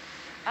members.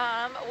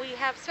 We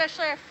have,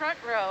 especially our front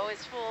row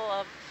is full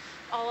of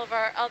all of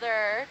our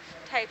other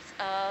types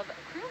of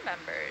crew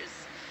members.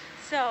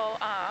 So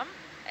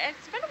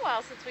it's been a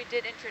while since we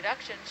did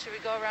introductions. Should we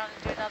go around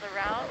and do another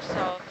round?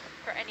 So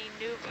for any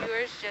new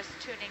viewers just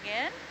tuning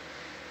in,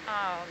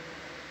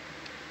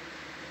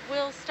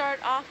 we'll start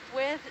off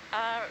with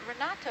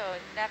Renato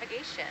in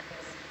navigations.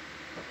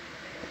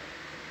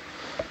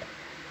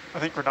 I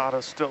think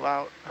Renato's still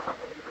out.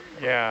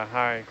 Yeah,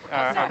 hi.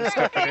 I'm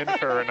stepping in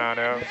for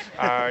Renato.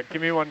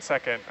 Give me 1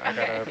 second. I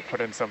gotta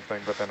put in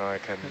something, but then I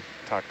can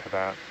talk to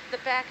that. The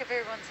back of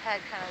everyone's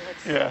head kind of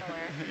looks Yeah,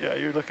 similar. yeah,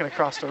 you're looking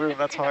across the room.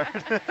 That's hard.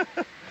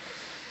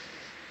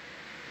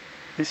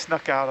 He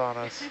snuck out on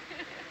us.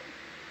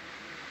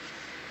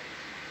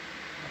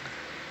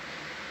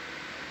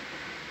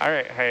 All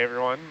right, hey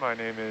everyone. My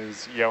name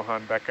is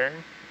Johan Becker.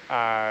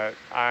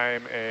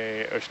 I'm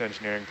a ocean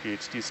engineering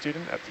PhD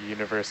student at the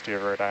University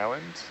of Rhode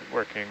Island,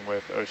 working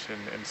with ocean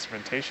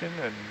instrumentation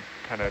and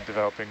kind of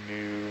developing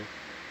new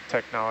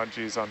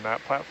technologies on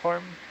that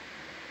platform.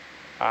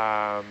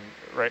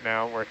 Right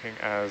now I'm working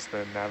as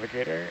the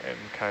navigator and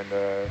kind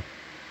of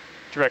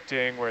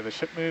directing where the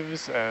ship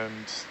moves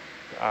and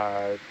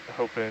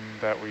hoping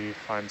that we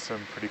find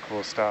some pretty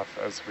cool stuff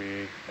as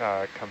we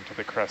come to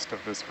the crest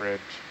of this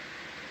ridge.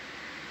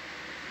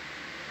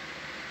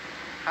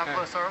 How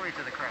close are we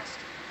to the crest?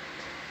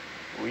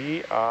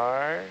 We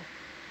are...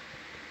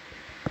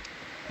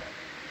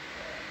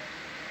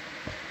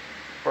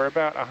 We're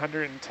about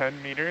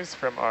 110 meters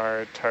from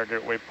our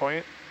target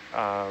waypoint,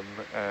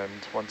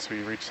 and once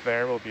we reach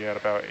there, we'll be at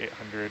about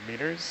 800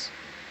 meters.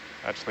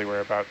 Actually,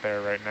 we're about there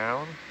right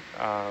now.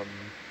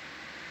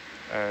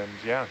 And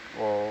yeah,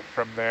 we'll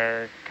from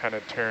there kind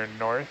of turn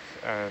north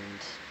and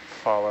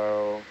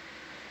follow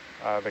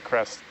the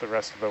crest the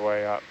rest of the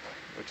way up,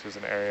 which is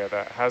an area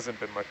that hasn't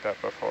been looked at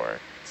before.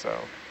 So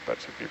that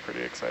should be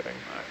pretty exciting.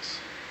 Nice.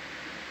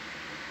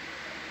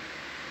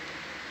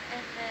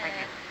 And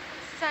then,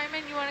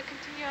 Simon, you want to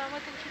continue on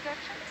with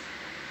introductions?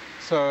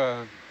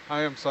 So,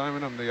 hi, I'm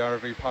Simon. I'm the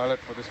ROV pilot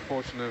for this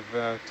portion of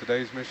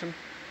today's mission.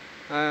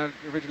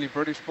 Originally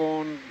British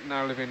born,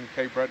 now live in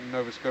Cape Breton,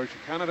 Nova Scotia,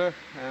 Canada.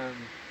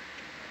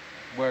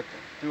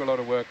 Do a lot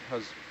of work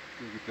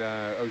with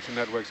Ocean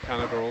Networks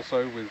Canada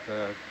also with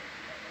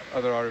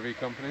other ROV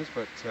companies,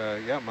 but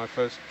yeah, my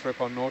first trip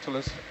on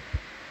Nautilus,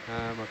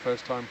 my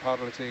first time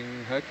piloting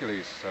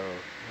Hercules, so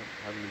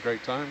having a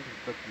great time.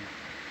 But,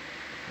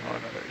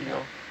 Another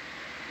eel.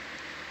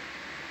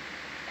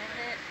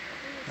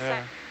 And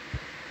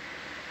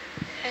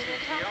then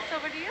Thomas,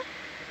 over to you.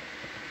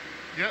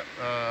 Yeah,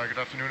 good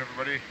afternoon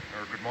everybody,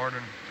 or good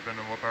morning,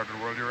 depending on what part of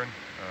the world you're in.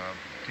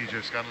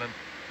 TJ Scanlon.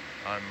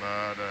 I'm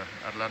the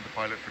Atlanta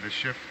pilot for this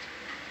shift.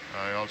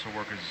 I also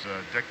work as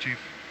deck chief.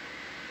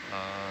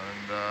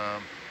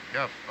 And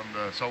yeah, from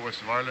the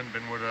southwest of Ireland,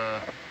 been with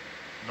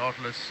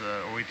Nautilus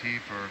OET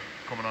for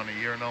coming on a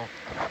year now,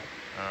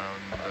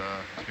 and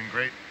it's been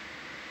great.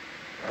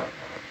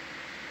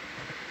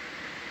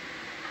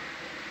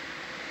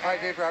 Hi,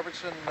 Dave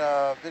Robertson,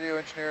 video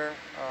engineer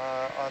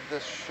on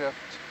this shift.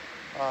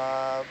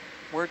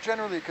 We're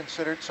generally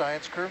considered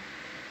science crew,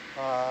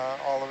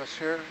 all of us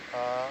here,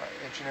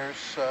 engineers,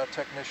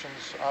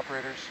 technicians,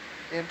 operators,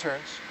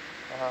 interns,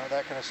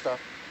 that kind of stuff.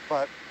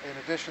 But in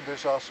addition,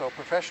 there's also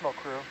professional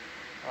crew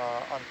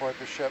on board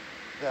the ship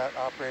that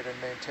operate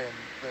and maintain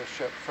the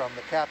ship, from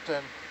the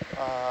captain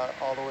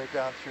all the way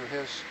down through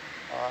his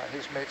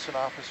mates and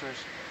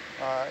officers,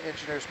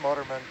 engineers,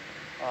 motormen,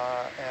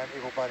 and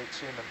able-bodied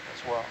seamen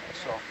as well.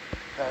 So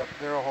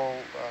they're a whole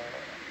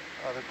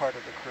other part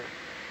of the crew.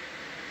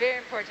 Very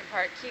important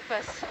part. Keep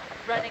us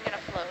running and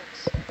afloat.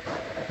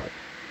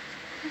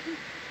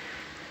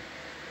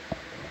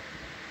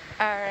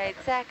 All right,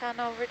 Zach, on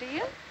over to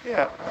you.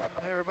 Yeah,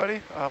 hey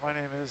everybody. My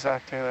name is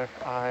Zach Taylor.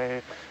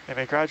 I am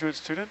a graduate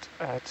student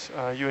at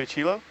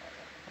UH-Hilo.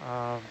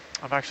 I'm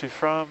actually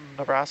from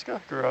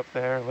Nebraska. Grew up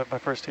there, lived my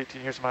first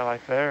 18 years of my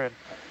life there,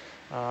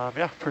 and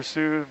yeah,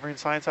 pursued marine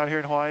science out here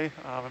in Hawaii.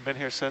 I've been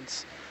here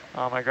since.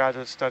 My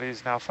graduate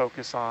studies now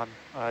focus on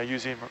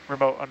using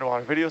remote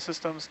underwater video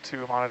systems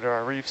to monitor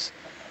our reefs,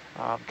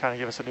 kind of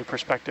give us a new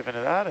perspective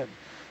into that, and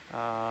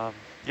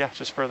yeah,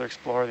 just further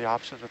explore the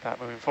options with that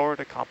moving forward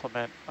to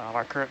complement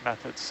our current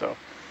methods. So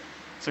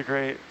it's a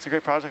great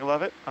project. I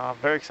love it. I'm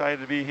very excited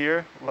to be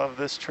here. Love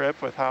this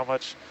trip with how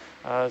much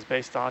is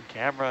based on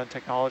camera and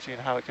technology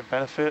and how it can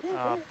benefit.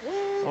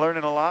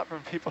 Learning a lot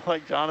from people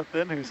like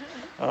Jonathan, who's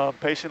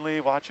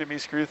patiently watching me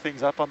screw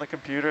things up on the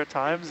computer at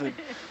times and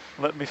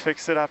letting me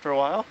fix it after a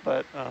while.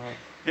 But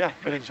yeah,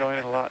 been enjoying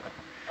it a lot.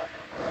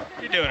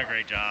 You're doing a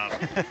great job.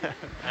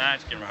 I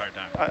just give him a hard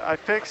time. I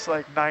fix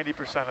like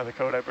 90% of the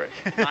code I break.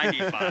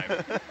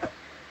 95.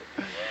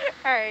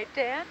 All right,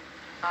 Dan.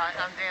 Hi,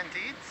 I'm Dan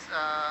Dietz.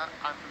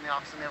 I'm from the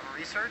Office of Naval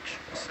Research.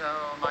 So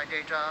my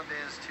day job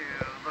is to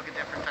look at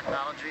different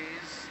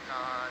technologies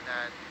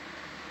that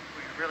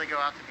we really go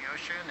out to the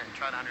ocean and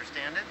try to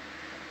understand it.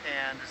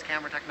 And this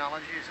camera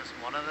technology is just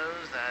one of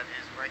those that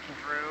is breaking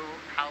through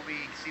how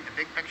we see the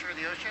big picture of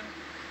the ocean.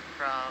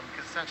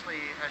 Because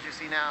essentially, as you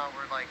see now,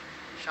 we're like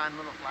shine a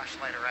little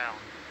flashlight around.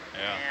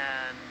 Yeah.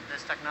 And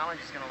this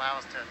technology is going to allow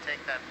us to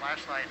take that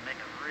flashlight and make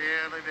a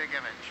really big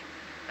image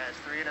that's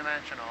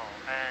three-dimensional.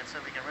 And so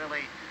we can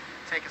really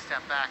take a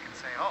step back and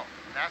say, oh,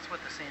 that's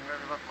what the scene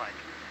really looked like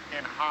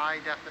in high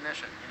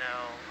definition,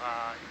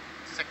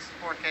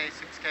 4K,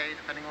 6K,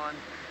 depending on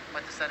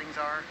what the settings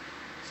are.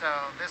 So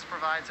this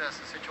provides us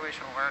a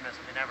situational awareness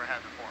that we never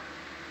had before.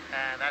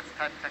 And that's the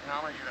type of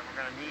technology that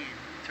we're going to need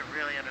to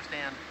really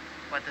understand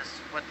what the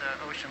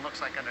ocean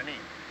looks like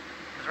underneath.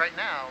 Because right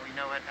now, we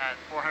know it at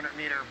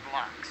 400-meter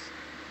blocks,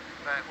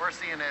 but we're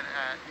seeing it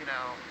at,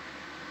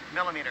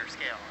 millimeter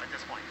scale at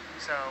this point.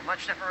 So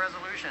much different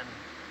resolution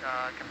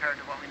compared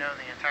to what we know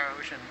the entire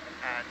ocean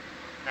at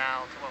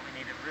now to what we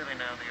need to really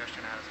know the ocean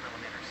at is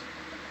millimeters.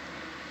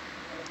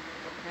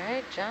 All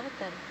right,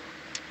 Jonathan.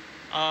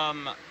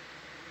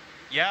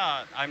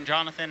 Yeah, I'm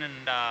Jonathan,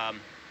 and I'm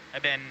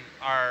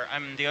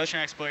the Ocean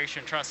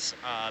Exploration Trust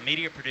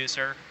media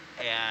producer,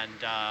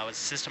 and was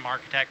system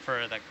architect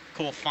for the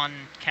cool, fun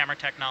camera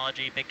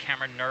technology, big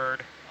camera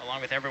nerd, along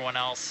with everyone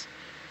else.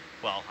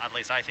 Well, at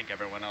least I think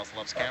everyone else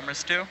loves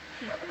cameras too.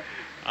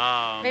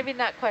 Maybe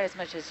not quite as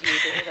much as you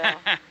do, though.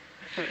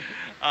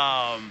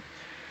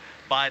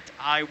 But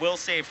I will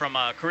say, from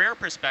a career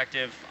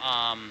perspective,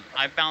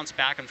 I've bounced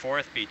back and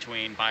forth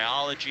between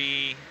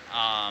biology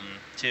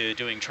to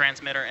doing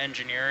transmitter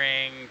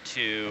engineering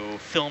to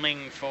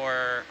filming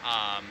for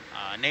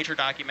nature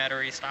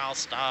documentary style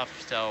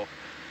stuff. So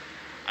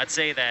I'd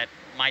say that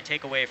my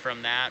takeaway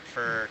from that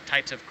for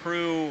types of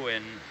crew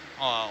and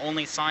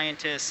only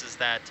scientists is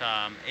that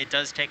it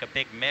does take a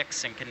big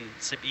mix, and can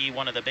be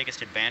one of the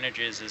biggest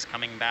advantages is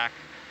coming back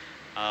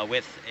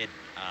with a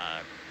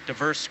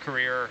diverse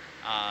career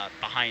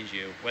behind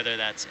you, whether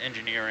that's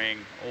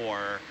engineering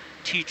or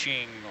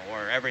teaching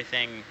or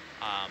everything.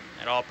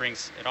 It all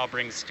brings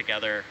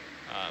together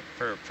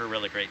for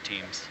really great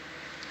teams.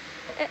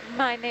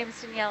 My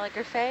name's Daniela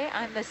Graffet.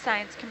 I'm the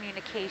Science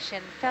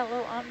Communication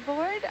Fellow on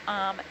board,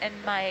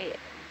 and my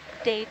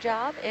day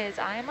job is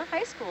I am a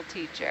high school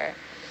teacher.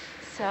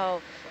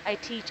 So I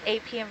teach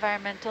AP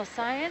Environmental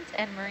Science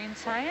and Marine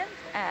Science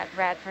at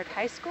Radford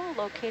High School,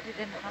 located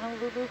in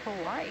Honolulu,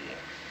 Hawaii.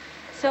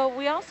 So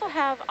we also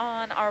have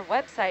on our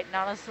website,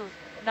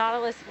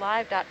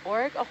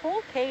 nautiluslive.org, a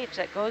whole page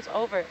that goes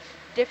over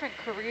different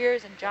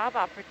careers and job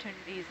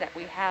opportunities that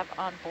we have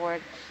on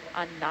board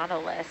on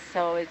Nautilus.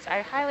 So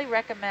I highly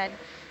recommend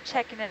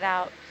checking it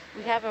out.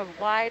 We have a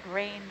wide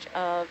range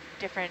of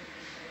different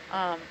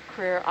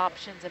career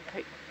options and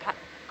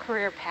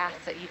career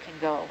paths that you can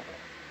go.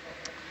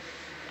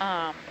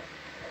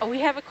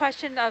 We have a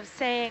question of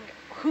saying,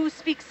 who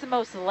speaks the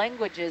most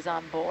languages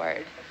on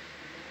board?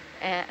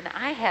 And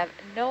I have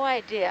no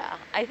idea.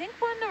 I think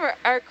one of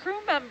our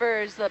crew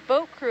members, the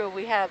boat crew,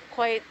 we have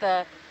quite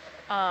the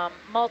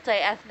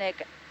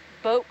multi-ethnic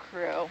boat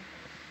crew.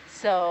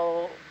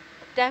 So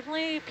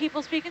definitely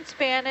people speaking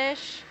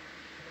Spanish.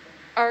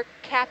 Our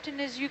captain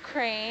is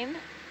Ukraine.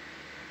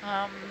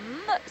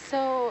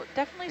 So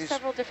definitely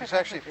several different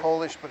languages. He's actually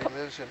Polish, but he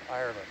lives in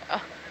Ireland.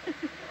 Oh.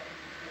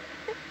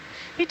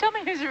 He told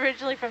me he was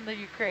originally from the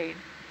Ukraine.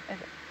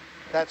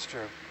 That's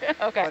true.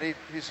 Okay. But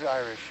he's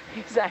Irish.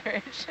 He's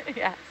Irish,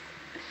 yes.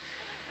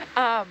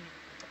 And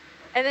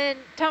then,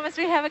 Thomas,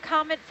 we have a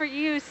comment for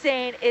you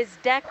saying, is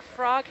Deck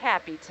Frog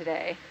happy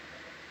today?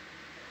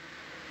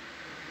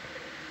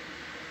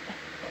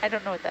 I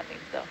don't know what that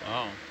means, though.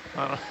 Oh.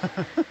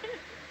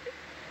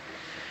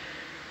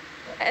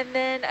 And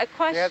then a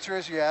question. The answer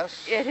is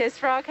yes. It is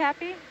Frog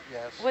happy?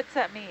 Yes. What's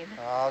that mean?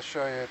 I'll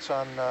show you. It's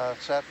on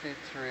Sat Feed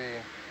 3.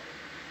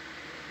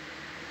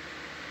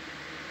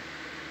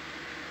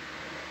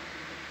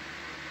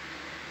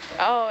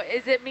 Oh,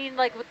 is it mean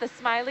like with the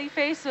smiley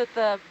face with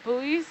the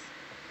buoys?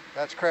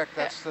 That's correct.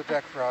 That's the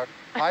deck frog.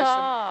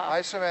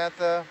 Hi,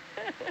 Samantha.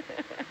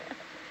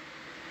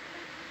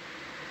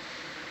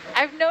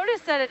 I've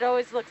noticed that it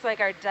always looks like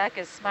our deck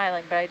is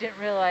smiling, but I didn't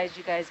realize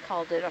you guys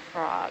called it a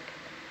frog.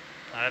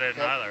 I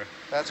didn't either.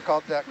 That's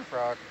called deck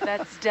frog.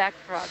 That's deck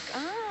frog.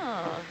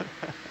 Oh,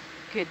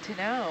 good to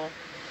know.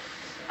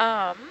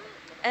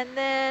 And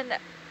then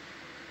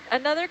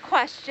another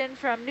question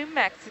from New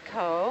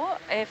Mexico,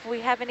 if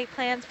we have any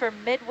plans for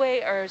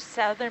Midway or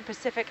Southern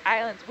Pacific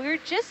Islands. We were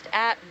just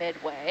at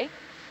Midway.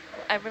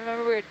 I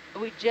remember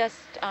we just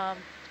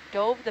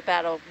dove the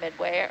Battle of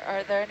Midway.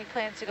 Are there any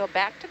plans to go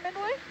back to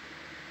Midway?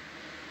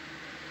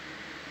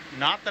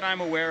 Not that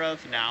I'm aware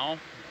of now.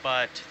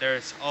 but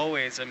there's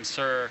always, I'm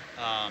sure,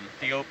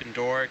 the open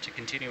door to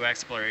continue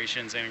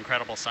explorations in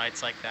incredible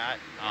sites like that.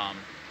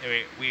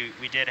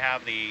 We did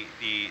have the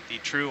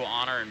true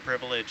honor and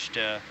privilege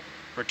to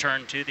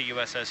return to the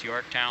USS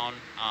Yorktown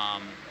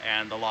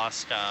and the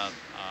lost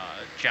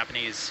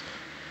Japanese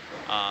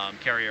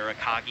carrier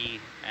Akagi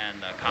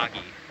and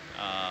Kagi.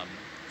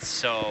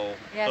 So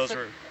yeah, those so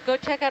were... go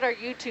check out our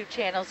YouTube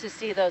channels to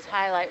see those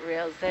highlight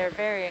reels. They're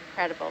very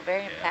incredible,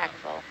 very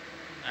impactful.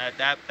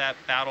 That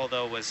battle,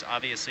 though, was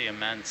obviously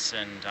immense,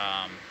 and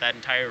that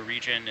entire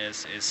region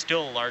is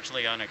still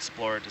largely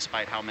unexplored,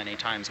 despite how many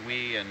times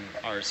we and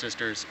our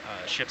sisters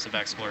ships of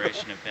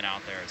exploration have been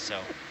out there. So.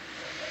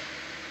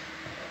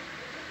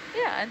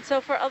 Yeah, and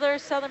so for other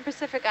Southern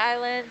Pacific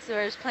islands,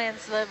 there's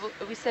plans,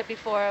 we said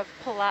before, of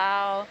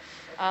Palau,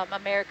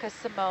 America,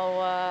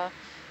 Samoa.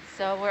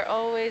 So we're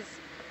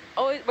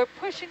we're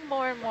pushing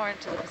more and more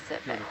into the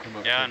Pacific.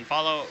 Yeah, and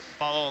follow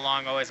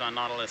along always on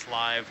Nautilus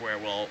Live, where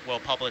we'll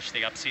publish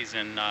the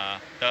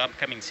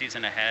upcoming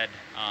season ahead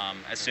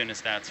as soon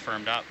as that's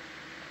firmed up.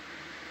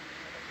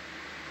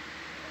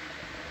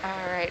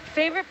 All right,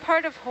 favorite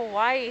part of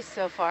Hawaii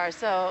so far.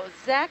 So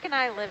Zach and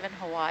I live in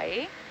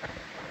Hawaii,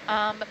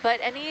 but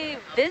any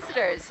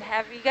visitors,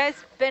 have you guys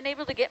been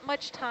able to get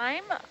much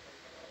time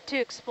to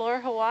explore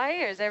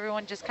Hawaii, or has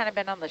everyone just kind of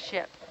been on the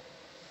ship?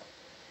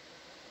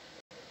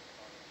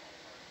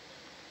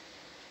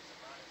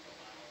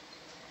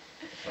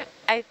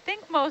 I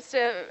think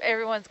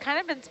everyone's kind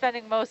of been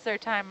spending most of their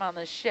time on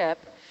the ship.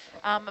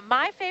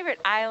 My favorite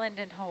island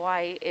in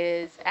Hawaii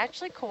is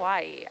actually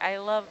Kauai. I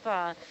love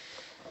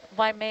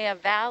Waimea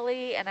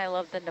Valley, and I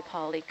love the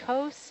Nepali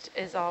coast.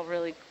 Is all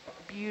really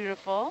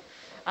beautiful.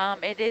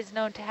 It is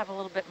known to have a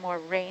little bit more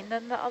rain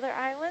than the other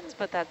islands,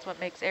 but that's what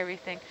makes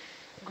everything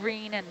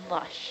green and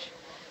lush.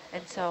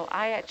 And so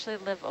I actually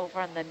live over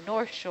on the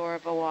north shore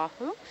of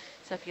Oahu.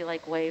 So if you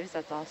like waves,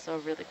 that's also a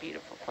really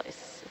beautiful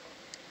place.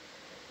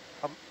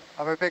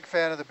 I'm a big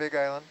fan of the Big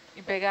Island.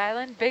 Big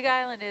Island? Big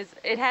Island it's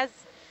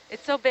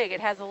so big, it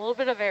has a little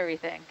bit of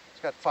everything. It's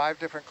got 5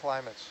 different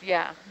climates.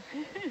 Yeah.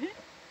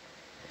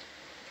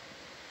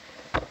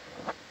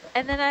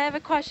 And then I have a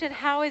question,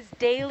 how is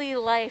daily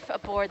life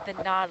aboard the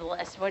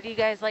Nautilus? What do you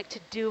guys like to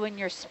do in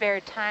your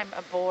spare time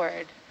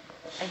aboard?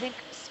 I think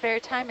spare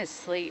time is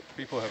sleep.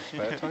 People have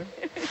spare time?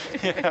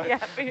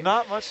 Yeah,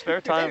 not much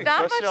spare time.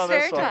 Not much on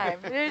spare this one. time.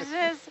 There's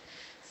just,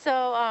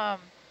 so,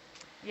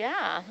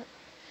 yeah.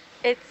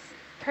 It's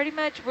pretty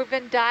much, we've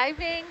been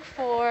diving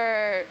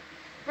for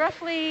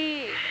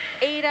roughly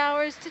 8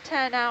 hours to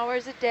 10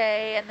 hours a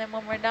day, and then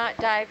when we're not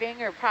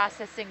diving or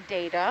processing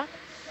data,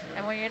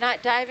 and when you're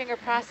not diving or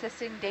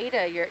processing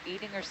data, you're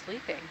eating or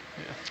sleeping.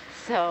 Yeah.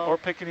 So. Or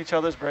picking each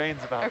other's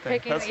brains about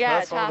things.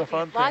 That's one of the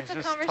fun lots things.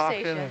 of just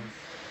conversations. talking and,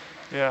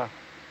 yeah.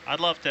 I'd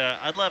love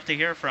to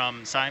hear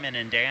from Simon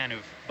and Dan,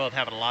 who've both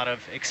have a lot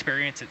of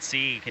experience at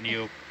sea. Can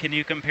you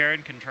compare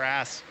and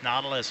contrast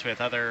Nautilus with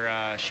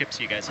other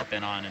ships you guys have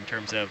been on in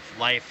terms of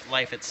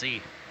life at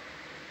sea?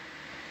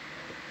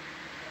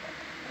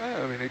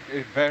 I mean,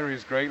 it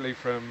varies greatly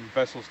from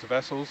vessels to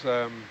vessels.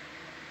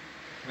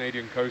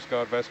 Canadian Coast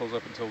Guard vessels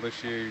up until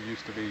this year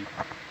used to be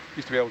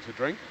able to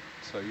drink,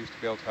 so you used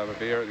to be able to have a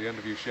beer at the end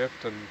of your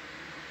shift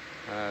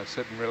and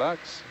sit and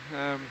relax.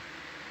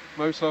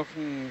 Most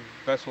often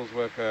vessels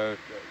work a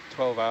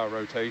 12-hour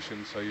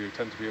rotation, so you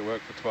tend to be at work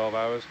for 12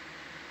 hours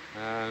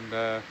and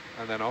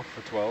then off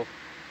for 12.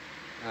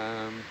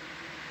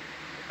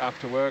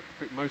 After work,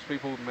 most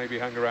people maybe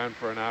hang around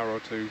for an hour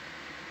or two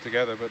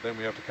together, but then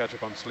we have to catch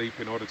up on sleep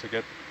in order to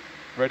get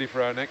ready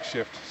for our next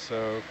shift.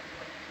 So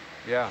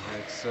yeah,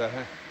 it's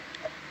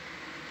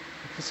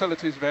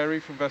facilities vary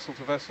from vessel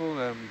to vessel.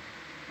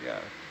 Yeah,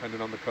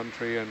 depending on the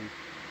country and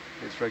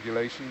its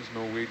regulations.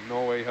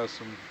 Norway has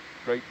some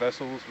great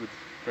vessels with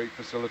great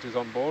facilities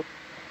on board.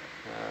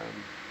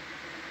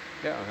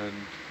 Yeah, and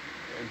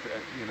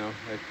you know,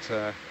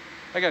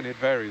 again, it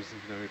varies.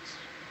 You know, it's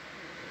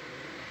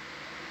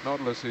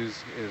Nautilus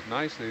is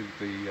nice.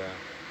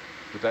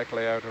 The deck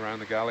layout around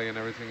the galley and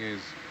everything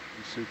is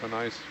super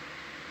nice.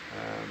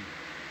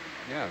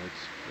 Yeah,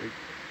 it's great.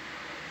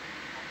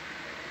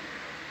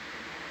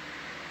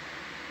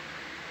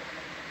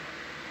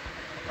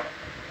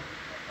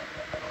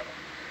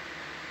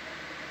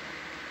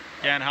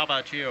 Dan, how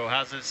about you?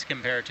 How's this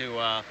compare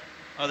to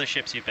other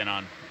ships you've been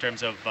on in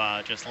terms of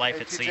just life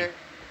at sea?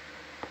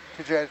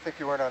 TJ, I think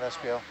you weren't on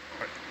SPL.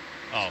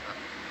 Oh.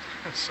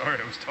 Sorry,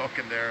 I was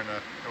talking there and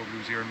nobody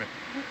was hearing me.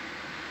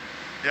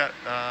 Yeah,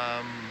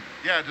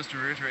 yeah, just to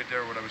reiterate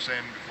there, what I was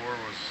saying before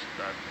was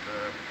that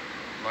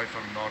life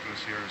on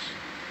Nautilus here is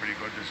pretty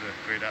good. There's a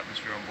great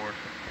atmosphere on board,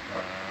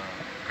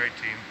 great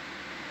team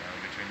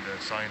between the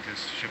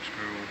scientists, ship's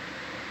crew,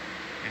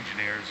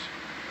 engineers,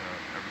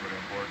 everybody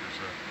on board. There's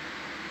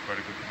quite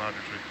a good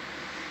camaraderie.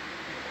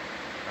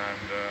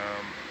 And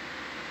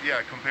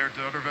yeah, compared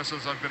to other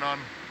vessels I've been on,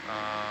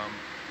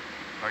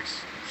 like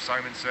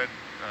Simon said,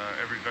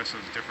 every vessel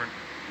is different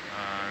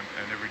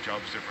and every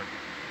job's different.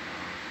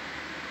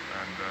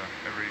 And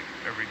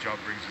every job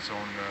brings its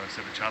own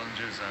set of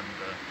challenges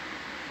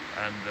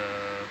and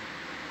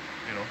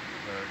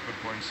good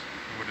points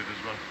with it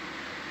as well.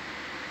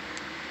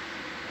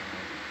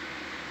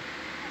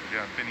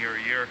 Yeah, I've been here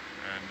a year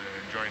and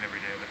enjoying every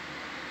day of it.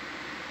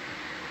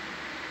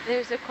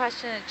 There's a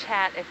question in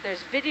chat if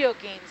there's video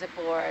games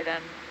aboard,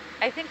 and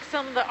I think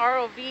some of the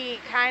ROV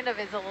kind of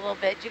is a little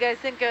bit. Do you guys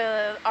think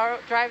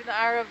driving the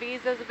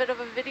ROVs is a bit of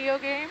a video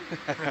game?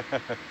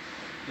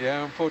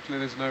 Yeah, unfortunately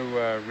there's no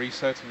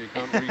reset and you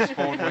can't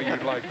respawn where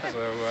you'd like,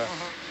 so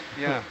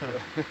yeah.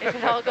 If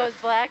it all goes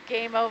black,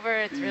 game over,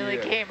 it's really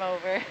Yeah. game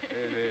over. It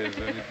is,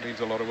 and it means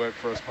a lot of work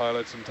for us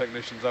pilots and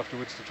technicians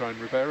afterwards to try and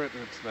repair it.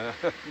 It's,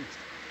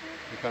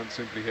 you can't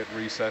simply hit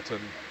reset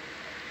and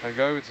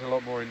go. It's a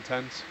lot more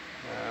intense.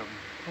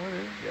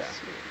 Yeah.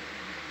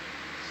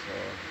 So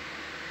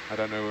I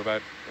don't know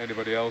about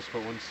anybody else,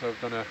 but once I've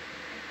done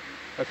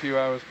a few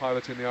hours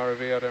piloting the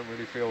ROV, I don't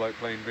really feel like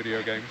playing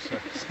video games. So.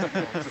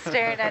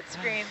 Staring at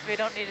screens. We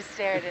don't need to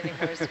stare at any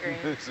more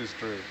screens. This is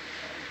true.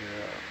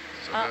 Yeah.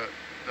 So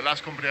the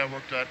last company I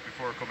worked at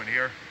before coming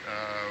here,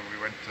 we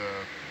were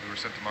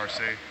sent to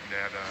Marseille. And they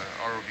had a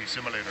ROV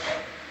simulator,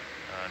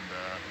 and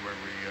where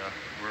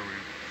we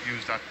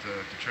used that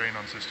to train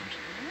on systems.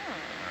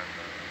 And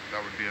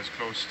that would be as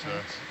close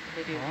to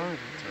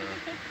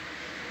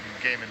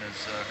gaming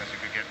as you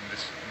could get in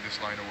this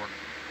line of work.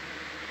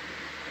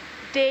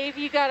 Dave,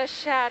 you got a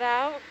shout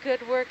out.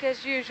 Good work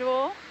as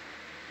usual.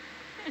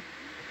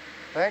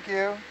 Thank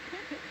you.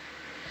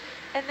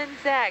 And then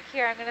Zach,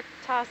 here, I'm going to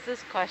toss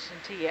this question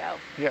to you.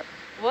 Yeah.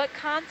 What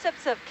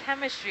concepts of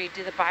chemistry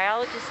do the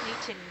biologists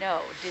need to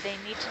know? Do they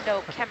need to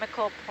know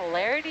chemical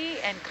polarity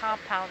and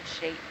compound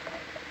shape?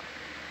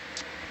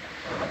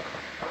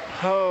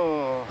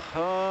 To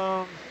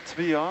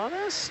be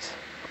honest,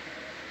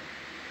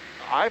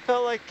 I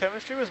felt like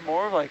chemistry was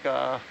more of like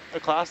a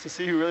class to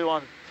see who really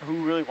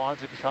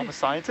wanted to become a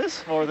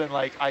scientist, more than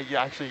like I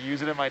actually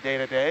use it in my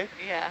day-to-day.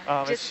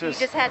 Yeah, you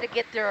just had to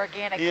get through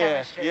organic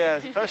chemistry. Yeah,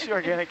 especially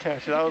organic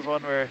chemistry. That was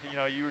one where,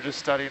 you were just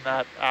studying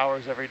that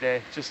hours every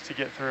day just to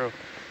get through.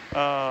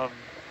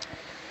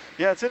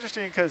 Yeah, it's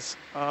interesting because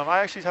I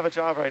actually have a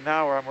job right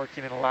now where I'm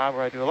working in a lab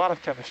where I do a lot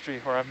of chemistry,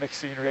 where I'm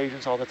mixing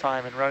reagents all the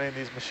time and running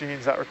these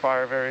machines that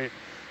require very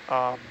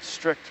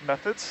strict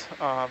methods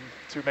to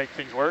make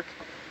things work.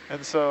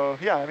 And so,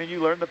 yeah, I mean,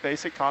 you learn the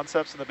basic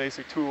concepts and the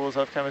basic tools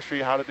of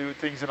chemistry, how to do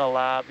things in a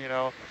lab,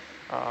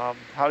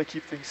 how to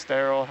keep things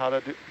sterile, how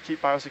to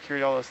keep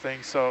biosecurity, all those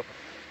things. So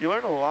you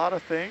learn a lot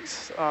of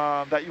things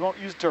that you won't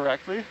use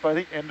directly, but I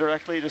think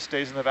indirectly it just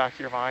stays in the back of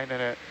your mind,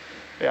 and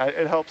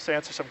it helps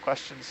answer some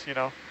questions,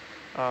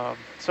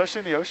 especially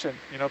in the ocean.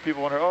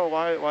 People wonder, oh,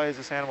 why is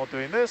this animal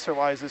doing this, or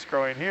why is this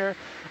growing here?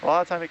 A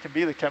lot of time it can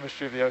be the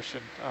chemistry of the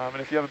ocean.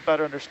 And if you have a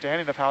better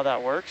understanding of how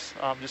that works,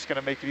 just going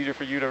to make it easier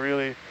for you to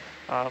really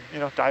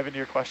dive into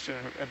your question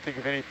and think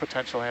of any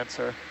potential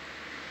answer.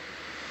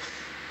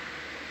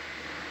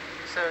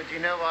 So do you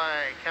know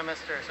why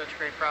chemists are such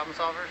great problem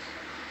solvers?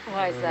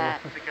 Why is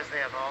that? Because they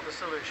have all the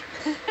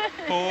solutions.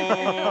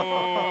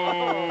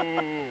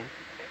 Oh.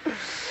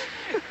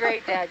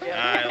 Great dad joke.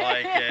 I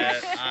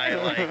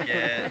like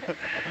it.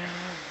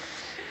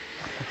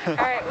 All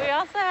right, we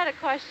also had a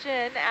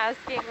question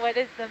asking what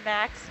is the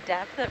max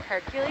depth of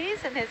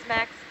Hercules, and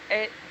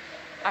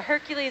a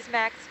Hercules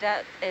max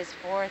depth is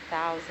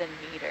 4,000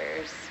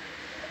 meters.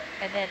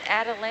 And then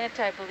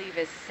Atalanta, I believe,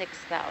 is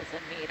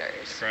 6,000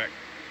 meters. Correct.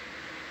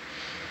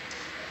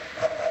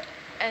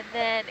 And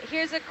then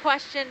here's a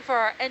question for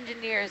our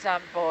engineers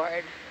on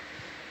board.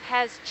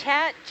 Has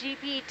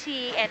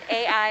ChatGPT and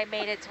AI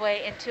made its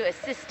way into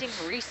assisting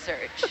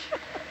research?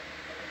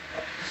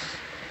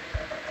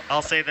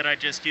 I'll say that I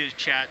just used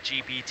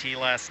ChatGPT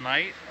last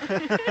night.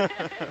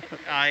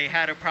 I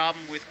had a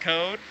problem with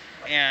code,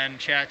 and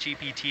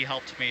ChatGPT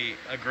helped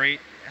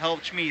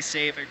me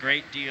save a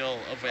great deal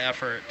of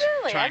effort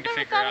trying to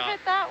figure out. I've never thought of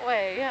it that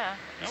way. Yeah.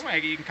 No,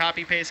 you can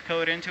copy paste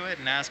code into it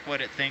and ask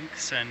what it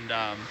thinks, and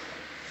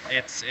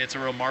it's a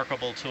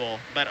remarkable tool.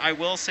 But I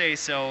will say,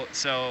 so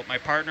my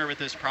partner with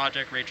this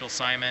project, Rachel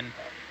Simon,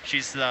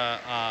 she's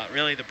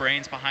really the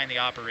brains behind the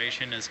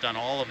operation, has done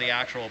all of the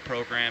actual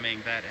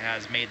programming that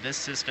has made this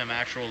system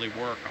actually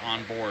work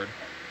on board.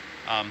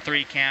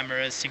 3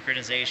 cameras,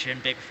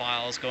 synchronization, big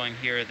files going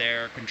here or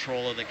there,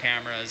 control of the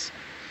cameras.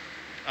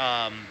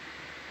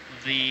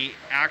 The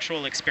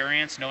actual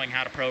experience, knowing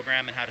how to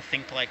program and how to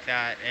think like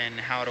that and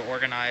how to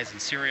organize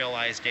and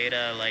serialize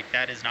data, like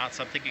that is not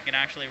something you can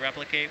actually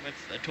replicate with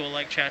a tool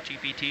like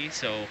ChatGPT.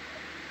 So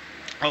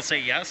I'll say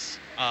yes.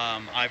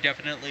 I've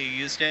definitely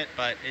used it,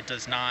 but it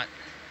does not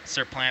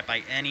supplant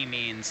by any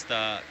means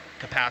the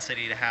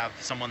capacity to have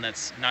someone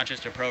that's not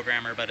just a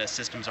programmer, but a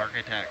systems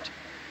architect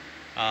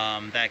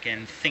that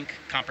can think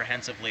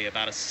comprehensively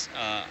about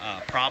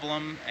a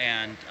problem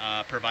and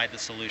provide the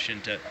solution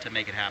to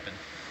make it happen.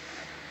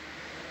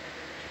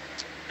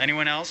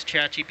 Anyone else?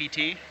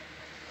 ChatGPT?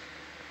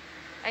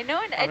 I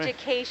know in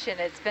education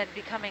it's been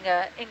becoming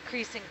an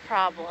increasing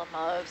problem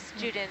of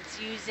students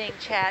using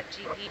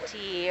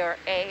ChatGPT or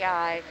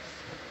AI.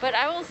 But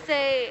I will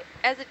say,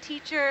 as a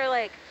teacher,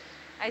 like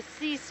I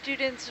see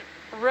students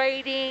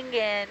writing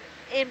and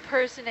in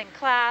person in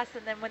class,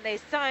 and then when they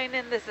sign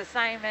in this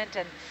assignment,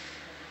 and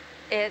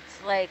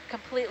it's like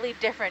completely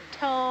different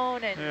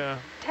tone and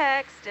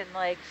text, and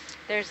like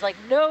there's like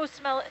no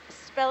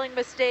spelling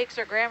mistakes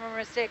or grammar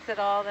mistakes at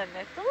all, then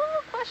it's a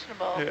little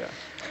questionable. Yeah.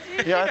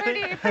 It's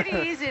Yeah,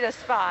 pretty easy to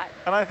spot.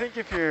 And I think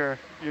if you're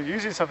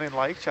using something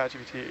like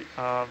ChatGPT,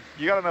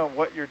 you got to know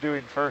what you're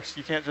doing first.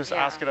 You can't just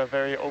ask it a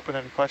very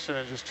open-ended question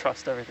and just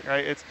trust everything,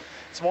 right? It's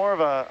more of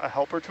a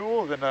helper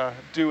tool than a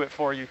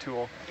do-it-for-you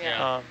tool.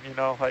 Yeah. You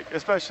know, like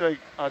especially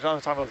John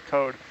was talking about the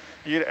code.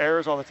 You get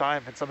errors all the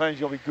time, and sometimes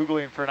you'll be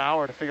Googling for an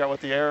hour to figure out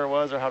what the error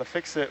was or how to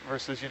fix it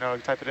versus, you know,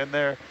 you type it in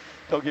there.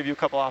 They'll give you a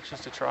couple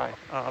options to try.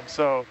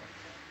 So,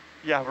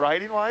 yeah,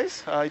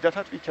 writing-wise, you definitely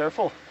have to be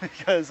careful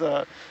because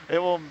it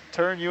will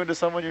turn you into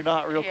someone you're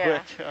not real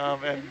quick.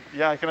 And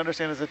yeah, I can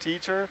understand as a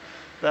teacher,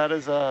 that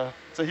is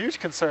it's a huge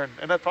concern,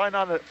 and that's probably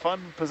not a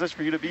fun position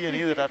for you to be in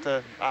either, to have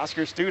to ask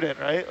your student,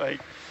 right?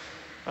 Like,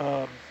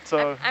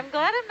 so. I'm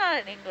glad I'm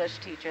not an English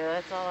teacher.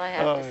 That's all I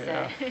have to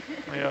say.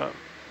 Yeah.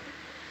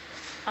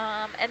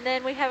 And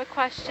then we have a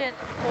question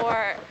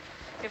for,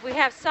 if we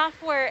have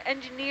software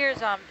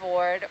engineers on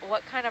board,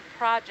 what kind of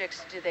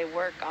projects do they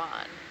work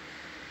on?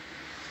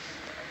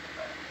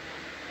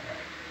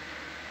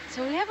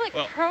 So we have like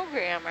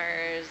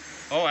programmers.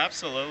 Oh,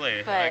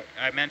 absolutely. But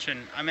I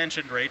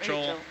mentioned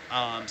Rachel.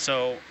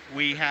 So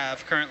we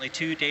have currently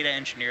 2 data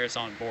engineers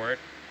on board,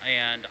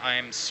 and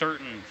I'm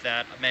certain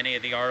that many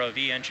of the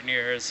ROV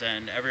engineers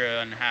and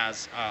everyone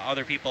has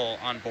other people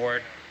on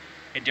board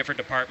in different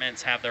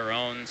departments have their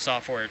own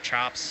software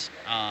chops.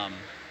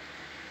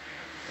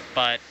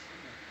 But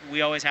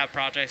we always have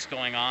projects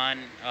going on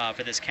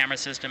for this camera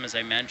system, as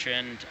I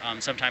mentioned.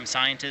 Sometimes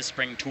scientists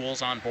bring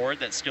tools on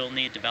board that still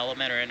need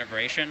development or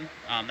integration.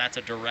 That's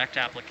a direct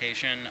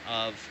application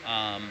of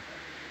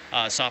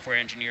software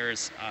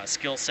engineers'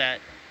 skill set.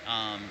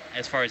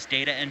 As far as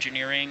data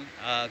engineering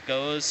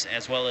goes,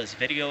 as well as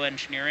video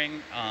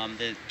engineering,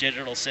 the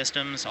digital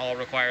systems all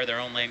require their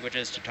own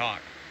languages to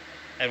talk.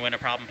 And when a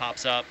problem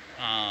pops up,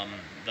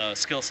 the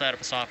skill set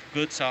of a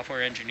good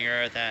software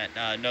engineer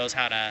that knows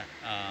how to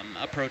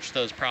approach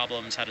those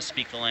problems, how to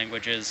speak the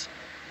languages,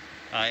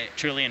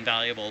 truly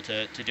invaluable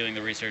to doing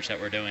the research that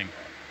we're doing.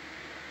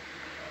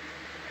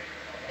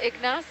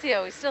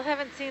 Ignacio, we still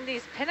haven't seen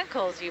these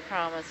pinnacles you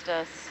promised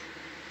us.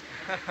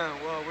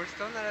 Well, we're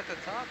still not at the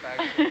top,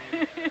 actually.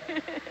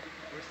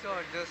 We're still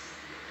on just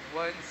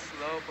one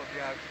slope of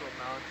the actual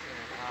mountain.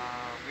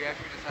 We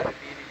actually just had a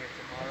meeting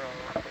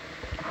tomorrow.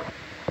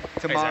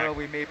 Tomorrow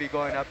we may be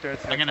going up there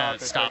to the top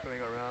and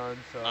circling around.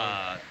 So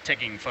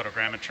taking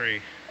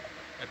photogrammetry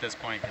at this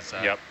point, because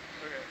it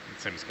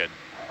seems good.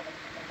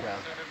 Yeah.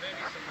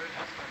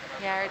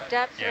 Yeah, our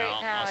depth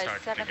right now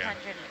is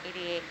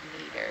 788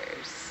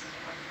 meters.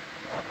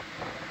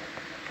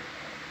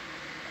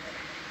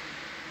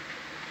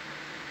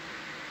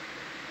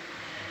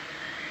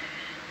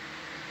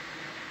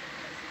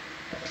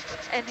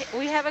 And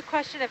we have a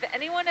question, if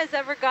anyone has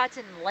ever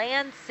gotten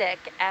land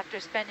sick after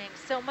spending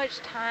so much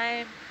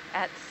time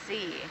at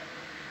sea.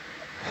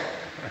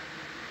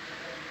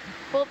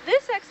 Well,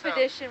 this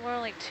expedition, we're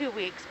only 2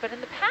 weeks, but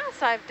in the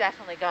past, I've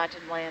definitely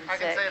gotten land sick. I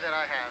can say that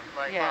I have.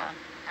 Like, yeah.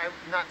 I'm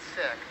not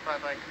sick,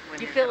 but like when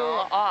you feel get a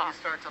little off, you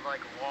start to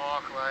like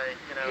walk, like,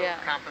 you know,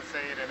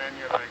 compensate, and then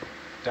you're like.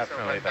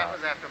 Definitely so, that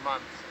was after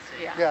months at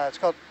sea. Yeah, it's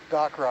called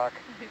dock rock.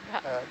 You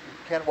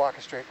can't walk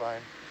a straight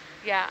line.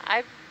 Yeah,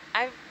 I've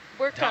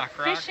worked on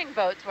fishing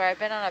boats where I've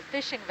been on a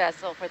fishing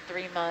vessel for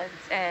 3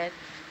 months, and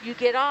you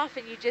get off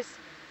and you just,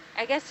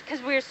 I guess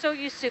because we're so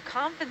used to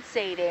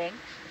compensating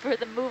for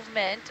the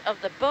movement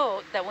of the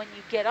boat that when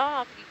you get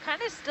off, you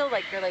kind of still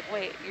like, you're like,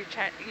 wait, you're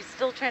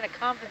still trying to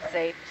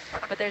compensate,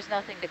 but there's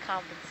nothing to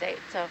compensate.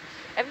 So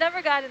I've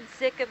never gotten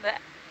sick in the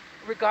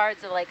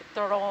regards of like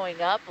throwing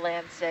up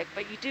land sick,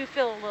 but you do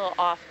feel a little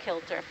off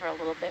kilter for a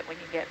little bit when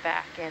you get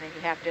back in, and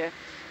you have to,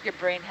 your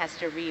brain has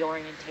to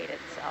reorientate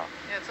itself.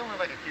 Yeah, it's only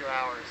like a few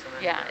hours. And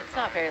then yeah, it's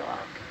not very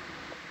long.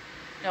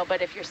 No,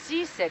 but if you're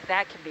seasick,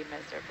 that can be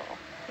miserable.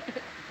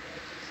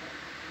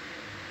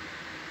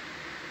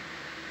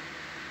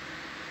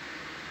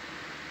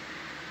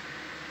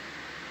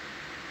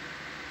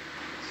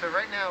 So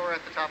right now we're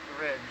at the top of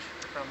the ridge,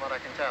 from what I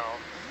can tell.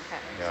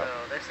 Okay. So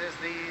this is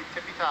the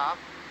tippy top,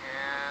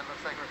 and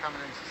looks like we're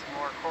coming into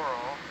some more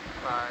coral,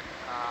 but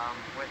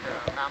with the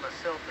amount of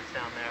silt that's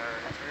down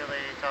there, it's really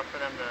tough for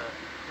them to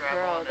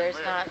grab on and there's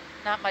live.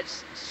 not much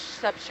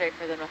substrate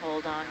for them to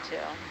hold on to.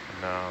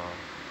 No.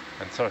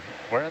 And so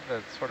we're at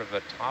the sort of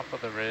the top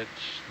of the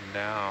ridge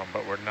now,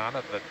 but we're not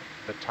at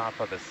the top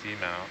of the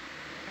seamount,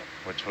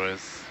 which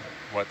was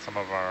what some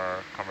of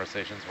our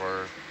conversations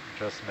were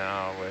just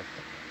now with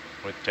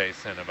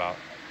Jason about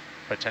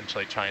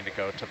potentially trying to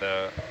go to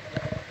the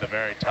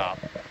very top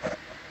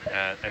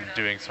and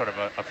doing sort of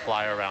a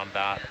fly around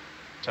that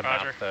to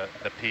map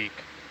the peak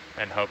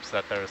in hopes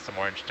that there's some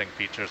more interesting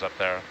features up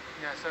there.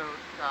 Yeah, so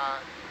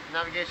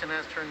navigation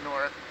has turned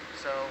north,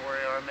 so we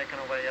are making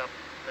our way up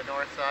the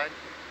north side,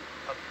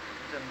 up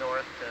to the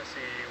north to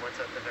see what's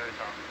at the very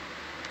top.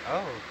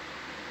 Oh.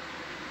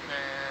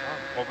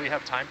 And Well, we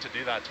have time to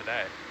do that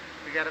today.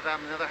 We got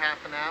about another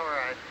half an hour,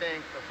 I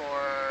think,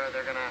 before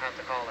they're gonna have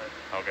to call it.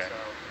 Okay. So.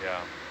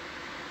 Yeah.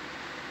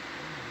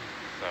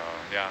 So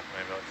yeah,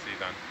 maybe let's see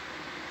then.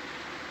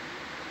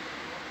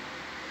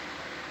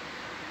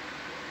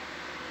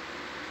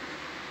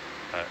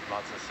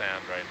 Lots of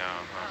sand right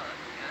now.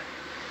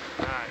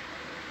 Huh?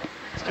 Nice.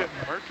 It's getting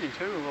murky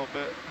too a little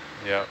bit.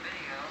 Yep.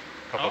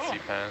 Couple sea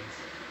pans.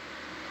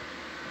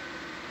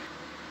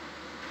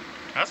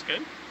 That's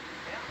good.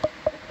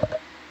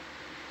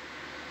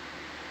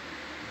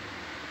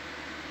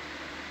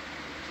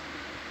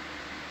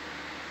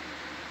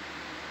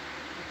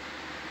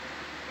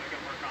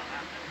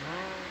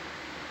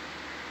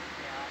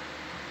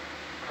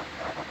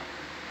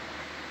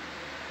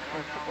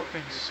 A couple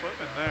things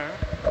slipping there.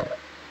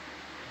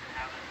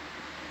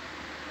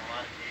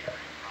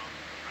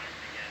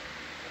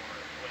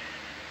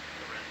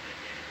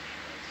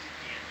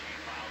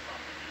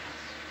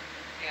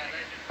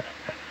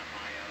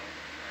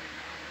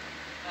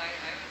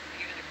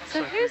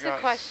 So here's a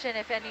question,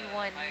 if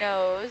anyone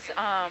knows.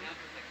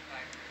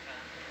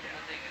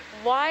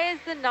 Why is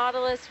the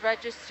Nautilus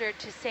registered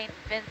to St.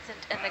 Vincent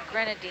and the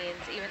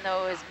Grenadines, even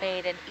though it was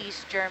made in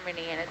East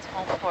Germany and its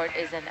home port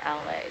is in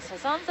LA? So it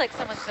sounds like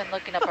someone's been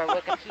looking up our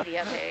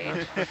Wikipedia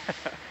page.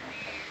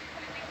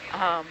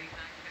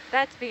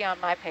 That's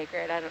beyond my pay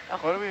grade. I don't know.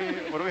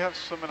 What do we have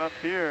swimming up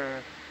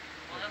here?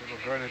 A little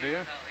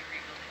grenadier.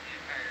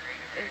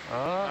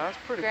 That's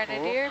pretty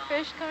Grenadier cool.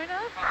 fish coming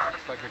up?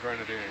 It's like a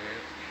grenadier, yeah.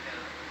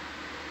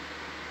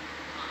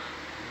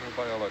 I'm a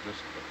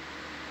biologist.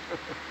 But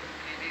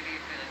Maybe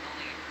if they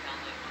only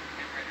download one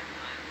camera at a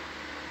time.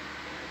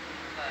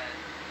 But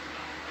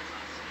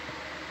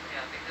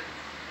yeah, because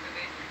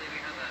basically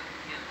we have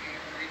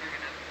we're either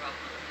gonna have a problem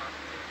on the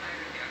processing side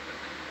or the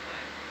acquisition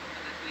side.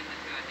 And between the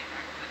two, I think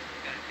acquisition's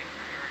gotta take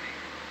priority.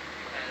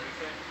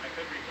 Because I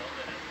could rebuild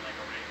it as like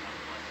a rate 1+0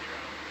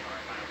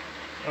 or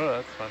 5+1. Oh,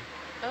 that's fun.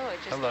 Oh,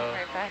 it just Hello. came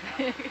right by.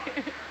 less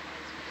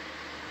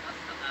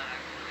than that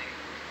actually.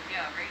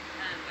 Yeah, rate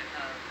 10 with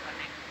I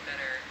think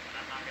better. But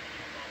I'm not gonna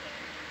use all the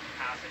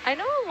capacity. I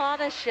know a lot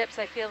of ships,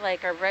 I feel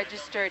like, are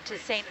registered to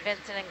St.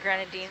 Vincent and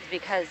Grenadines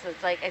because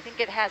it's like, I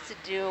think it has to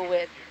do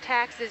with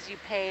taxes you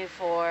pay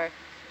for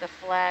the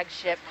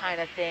flagship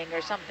kind of thing or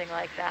something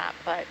like that.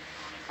 But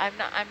I'm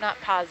not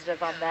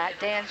positive on that.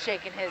 Dan's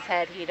shaking his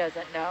head, he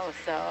doesn't know.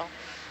 So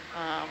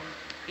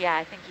yeah,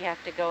 I think you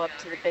have to go up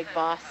to the big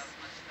boss,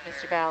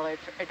 Mr. Ballard,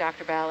 or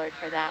Dr. Ballard,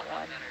 for that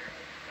one.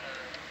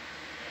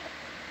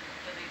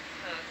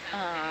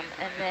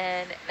 And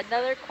then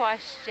another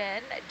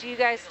question, do you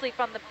guys sleep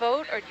on the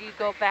boat or do you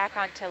go back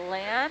onto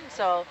land?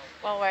 So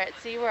while we're at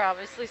sea, we're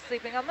obviously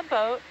sleeping on the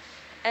boat.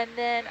 And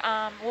then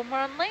when we're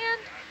on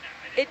land,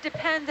 it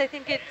depends. I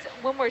think it's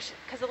when we're,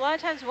 because a lot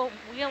of times when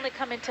we only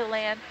come into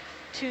land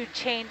to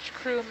change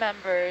crew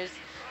members,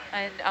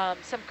 and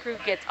some crew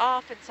gets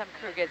off and some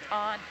crew gets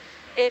on.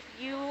 If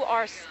you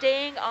are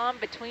staying on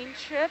between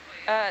ship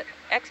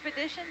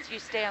expeditions, you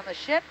stay on the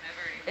ship.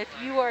 If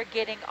you are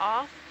getting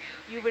off,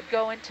 you would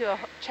go into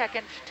check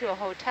into a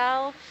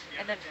hotel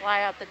and then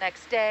fly out the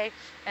next day,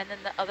 and then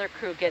the other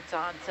crew gets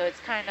on. So it's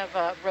kind of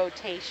a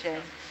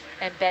rotation,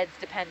 and beds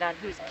depend on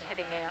who's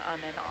getting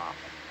on and off.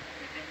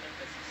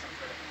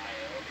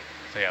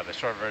 So yeah, the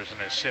short version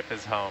is ship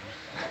is home.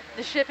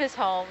 The ship is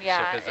home,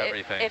 yeah. Ship is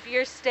everything. If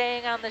you're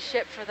staying on the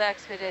ship for the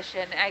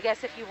expedition, I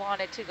guess if you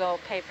wanted to go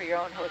pay for your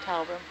own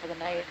hotel room for the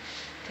night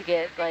to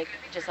get like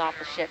just off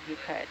the ship, you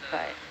could,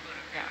 but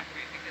yeah.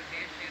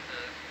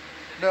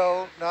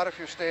 No, not if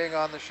you're staying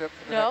on the ship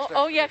for the next No?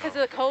 Oh yeah, because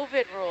of the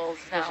COVID rules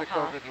now, Because of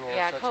COVID rules,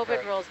 Yeah, that's COVID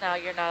correct. rules now,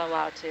 you're not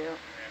allowed to.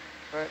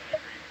 Right.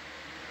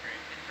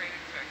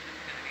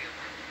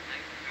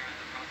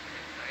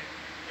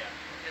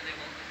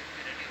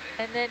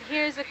 And then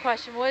here's a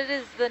question. What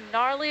is the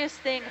gnarliest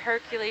thing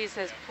Hercules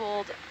has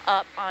pulled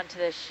up onto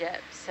the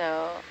ship?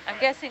 So I'm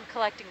guessing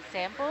collecting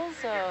samples.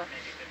 So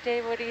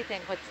Dave, what do you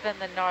think? What's been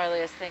the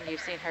gnarliest thing you've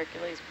seen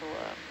Hercules pull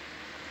up?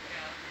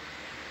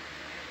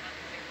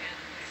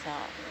 So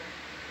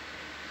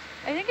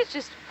I think it's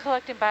just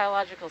collecting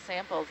biological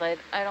samples. I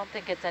don't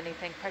think it's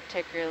anything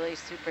particularly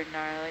super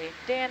gnarly.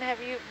 Dan,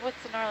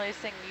 what's the gnarliest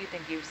thing you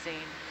think you've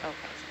seen? Okay.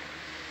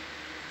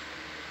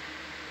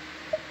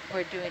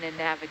 We're doing a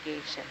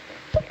navigation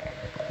thing here.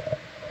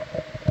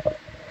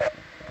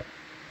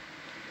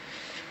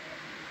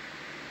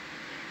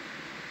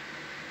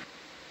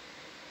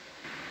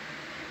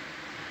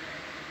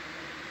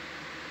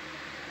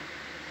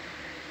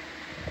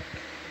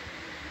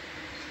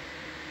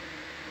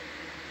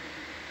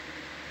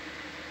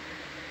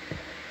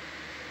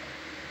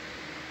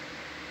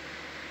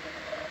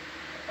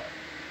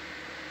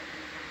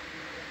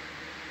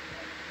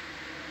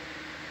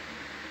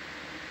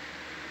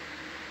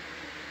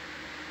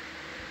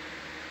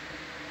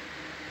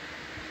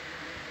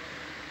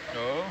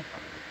 Oh.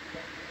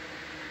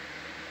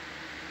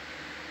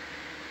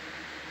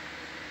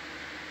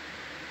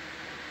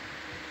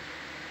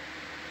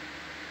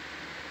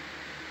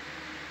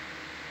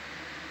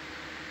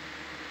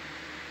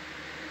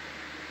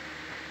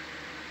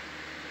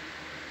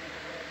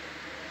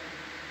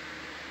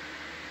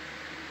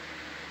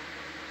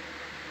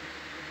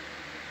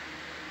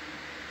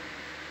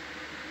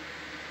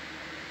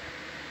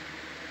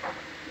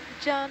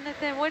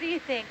 Jonathan, what do you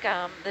think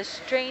the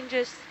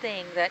strangest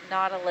thing that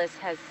Nautilus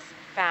has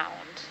found?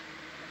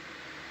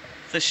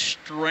 The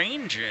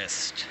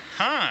strangest,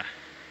 huh?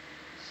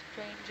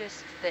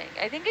 Strangest thing.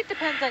 I think it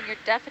depends on your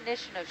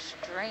definition of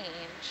strange.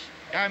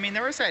 I mean,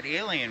 there was that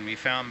alien we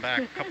found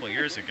back a couple of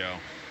years ago.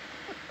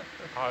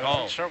 I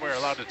wasn't sure we were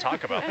allowed to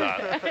talk about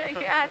that.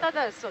 Yeah, I thought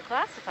that was still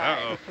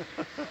classified.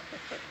 Uh-oh.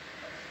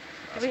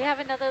 Do we have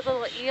another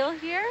little eel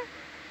here?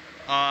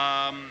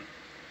 Yeah,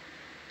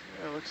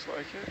 looks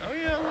like it. Oh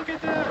yeah, look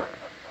at that.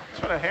 There's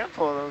been a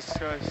handful of those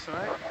guys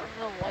tonight.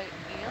 A little white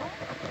eel?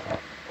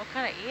 What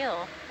kind of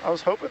eel? I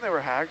was hoping they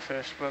were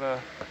hagfish, but I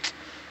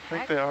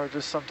think they are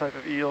just some type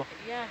of eel.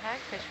 Yeah,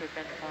 hagfish would have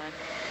been fun.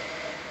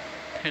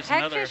 Here's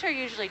Hagfish are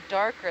usually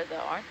darker though,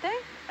 aren't they?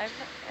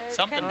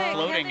 Something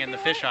floating in the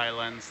fish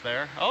islands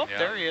there. Oh, Yeah.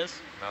 there he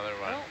is. Another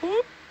one.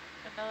 Oh,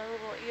 another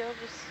little eel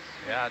just...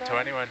 Yeah, to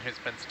anyone who's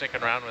been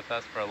sticking around with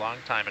us for a long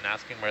time and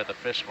asking where the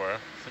fish were,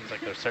 seems like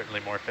there's certainly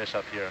more fish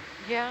up here.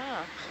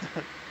 Yeah.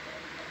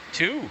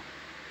 Two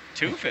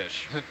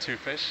fish. 2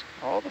 fish.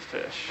 All the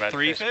fish. Red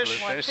 3 fish, fish.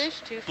 blue 1 fish.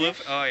 fish, 2 Blue.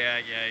 fish. Oh yeah.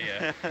 You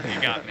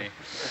got me.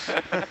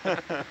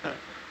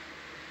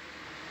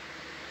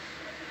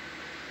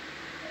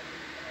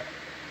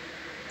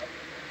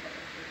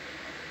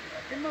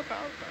 Give him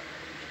about that.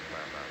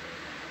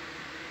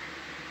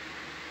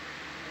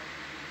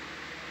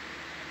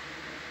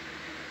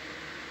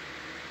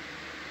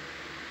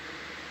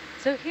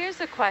 So here's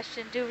a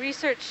question. Do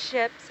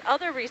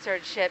other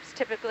research ships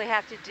typically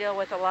have to deal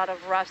with a lot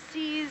of rough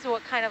seas?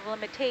 What kind of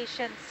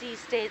limitations, sea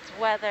states,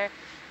 weather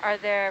are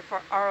there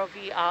for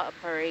ROV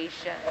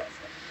operations?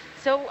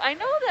 So I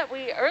know that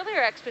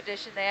earlier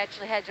expedition, they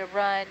actually had to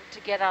run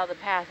to get out of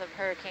the path of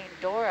Hurricane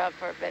Dora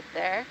for a bit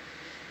there.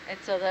 And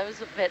so that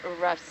was a bit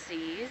of rough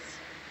seas.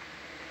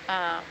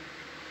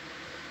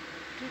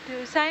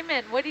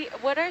 Simon,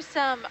 what are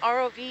some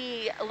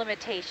ROV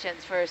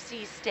limitations for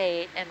sea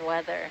state and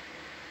weather?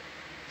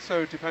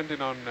 So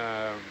depending on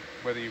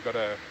whether you've got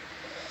a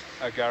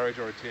garage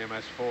or a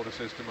TMS for the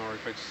system, or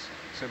if it's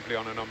simply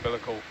on an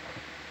umbilical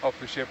off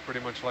the ship, pretty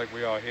much like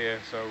we are here.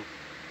 So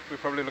we're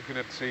probably looking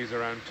at seas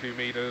around 2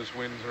 meters,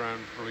 winds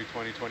around probably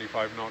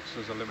 20-25 knots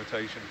as a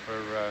limitation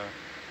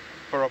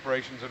for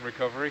operations and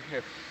recovery.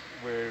 If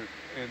we're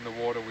in the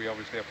water, we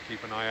obviously have to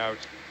keep an eye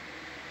out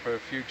for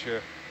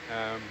future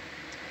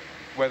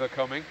weather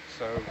coming.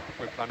 So if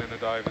we're planning a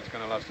dive that's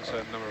going to last a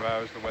certain number of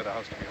hours, the weather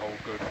has to be hold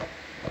good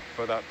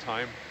for that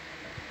time.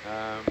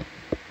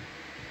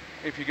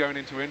 If you're going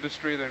into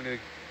industry, then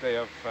they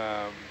have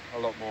a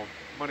lot more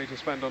money to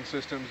spend on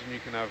systems, and you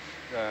can have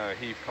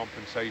heave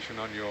compensation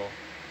on your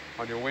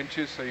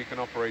winches, so you can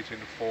operate in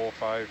 4,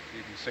 5,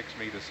 even 6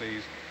 meter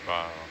seas.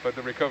 Wow. But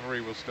the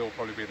recovery will still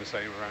probably be the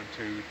same, around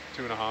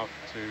 2.5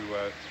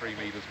 to 3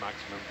 meters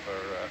maximum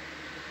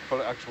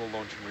for actual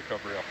launch and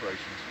recovery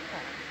operations.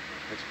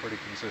 It's pretty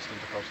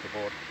consistent across the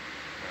board.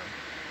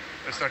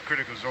 It's that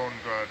critical zone,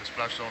 the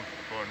splash zone,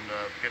 going,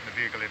 getting the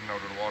vehicle in and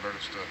out of the water.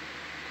 That's where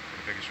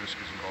the biggest risk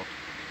is involved.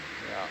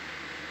 Yeah.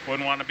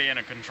 Wouldn't want to be in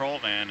a control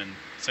van in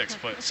 6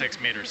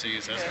 meter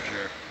seas, that's for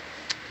sure.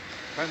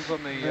 Depends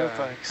on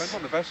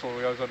the vessel.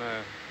 I was on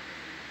a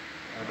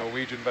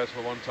Norwegian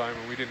vessel one time,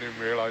 and we didn't even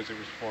realize it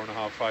was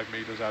 4.5, 5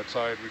 meters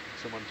outside.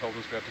 Someone told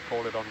us we had to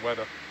call it on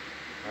weather.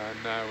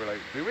 And now we're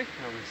like, do we?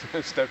 And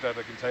we stepped out of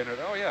the container.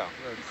 Oh yeah,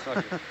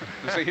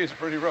 the sea is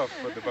pretty rough,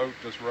 but the boat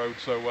just rode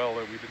so well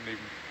that we didn't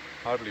even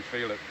hardly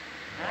feel it.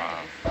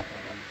 Wow. And,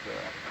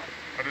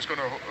 I'm just going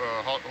to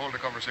hold the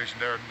conversation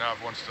there.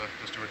 Nav wants to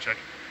just do a check.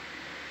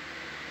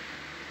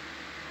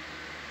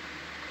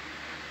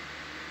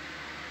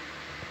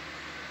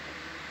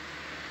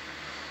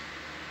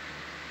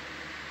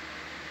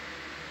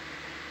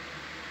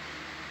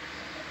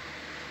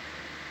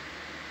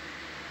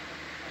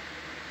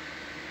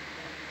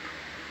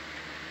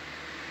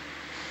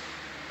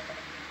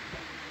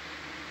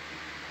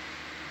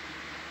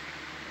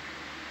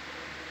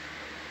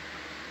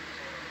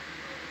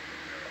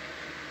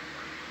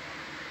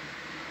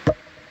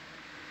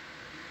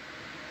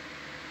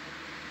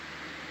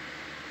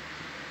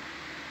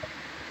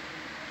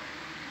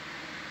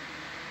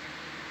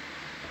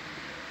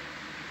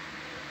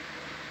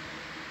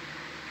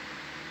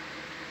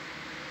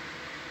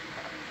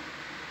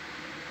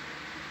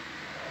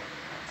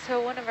 So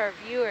one of our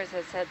viewers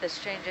has said the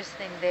strangest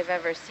thing they've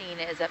ever seen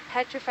is a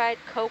petrified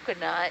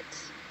coconut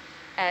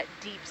at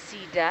deep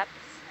sea depths,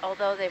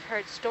 although they've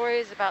heard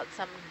stories about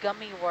some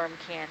gummy worm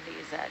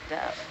candies at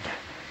depth.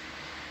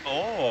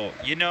 Oh,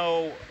 you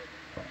know,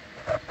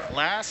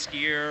 last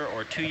year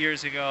or 2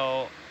 years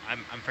ago,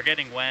 I'm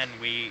forgetting when,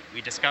 we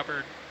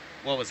discovered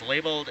what was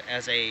labeled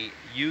as a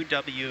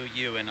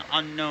UWU, an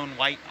unknown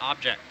white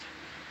object.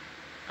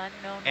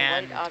 Unknown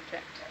white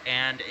object.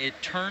 And it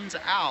turns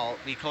out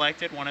we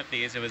collected one of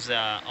these. It was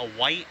a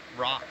white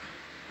rock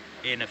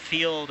in a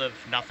field of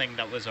nothing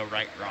that was a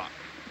right rock.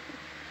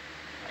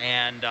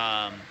 And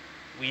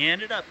we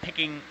ended up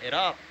picking it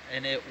up,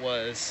 and it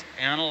was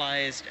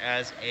analyzed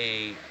as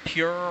a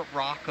pure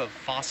rock of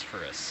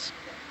phosphorus.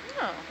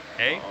 Oh.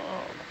 Okay?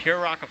 Pure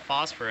rock of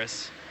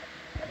phosphorus.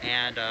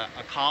 and a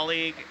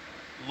colleague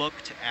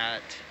looked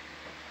at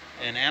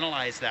and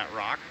analyzed that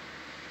rock,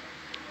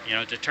 you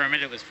know,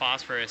 determined it was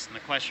phosphorus, and the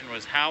question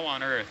was how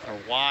on earth or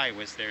why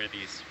was there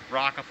these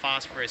rock of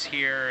phosphorus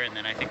here, and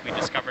then I think we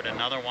discovered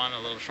another one a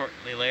little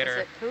shortly later.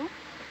 Is it poop?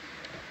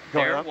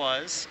 There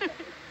was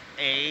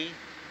a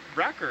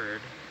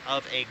record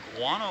of a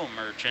guano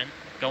merchant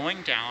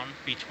going down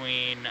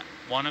between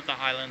one of the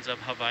islands of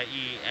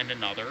Hawaii and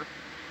another.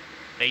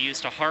 They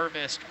used to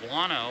harvest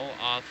guano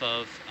off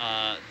of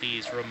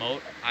these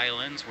remote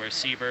islands where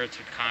seabirds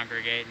would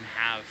congregate and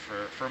have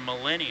for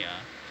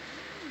millennia.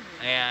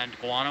 And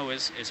guano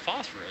is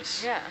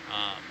phosphorus. Yeah.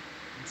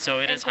 So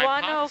it is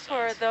guano, hypothesized.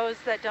 for those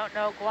that don't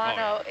know,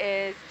 guano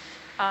is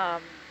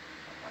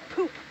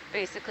poop,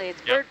 basically.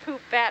 It's bird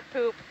poop, bat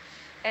poop,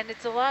 and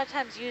it's a lot of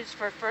times used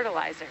for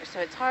fertilizer.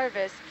 So it's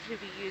harvested to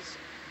be used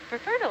for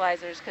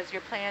fertilizers because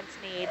your plants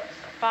need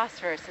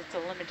phosphorus. It's a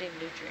limiting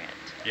nutrient.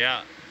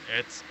 Yeah,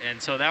 and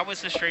so that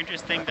was the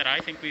strangest thing that I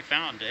think we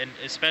found, and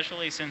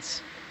especially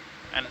since,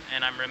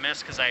 and I'm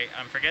remiss because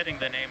I'm forgetting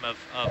the name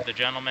of the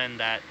gentleman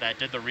that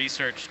did the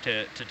research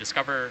to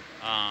discover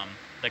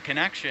the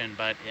connection,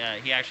 but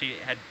he actually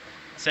had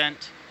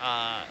sent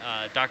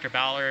Dr.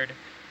 Ballard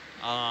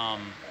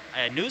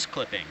a news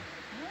clipping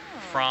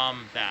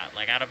from that,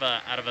 like out of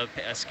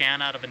a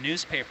scan out of a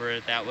newspaper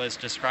that was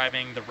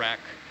describing the wreck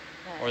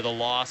or the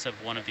loss of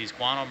one of these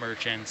guano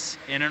merchants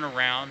in and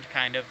around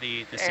kind of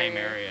the same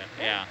area.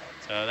 Yeah.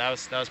 So that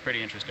was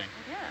pretty interesting.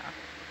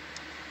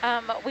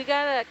 Yeah. We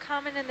got a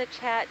comment in the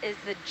chat. Is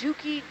the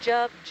Juki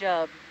Jub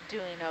Jub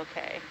doing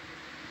okay?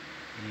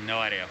 No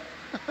idea.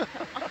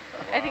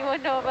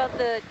 Anyone know about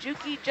the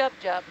Juki Jub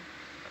Jub? I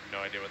have no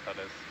idea what that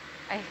is.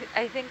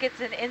 I think it's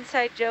an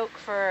inside joke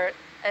for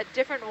a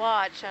different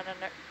watch on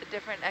a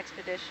different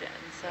expedition.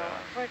 So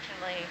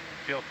unfortunately,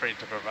 feel free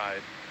to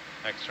provide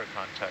extra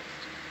context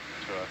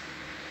to us.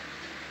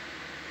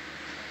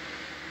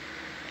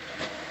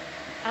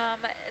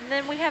 And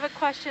then we have a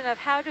question of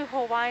how do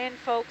Hawaiian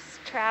folks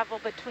travel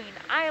between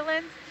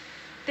islands?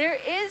 There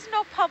is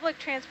no public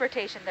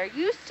transportation. There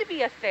used to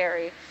be a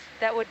ferry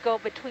that would go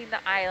between the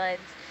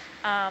islands,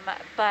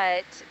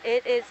 but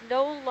it is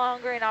no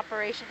longer in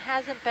operation,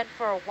 hasn't been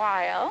for a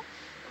while.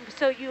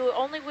 So the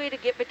only way to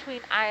get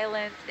between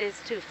islands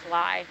is to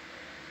fly.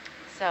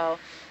 So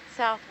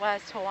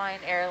Southwest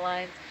Hawaiian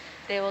Airlines,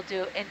 they will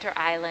do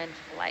inter-island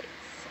flights.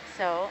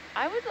 So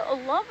I would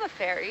love a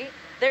ferry.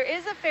 There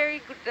is a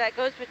ferry that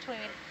goes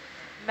between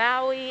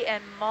Maui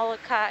and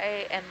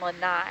Molokai and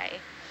Lanai,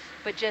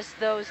 but just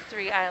those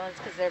three islands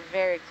because they're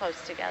very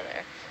close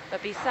together.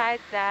 But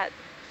besides that,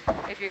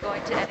 if you're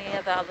going to any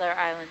of the other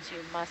islands,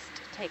 you must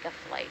take a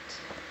flight.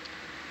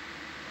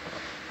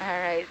 All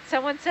right,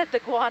 someone said the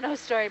guano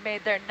story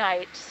made their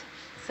night,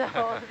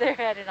 so they're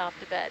heading off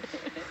to bed.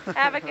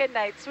 Have a good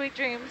night. Sweet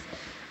dreams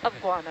of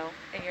guano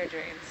in your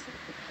dreams.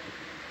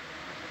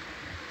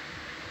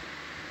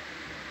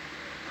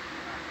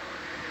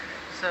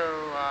 So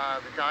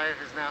the dive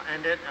is now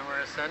ended and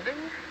we're ascending.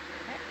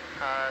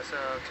 So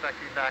expect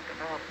to be back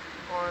up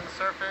on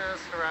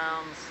surface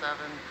around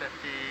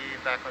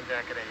 7:50, back on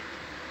deck at 8.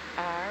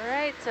 All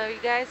right, so you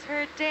guys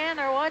heard Dan,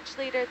 our watch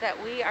leader,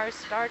 that we are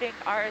starting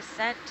our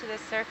ascent to the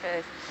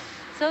surface.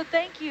 So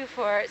thank you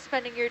for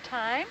spending your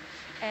time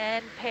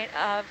and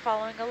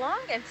following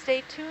along, and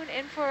stay tuned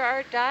in for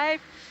our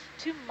dive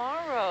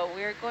tomorrow.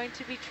 We're going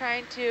to be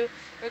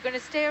we're going to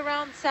stay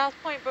around South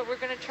Point, but we're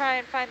going to try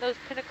and find those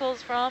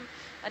pinnacles from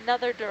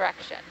another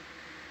direction,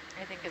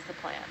 I think is the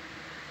plan.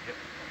 Yep.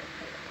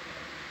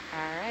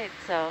 All right,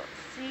 so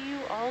see you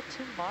all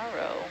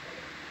tomorrow.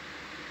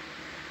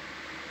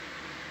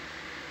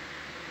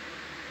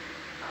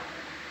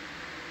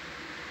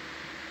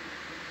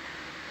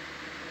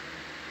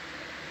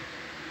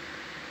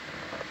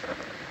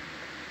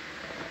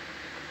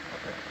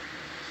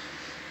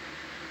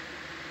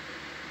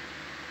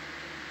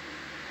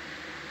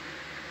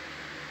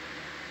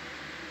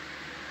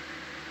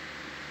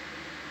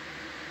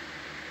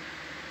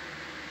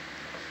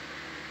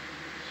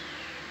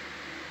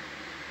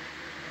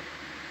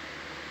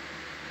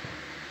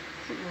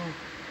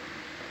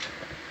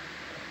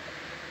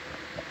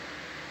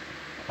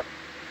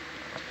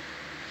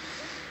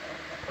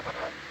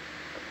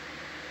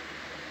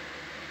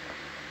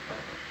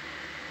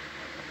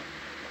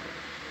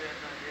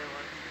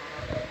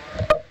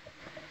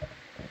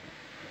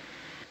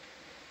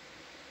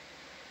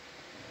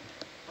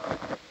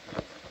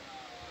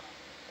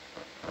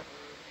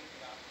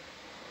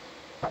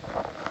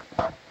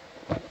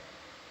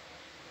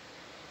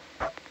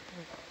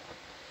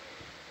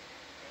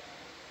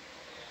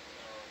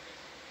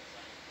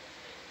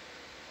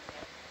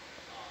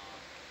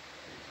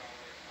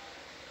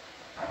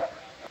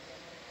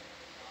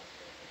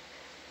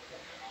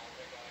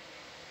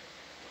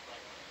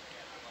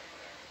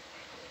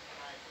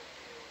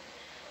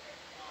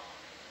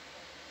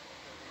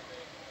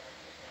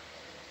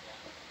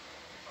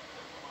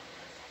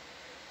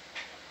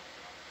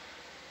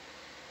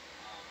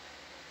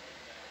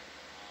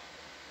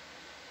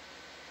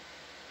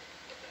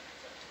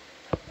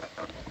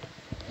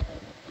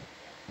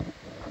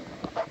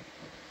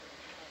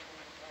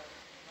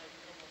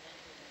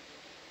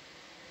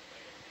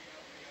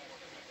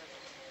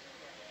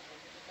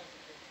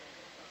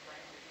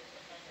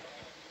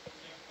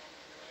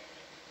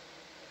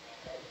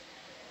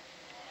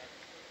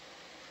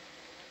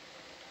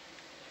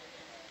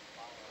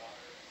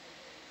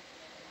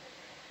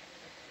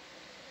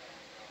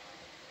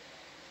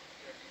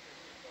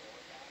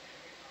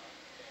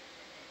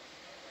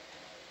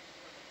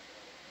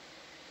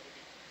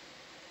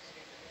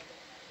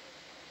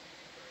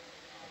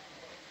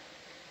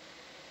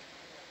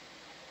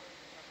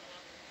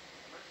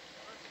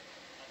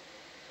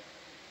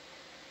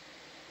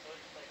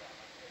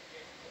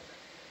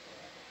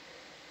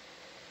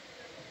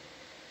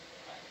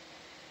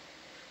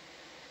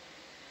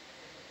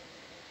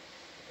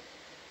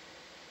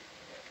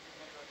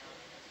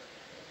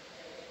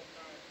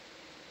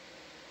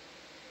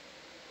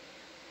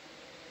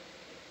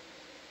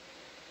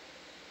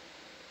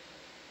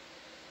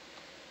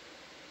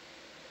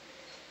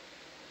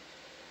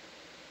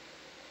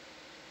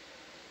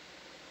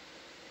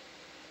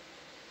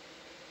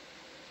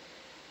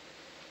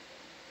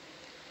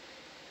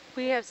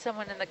 We have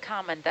someone in the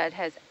comment that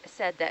has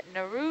said that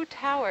Nauru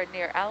Tower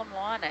near Ala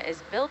Moana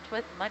is built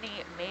with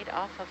money made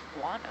off of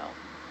guano.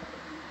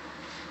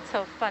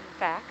 So fun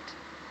fact.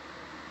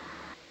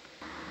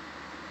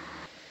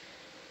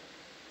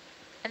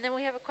 And then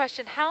we have a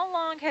question, how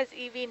long has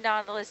EV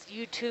Nautilus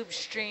YouTube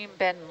stream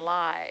been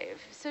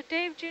live? So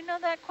Dave, do you know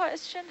that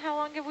question? How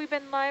long have we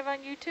been live on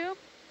YouTube?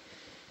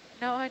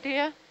 No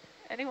idea?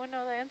 Anyone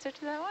know the answer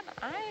to that one?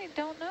 I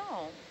don't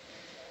know.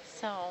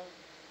 So,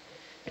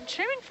 been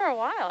streaming for a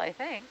while, I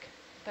think.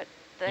 But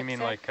you mean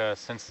like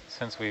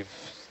since we've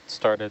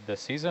started the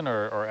season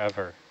or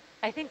ever?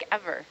 I think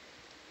ever.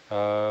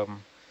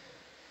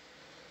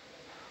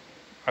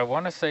 I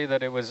want to say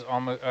that it was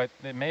almost,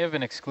 it may have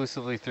been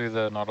exclusively through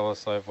the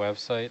Nautilus Live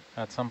website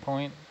at some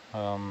point.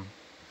 But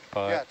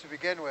yeah, to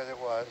begin with it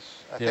was.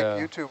 I think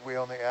YouTube we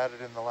only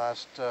added in the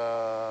last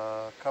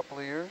couple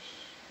of years.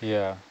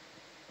 Yeah.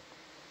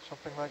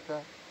 Something like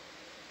that.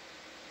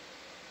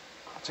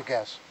 It's a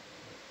guess.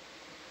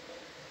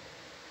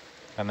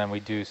 And then we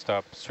do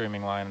stop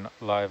streaming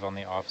live on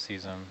the off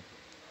season.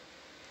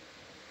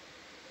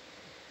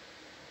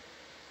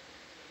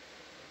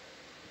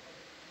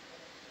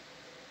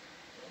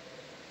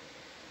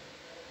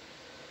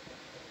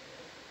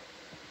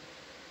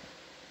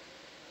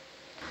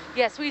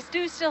 Yes, we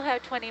do still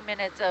have 20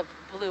 minutes of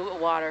blue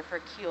water for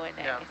Q&A.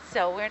 Yeah.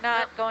 So we're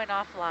not going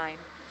offline,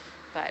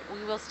 but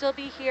we will still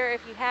be here.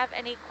 If you have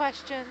any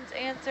questions,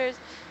 answers,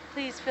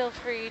 please feel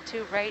free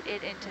to write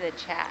it into the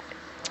chat.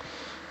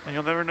 And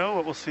you'll never know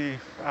what we'll see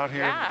out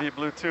here in the deep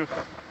blue too.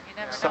 You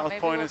never know. South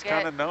Point is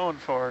kind of known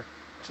for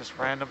just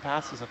random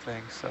passes of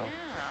things, so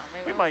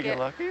we might get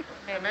lucky.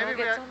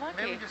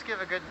 Maybe we just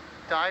give a good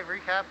dive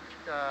recap,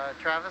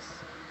 Travis.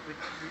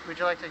 Would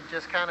you like to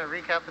just kind of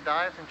recap the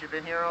dive since you've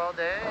been here all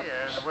day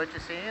and what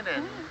you've seen,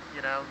 and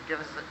you know, give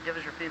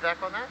us your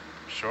feedback on that?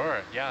 Sure.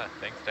 Yeah.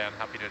 Thanks, Dan.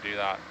 Happy to do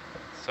that.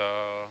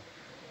 So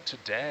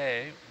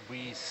today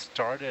we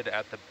started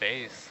at the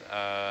base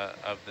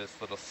of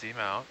this little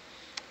seamount,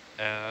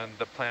 and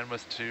the plan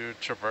was to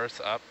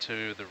traverse up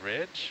to the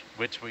ridge,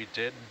 which we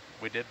did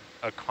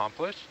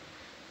accomplish.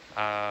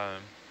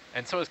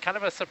 And so it was kind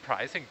of a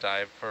surprising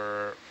dive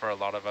for a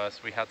lot of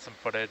us. We had some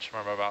footage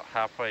from about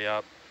halfway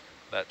up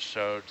that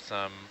showed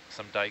some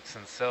dikes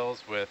and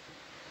sills with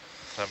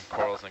some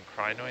corals and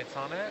crinoids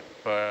on it,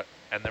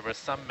 and there was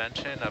some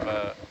mention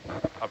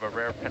of a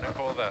rare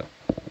pinnacle that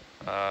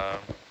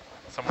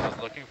someone was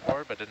looking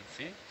for but didn't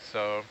see.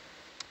 So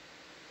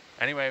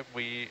anyway,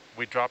 we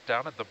dropped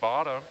down at the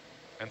bottom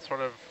and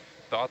sort of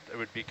thought it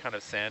would be kind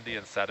of sandy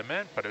and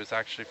sediment, but it was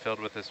actually filled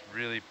with this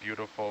really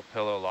beautiful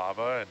pillow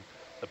lava, and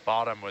the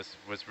bottom was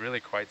really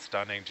quite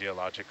stunning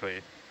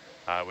geologically.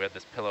 We had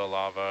this pillow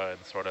lava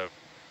and sort of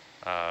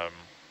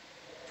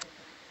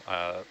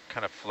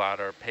kind of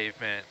flatter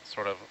pavement,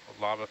 sort of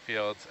lava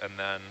fields, and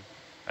then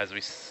as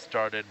we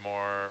started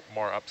more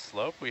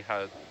upslope, we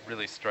had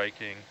really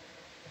striking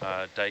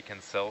dike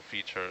and sill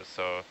features.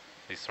 So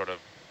these sort of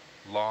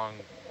long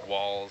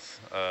walls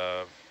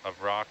of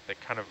rock that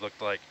kind of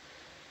looked like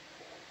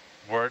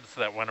words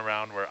that went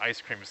around were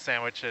ice cream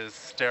sandwiches,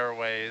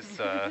 stairways,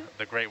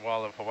 the Great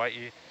Wall of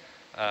Hawaii.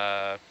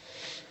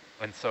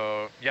 And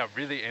so, yeah,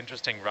 really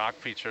interesting rock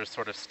features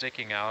sort of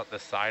sticking out the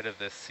side of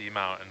this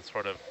seamount, and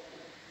sort of,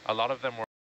 a lot of them were